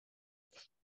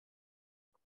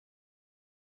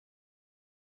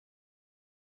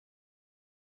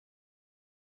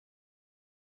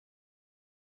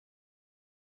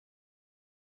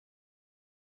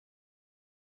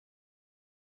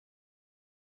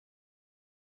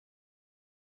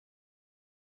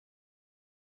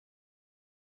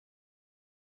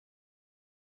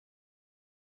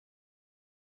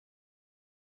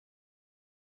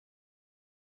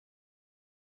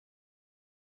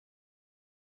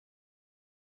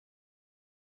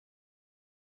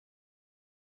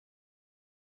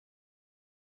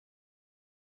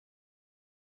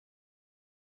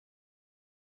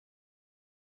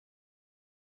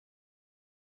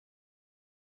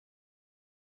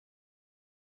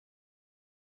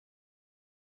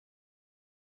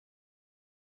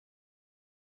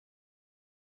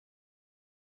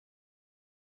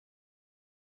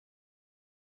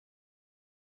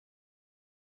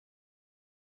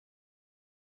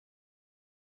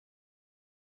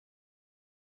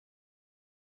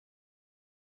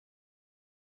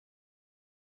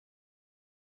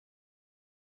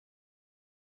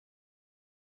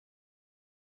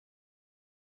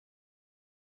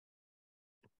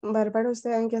 Bárbara,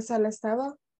 ¿usted en qué sala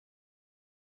estaba?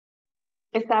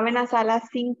 Estaba en la sala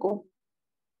 5.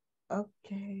 Ok,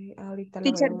 ahorita lo voy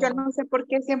a Teacher, yo mover. no sé por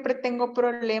qué siempre tengo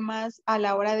problemas a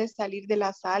la hora de salir de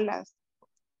las salas.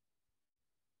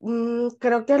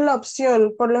 Creo que es la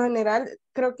opción. Por lo general,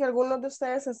 creo que algunos de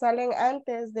ustedes se salen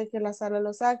antes de que la sala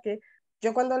lo saque.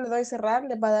 Yo cuando le doy cerrar,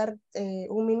 les va a dar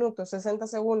 1 minuto, 60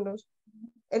 segundos.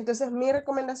 Entonces, mi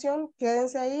recomendación,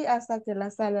 quédense ahí hasta que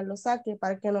la sala lo saque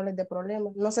para que no les dé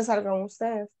problemas. No se salgan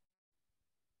ustedes.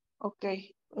 Ok.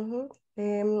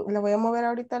 La voy a mover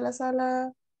ahorita a la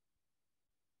sala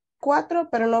 4,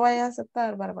 pero no vaya a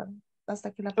aceptar, Bárbara,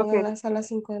 hasta que la pongan en la sala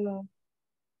 5 de nuevo.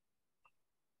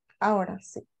 Ahora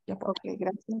sí, ya puedo. Ok,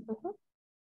 gracias.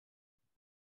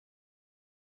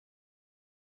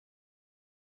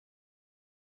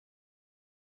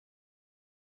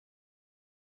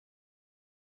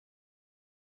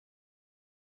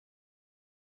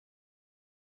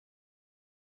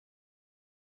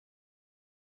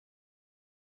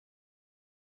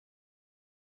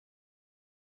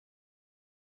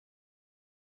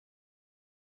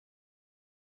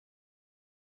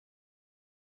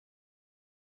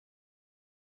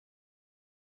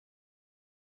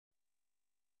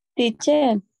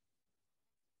 Teacher,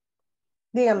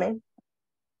 Dígame.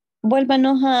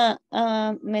 vuélvanos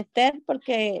a meter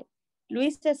porque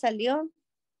Luis se salió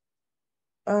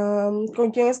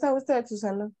 ¿Con quién está usted,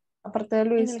 Susana? Aparte de en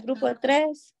Luis. el grupo de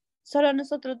 3, solo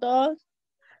nosotros 2.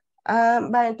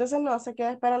 Va, entonces no, se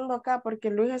queda esperando acá porque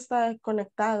Luis está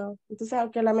desconectado. Entonces,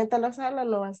 aunque la meta a la sala,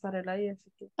 no va a estar él ahí, así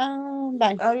que.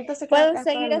 Vale. Ahorita se queda ¿Puedo acá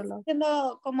seguir esperándolo.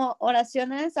 haciendo como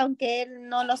oraciones aunque él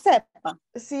no lo sepa?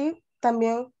 Sí,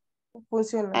 también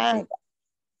funciona, sí.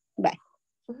 Vale.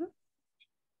 Ujú.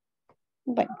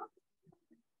 Bueno.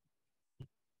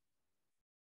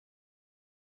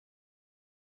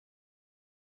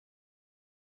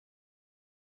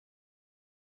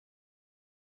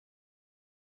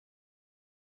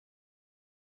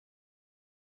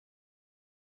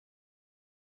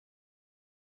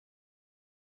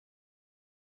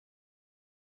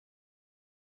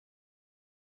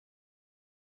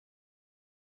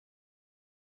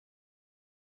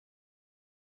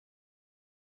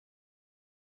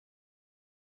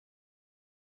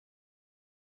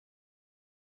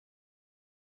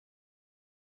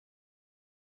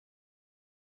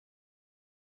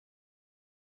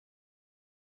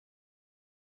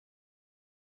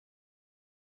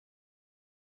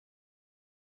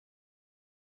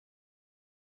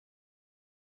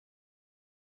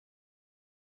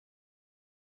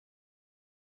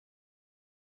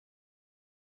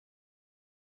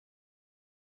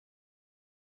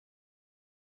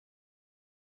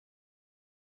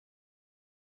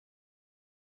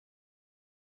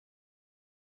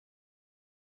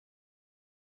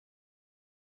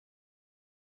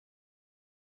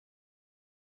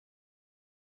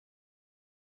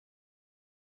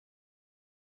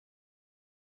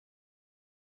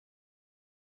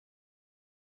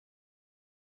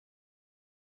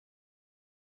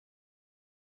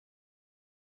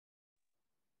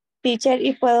 Teacher,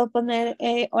 y puedo poner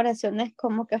oraciones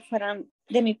como que fueran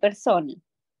de mi persona.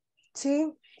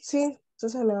 Sí,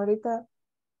 Susana, ahorita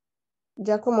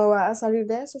Ya como va a salir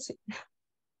de eso, sí.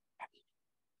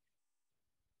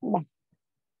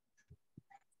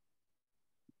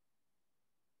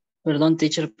 Perdón,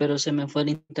 teacher, pero se me fue el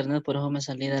internet, por eso me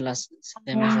salí de la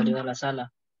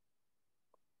sala.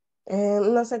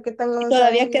 No sé qué tan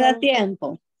Todavía avanzados queda van.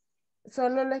 tiempo.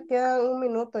 Solo les queda 1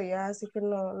 minuto ya, así que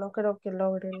no creo que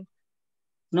logren.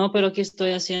 No, pero aquí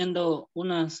estoy haciendo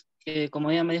unas que, como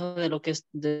ella me dijo de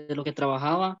lo que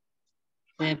trabajaba,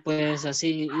 pues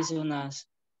así hice unas.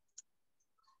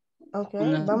 Ok,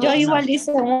 Yo vamos. igual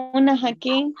hice unas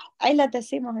aquí. Ahí las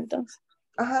decimos entonces.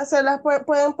 Ajá, se las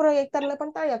pueden proyectar la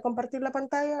pantalla, compartir la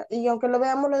pantalla y aunque lo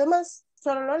veamos lo demás,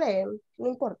 solo lo leen, no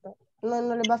importa,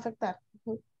 no les va a afectar.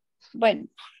 Ujú. Bueno.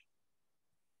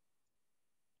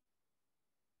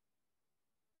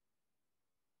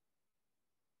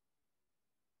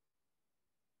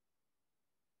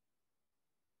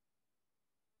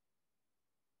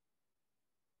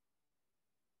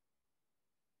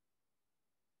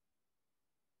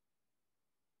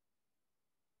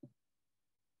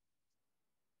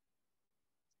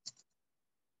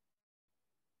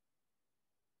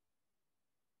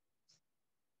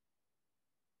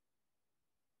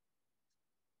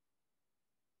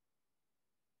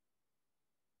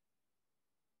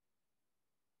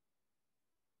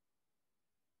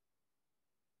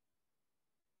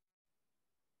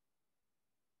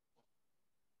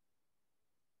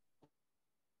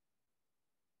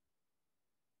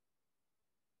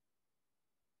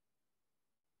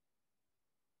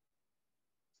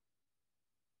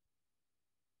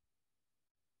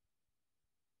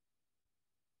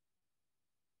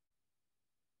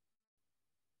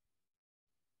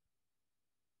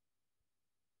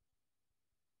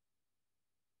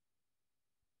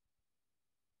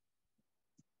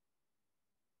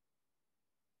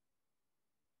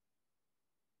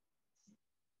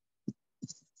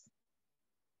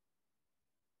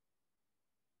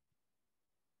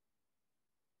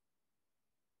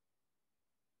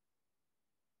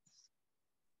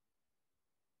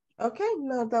 Ok,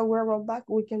 now that we're all back,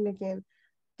 we can begin.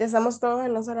 Ya estamos todos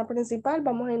en la sala principal,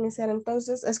 vamos a iniciar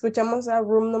entonces. Escuchamos a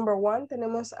room number 1,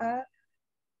 tenemos a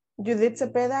Judith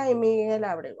Cepeda y Miguel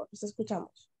Ábrego, los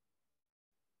escuchamos.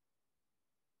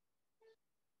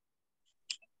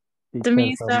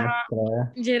 También está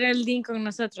Geraldine con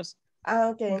nosotros. Ah,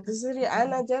 ok, entonces sería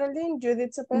Ana Geraldine,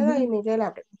 Judith Cepeda y Miguel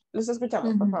Ábrego. Los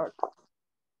escuchamos, por favor.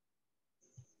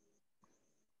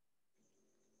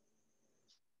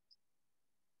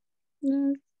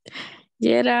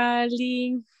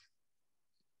 Geraldine.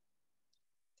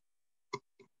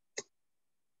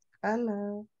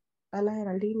 Ana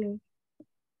Geraldine.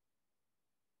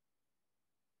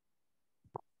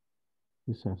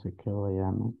 Quizás se quedó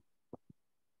allá, ¿no?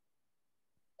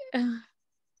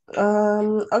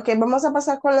 Ok, vamos a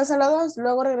pasar con los saludos,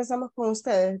 luego regresamos con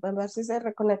ustedes para ver si se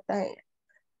reconecta ella.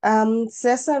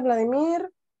 César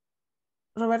Vladimir,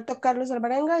 Roberto Carlos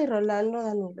Alvarenga y Rolando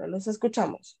Danilo, los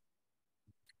escuchamos.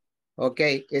 Ok,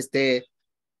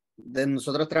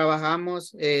 nosotros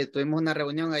trabajamos, tuvimos una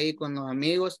reunión ahí con los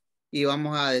amigos y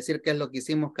vamos a decir qué es lo que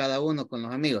hicimos cada uno con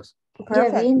los amigos.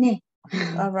 Perfect.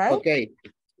 All right. Okay,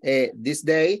 this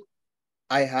day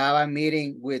I have a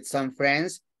meeting with some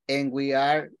friends and we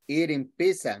are eating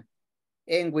pizza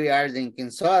and we are drinking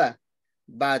soda,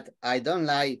 but I don't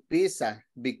like pizza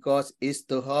because it's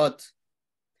too hot.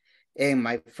 And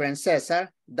my friend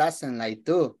Cesar doesn't like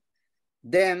too.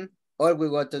 Then or we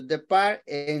go to the park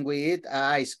and we eat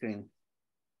ice cream.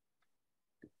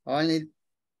 Only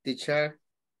teacher,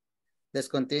 let's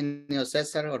continue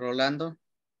Cesar or Rolando.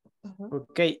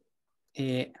 Okay.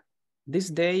 This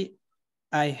day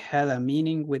I had a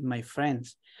meeting with my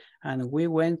friends and we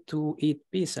went to eat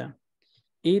pizza.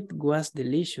 It was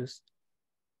delicious,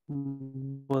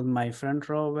 but my friend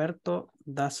Roberto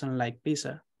doesn't like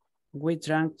pizza. We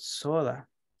drank soda.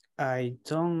 I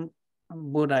don't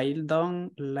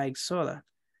like soda.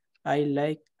 I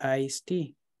like iced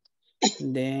tea.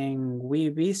 Then we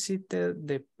visited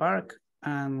the park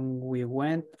and we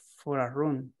went for a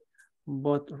run.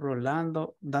 But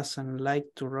Rolando doesn't like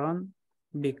to run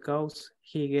because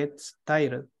he gets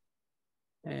tired.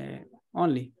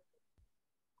 Only.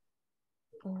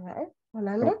 All right.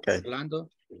 Rolando? Okay. Rolando.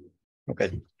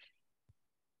 Okay.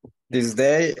 This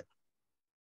day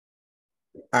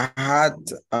I had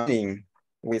a meeting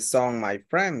with some of my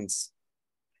friends.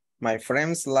 My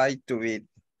friends like to eat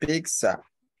pizza,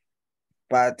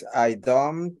 but I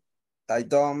don't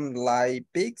like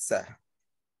pizza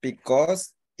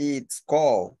because it's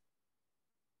cold.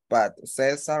 But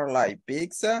Cesar like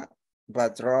pizza,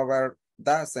 but Robert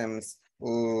doesn't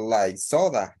like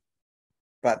soda.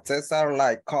 But Cesar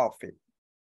like coffee.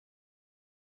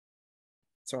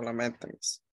 Solamente,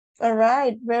 Miss. All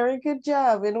right, very good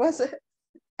job. It was,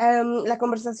 la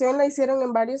conversación la hicieron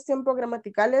en varios tiempos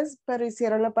gramaticales, pero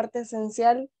hicieron la parte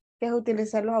esencial, que es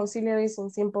utilizar los auxiliaries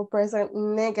en simple present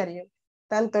negative,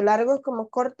 tanto largos como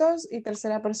cortos, y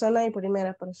tercera persona y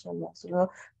primera persona. So,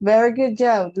 very good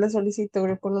job. Le solicito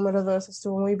grupo número 2,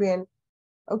 estuvo muy bien.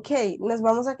 Ok, nos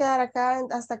vamos a quedar acá,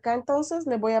 hasta acá entonces.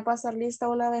 Les voy a pasar lista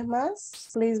una vez más.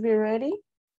 Please be ready.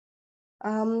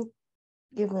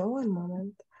 Give me one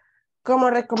moment.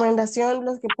 Como recomendación,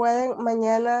 los que pueden,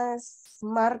 mañana es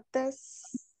martes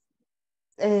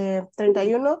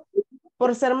 31.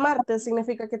 Por ser martes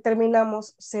significa que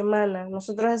terminamos semana.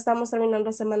 Nosotros estamos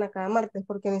terminando semana cada martes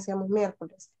porque iniciamos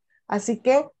miércoles. Así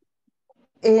que,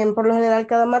 por lo general,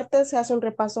 cada martes se hace un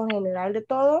repaso general de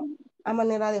todo a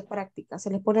manera de práctica.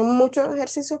 Se les ponen muchos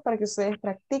ejercicios para que ustedes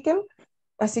practiquen.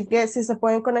 Así que si se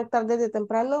pueden conectar desde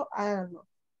temprano, háganlo.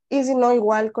 Y si no,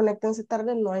 igual conéctense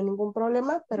tarde, no hay ningún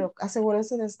problema, pero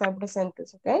asegúrense de estar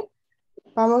presentes, ¿ok?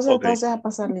 Vamos entonces a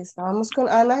pasar lista. Vamos con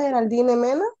Ana Geraldine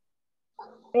Mena.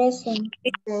 Present.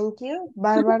 Thank you.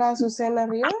 Bárbara Azucena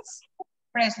Rivas.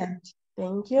 Present.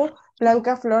 Thank you.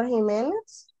 Blanca Flor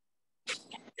Jiménez.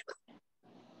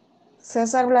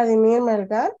 César Vladimir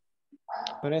Melgar.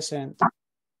 Present.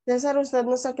 César, usted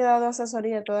no se ha quedado a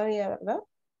asesoría todavía, ¿verdad?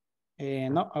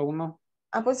 No, aún no.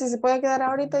 Ah, pues si se puede quedar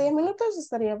ahorita 10 minutos,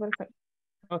 estaría perfecto.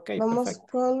 Ok, Vamos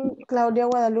perfecto. con Claudia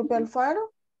Guadalupe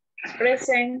Alfaro.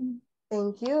 Present.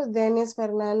 Thank you. Denis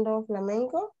Fernando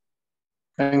Flamenco.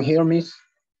 I'm here, Miss.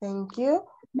 Thank you.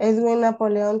 Edwin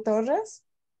Napoleón Torres.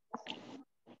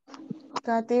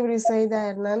 Katy Briseida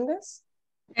Hernández.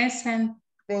 Present.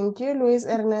 Thank you. Luis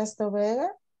Ernesto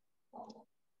Vega.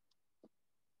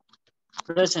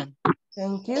 Present.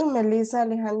 Thank you. Melissa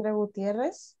Alejandra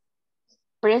Gutiérrez.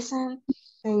 Present.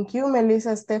 Thank you.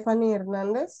 Melissa Stephanie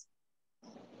Hernández.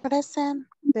 Present.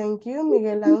 Thank you.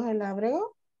 Miguel Ángel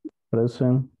Abrego.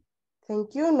 Present.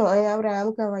 Thank you. Noé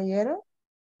Abraham Caballero.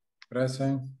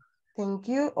 Present. Thank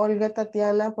you. Olga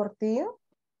Tatiana Portillo.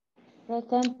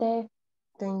 Presente.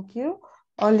 Thank you.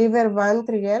 Oliver Van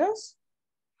Trigueros.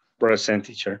 Present,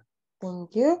 teacher.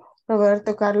 Thank you.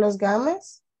 Roberto Carlos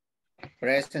Gámez.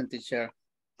 Present, teacher.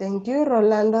 Thank you.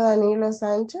 Rolando Danilo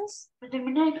Sánchez.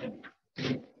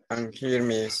 I'm here,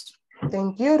 Miss.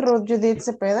 Thank you. Ruth Judith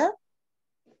Cepeda.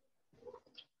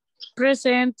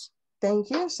 Present. Thank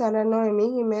you. Sara Noemí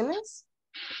Jiménez.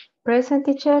 Present,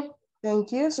 teacher.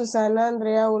 Thank you. Susana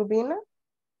Andrea Urbina.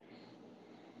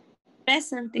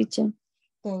 Present, teacher.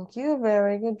 Thank you.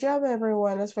 Very good job,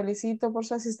 everyone. Les felicito por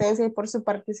su asistencia y por su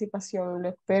participación.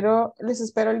 Les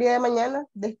espero el día de mañana.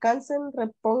 Descansen,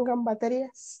 repongan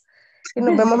baterías. Y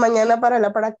nos vemos mañana para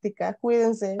la práctica.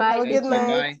 Cuídense. Bye, Have a good teacher.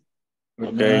 night.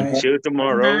 Good Okay, night. see you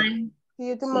tomorrow. See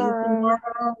you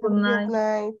tomorrow. Good night. Good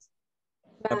night.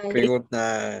 Happy good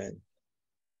night.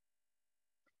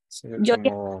 See you Yo ya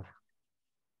tomorrow.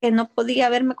 que no podía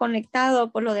haberme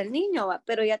conectado por lo del niño, ¿va?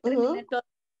 Pero ya terminé todas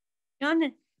las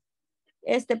acciones.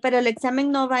 Pero el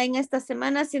examen no va en esta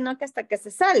semana, sino que hasta que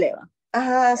se sale, ¿va?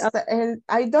 Ajá,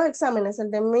 hay 2 exámenes, el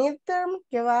de midterm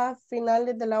que va a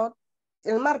finales de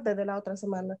el martes de la otra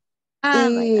semana.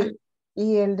 Vaya.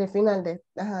 Y el de final de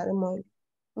módulo.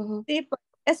 Ujú. Sí, pues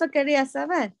eso quería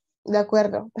saber. De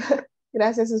acuerdo.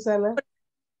 Gracias, Susana.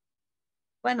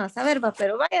 Bueno, a saber, va,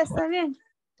 pero vaya, está bien.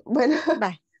 Bueno,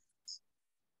 Bye.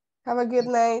 have a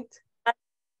good night.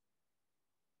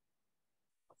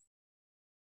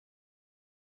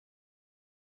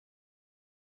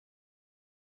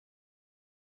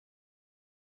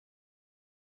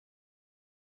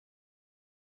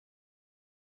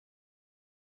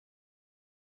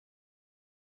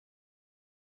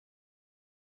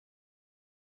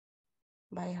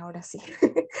 Vaya, ahora sí.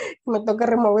 Me toca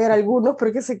remover algunos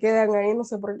porque se quedan ahí, no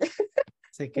sé por qué.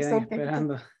 Se quedan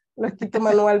esperando. Los quito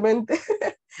manualmente.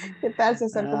 ¿Qué tal,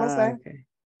 César? ¿Cómo estás? Okay.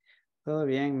 Todo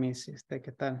bien, Miss. ¿Usted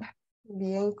qué tal?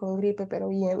 Bien, con gripe, pero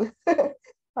bien.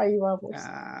 Ahí vamos.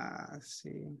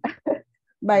 Sí.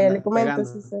 Vaya, Anda le comento,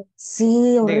 pegando. César.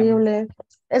 Sí, horrible. Dígame.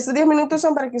 Estos 10 minutos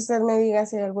son para que usted me diga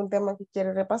si hay algún tema que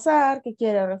quiere repasar, que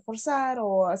quiere reforzar,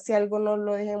 o si algo no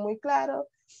lo dejé muy claro,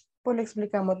 pues lo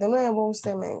explicamos de nuevo,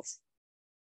 usted me dice.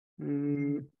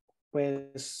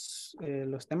 Pues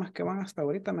los temas que van hasta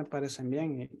ahorita me parecen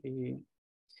bien y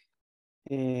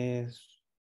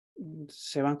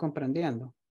se van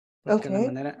comprendiendo. Porque Ok.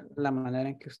 la manera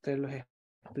en que usted los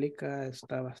explica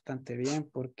está bastante bien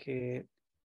porque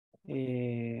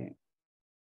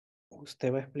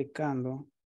usted va explicando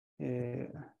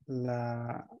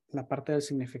la parte del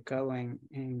significado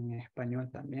en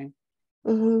español también.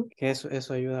 Que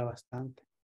eso ayuda bastante.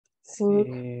 Sí.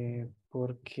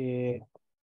 Porque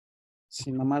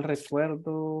si no mal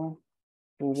recuerdo,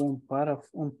 hubo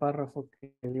un párrafo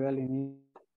que dio al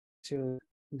inicio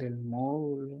del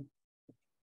módulo,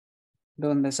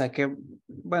 donde saqué,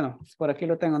 bueno, por aquí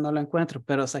lo tengo, no lo encuentro,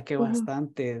 pero saqué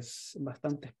bastantes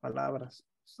palabras,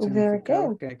 Very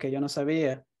significados good. que yo no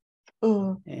sabía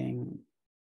en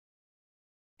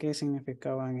qué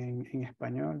significaban en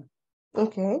español.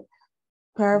 Ok,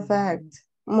 perfect.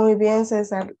 Muy bien,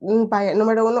 César. Vaya,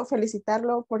 número uno,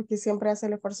 felicitarlo porque siempre hace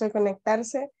el esfuerzo de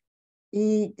conectarse.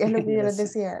 Y es lo que yo les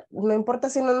Gracias. decía, no importa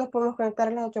si no nos podemos conectar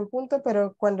a las 8 en punto,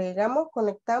 pero cuando llegamos,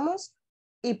 conectamos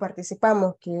y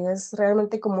participamos, que es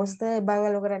realmente como ustedes van a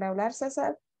lograr hablar,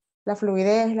 César. La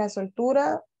fluidez, la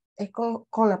soltura, es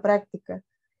con la práctica.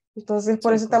 Entonces,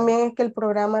 por Sí, eso correcto. también es que el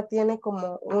programa tiene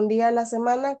como un día a la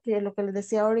semana, que es lo que les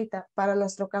decía ahorita, para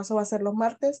nuestro caso va a ser los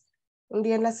martes, un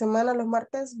día en la semana, los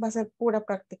martes, va a ser pura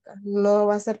práctica, no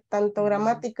va a ser tanto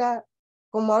gramática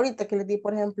como ahorita que les di,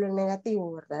 por ejemplo, el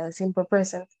negativo, ¿verdad? El simple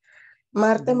present.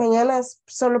 Martes, mañana es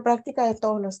solo práctica de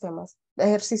todos los temas,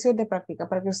 ejercicios de práctica,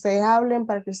 para que ustedes hablen,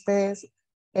 para que ustedes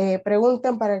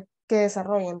pregunten, para que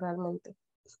desarrollen realmente.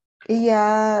 Y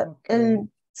ya el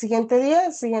siguiente día,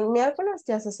 el siguiente miércoles,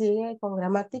 ya se sigue con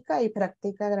gramática y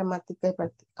práctica, gramática y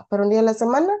práctica. Pero un día a la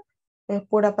semana es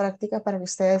pura práctica para que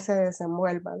ustedes se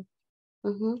desenvuelvan.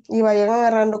 Y vayan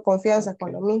agarrando confianza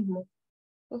con lo mismo.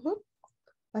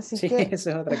 Así Sí, que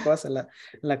esa es otra cosa,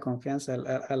 la confianza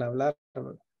al hablar.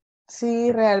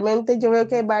 sí, realmente yo veo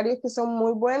que hay varios que son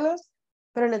muy buenos,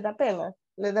 pero les da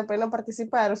pena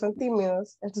participar o son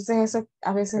tímidos. Entonces eso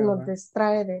a veces nos Cabal.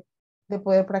 distrae de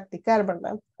poder practicar,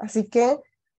 ¿verdad? Así que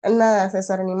nada,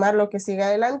 César, animarlo que siga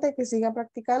adelante, que siga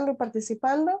practicando y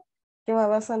participando, que va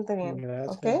bastante bien,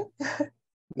 ¿ok? Gracias.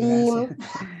 Y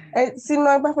Gracias. si no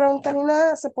hay más preguntas ni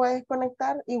nada, se puede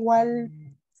desconectar. Igual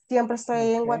siempre estoy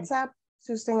ahí en Ok. WhatsApp.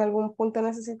 Si usted en algún punto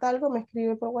necesita algo, me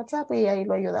escribe por WhatsApp y ahí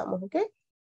lo ayudamos, ¿ok?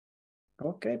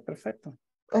 Ok, perfecto.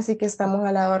 Así que estamos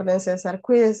a la orden, César.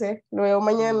 Cuídese. Lo veo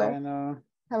mañana. Bueno,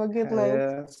 Have a good night.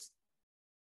 adiós.